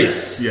fair. Agreed.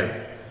 Yes. Yeah.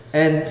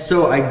 And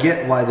so I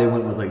get why they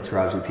went with like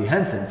Taraji P.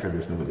 Henson for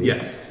this movie.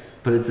 Yes.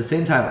 But at the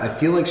same time, I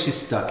feel like she's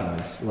stuck in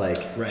this.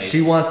 Like Right.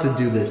 she wants to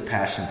do this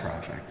passion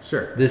project.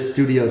 Sure. This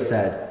studio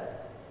said,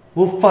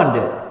 "We'll fund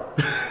it,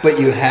 but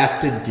you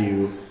have to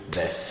do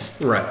this."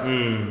 Right.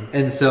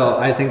 And so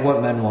I think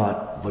What Men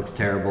Want looks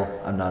terrible.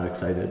 I'm not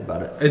excited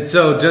about it. And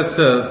so, just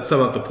to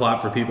sum up the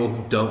plot for people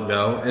who don't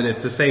know, and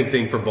it's the same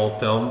thing for both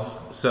films.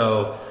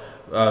 So,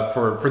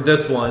 for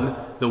this one,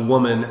 the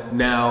woman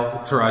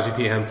now, Taraji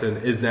P. Henson,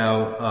 is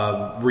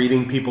now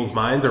reading people's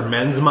minds or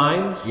men's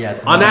minds.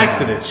 Yes, on men's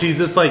accident. minds. She's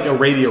just like a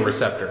radio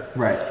receptor.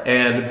 Right.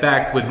 And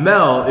back with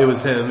Mel, it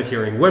was him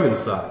hearing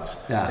women's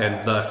thoughts, Yeah.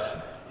 and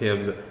thus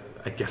him,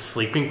 I guess,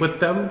 sleeping with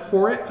them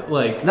for it.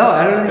 Like, No,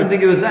 I don't even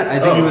think it was that. I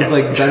think it was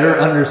okay. like better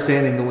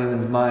understanding the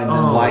women's minds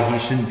and why he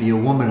shouldn't be a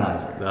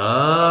womanizer.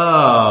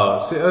 oh,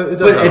 see, it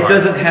But it work.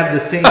 doesn't have the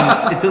same.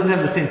 It doesn't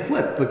have the same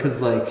flip because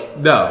like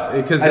No,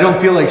 because I don't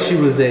feel like she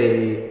was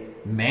a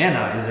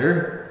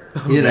manizer.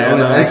 You know,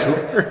 and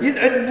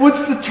like,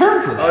 what's the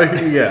term for that?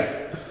 Oh, yeah.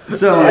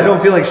 So I don't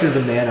feel like she was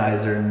a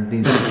manizer in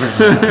these.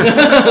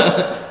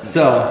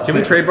 So Can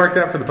we trademark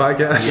that for the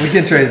podcast? we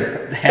can trade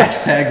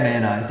hashtag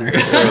manizer.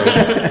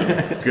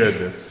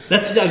 Goodness.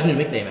 That's the dog's new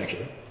nickname,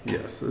 actually.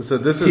 Yes. So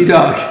this T is.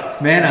 Dog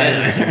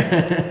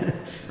manizer.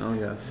 Oh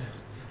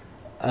yes.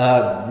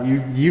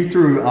 You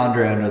threw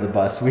Andre under the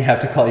bus. We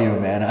have to call you a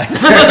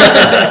manizer.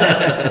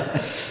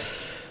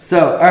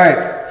 So all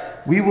right.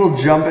 We will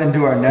jump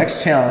into our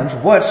next challenge.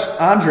 Which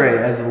Andre,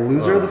 as the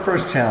loser of the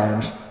first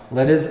challenge,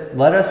 let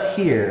us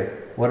hear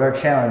what our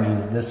challenge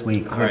is this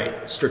week. All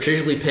right,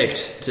 strategically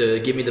picked to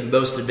give me the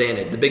most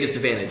advantage, the biggest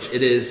advantage.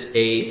 It is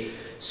a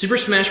Super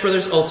Smash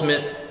Bros.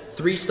 Ultimate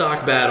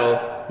 3-stock battle,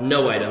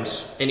 no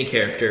items, any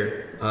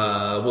character.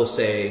 We'll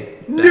say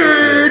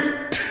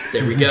nerd.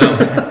 There we go.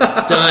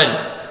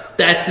 Done.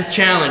 That's this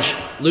challenge.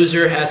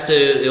 Loser has to.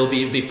 It'll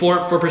be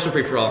four-person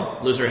free for all.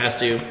 Loser has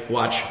to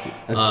watch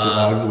A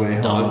Dog's Way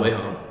Home. Dog's Way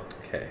Home.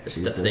 Okay. That's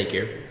Jesus. stake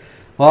here.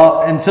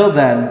 Well, until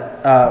then,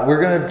 we're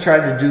going to try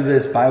to do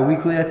this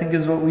bi-weekly, I think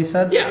is what we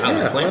said. Yeah,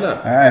 I'll play why it.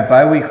 not? All right,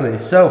 bi-weekly.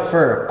 So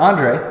for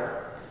Andre,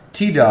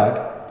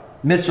 T-Dog,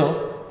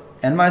 Mitchell,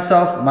 and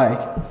myself, Mike,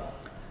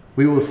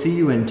 we will see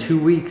you in 2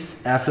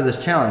 weeks after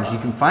this challenge. You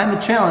can find the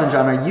challenge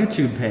on our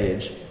YouTube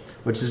page,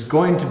 which is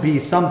going to be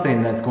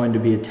something that's going to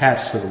be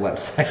attached to the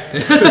website.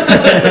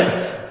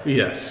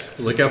 Yes.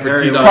 Look out for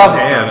Very T well Dog's thought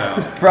hand.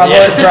 out.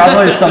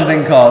 Probably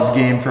something called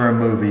Game for a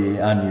Movie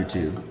on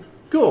YouTube.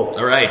 Cool.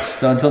 All right.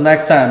 So until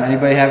next time,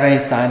 anybody have any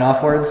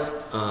sign-off words?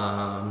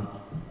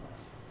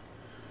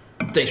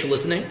 Thanks for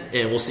listening,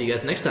 and we'll see you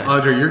guys next time.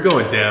 Andre, you're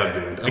going down,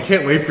 dude. I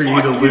can't wait for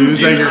you to lose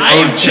Dude, at your I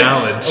own am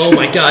challenge. Oh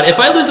my god! If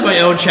I lose at my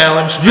own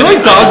challenge, Do you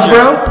like dogs,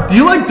 bro? Do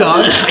you like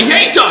dogs? I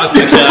hate dogs.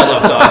 Actually, I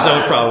love dogs. I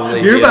would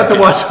probably. You're about to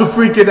watch a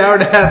freaking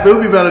hour-and-a-half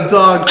movie about a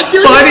dog I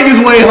feel like- finding his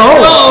way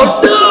home.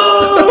 Oh no!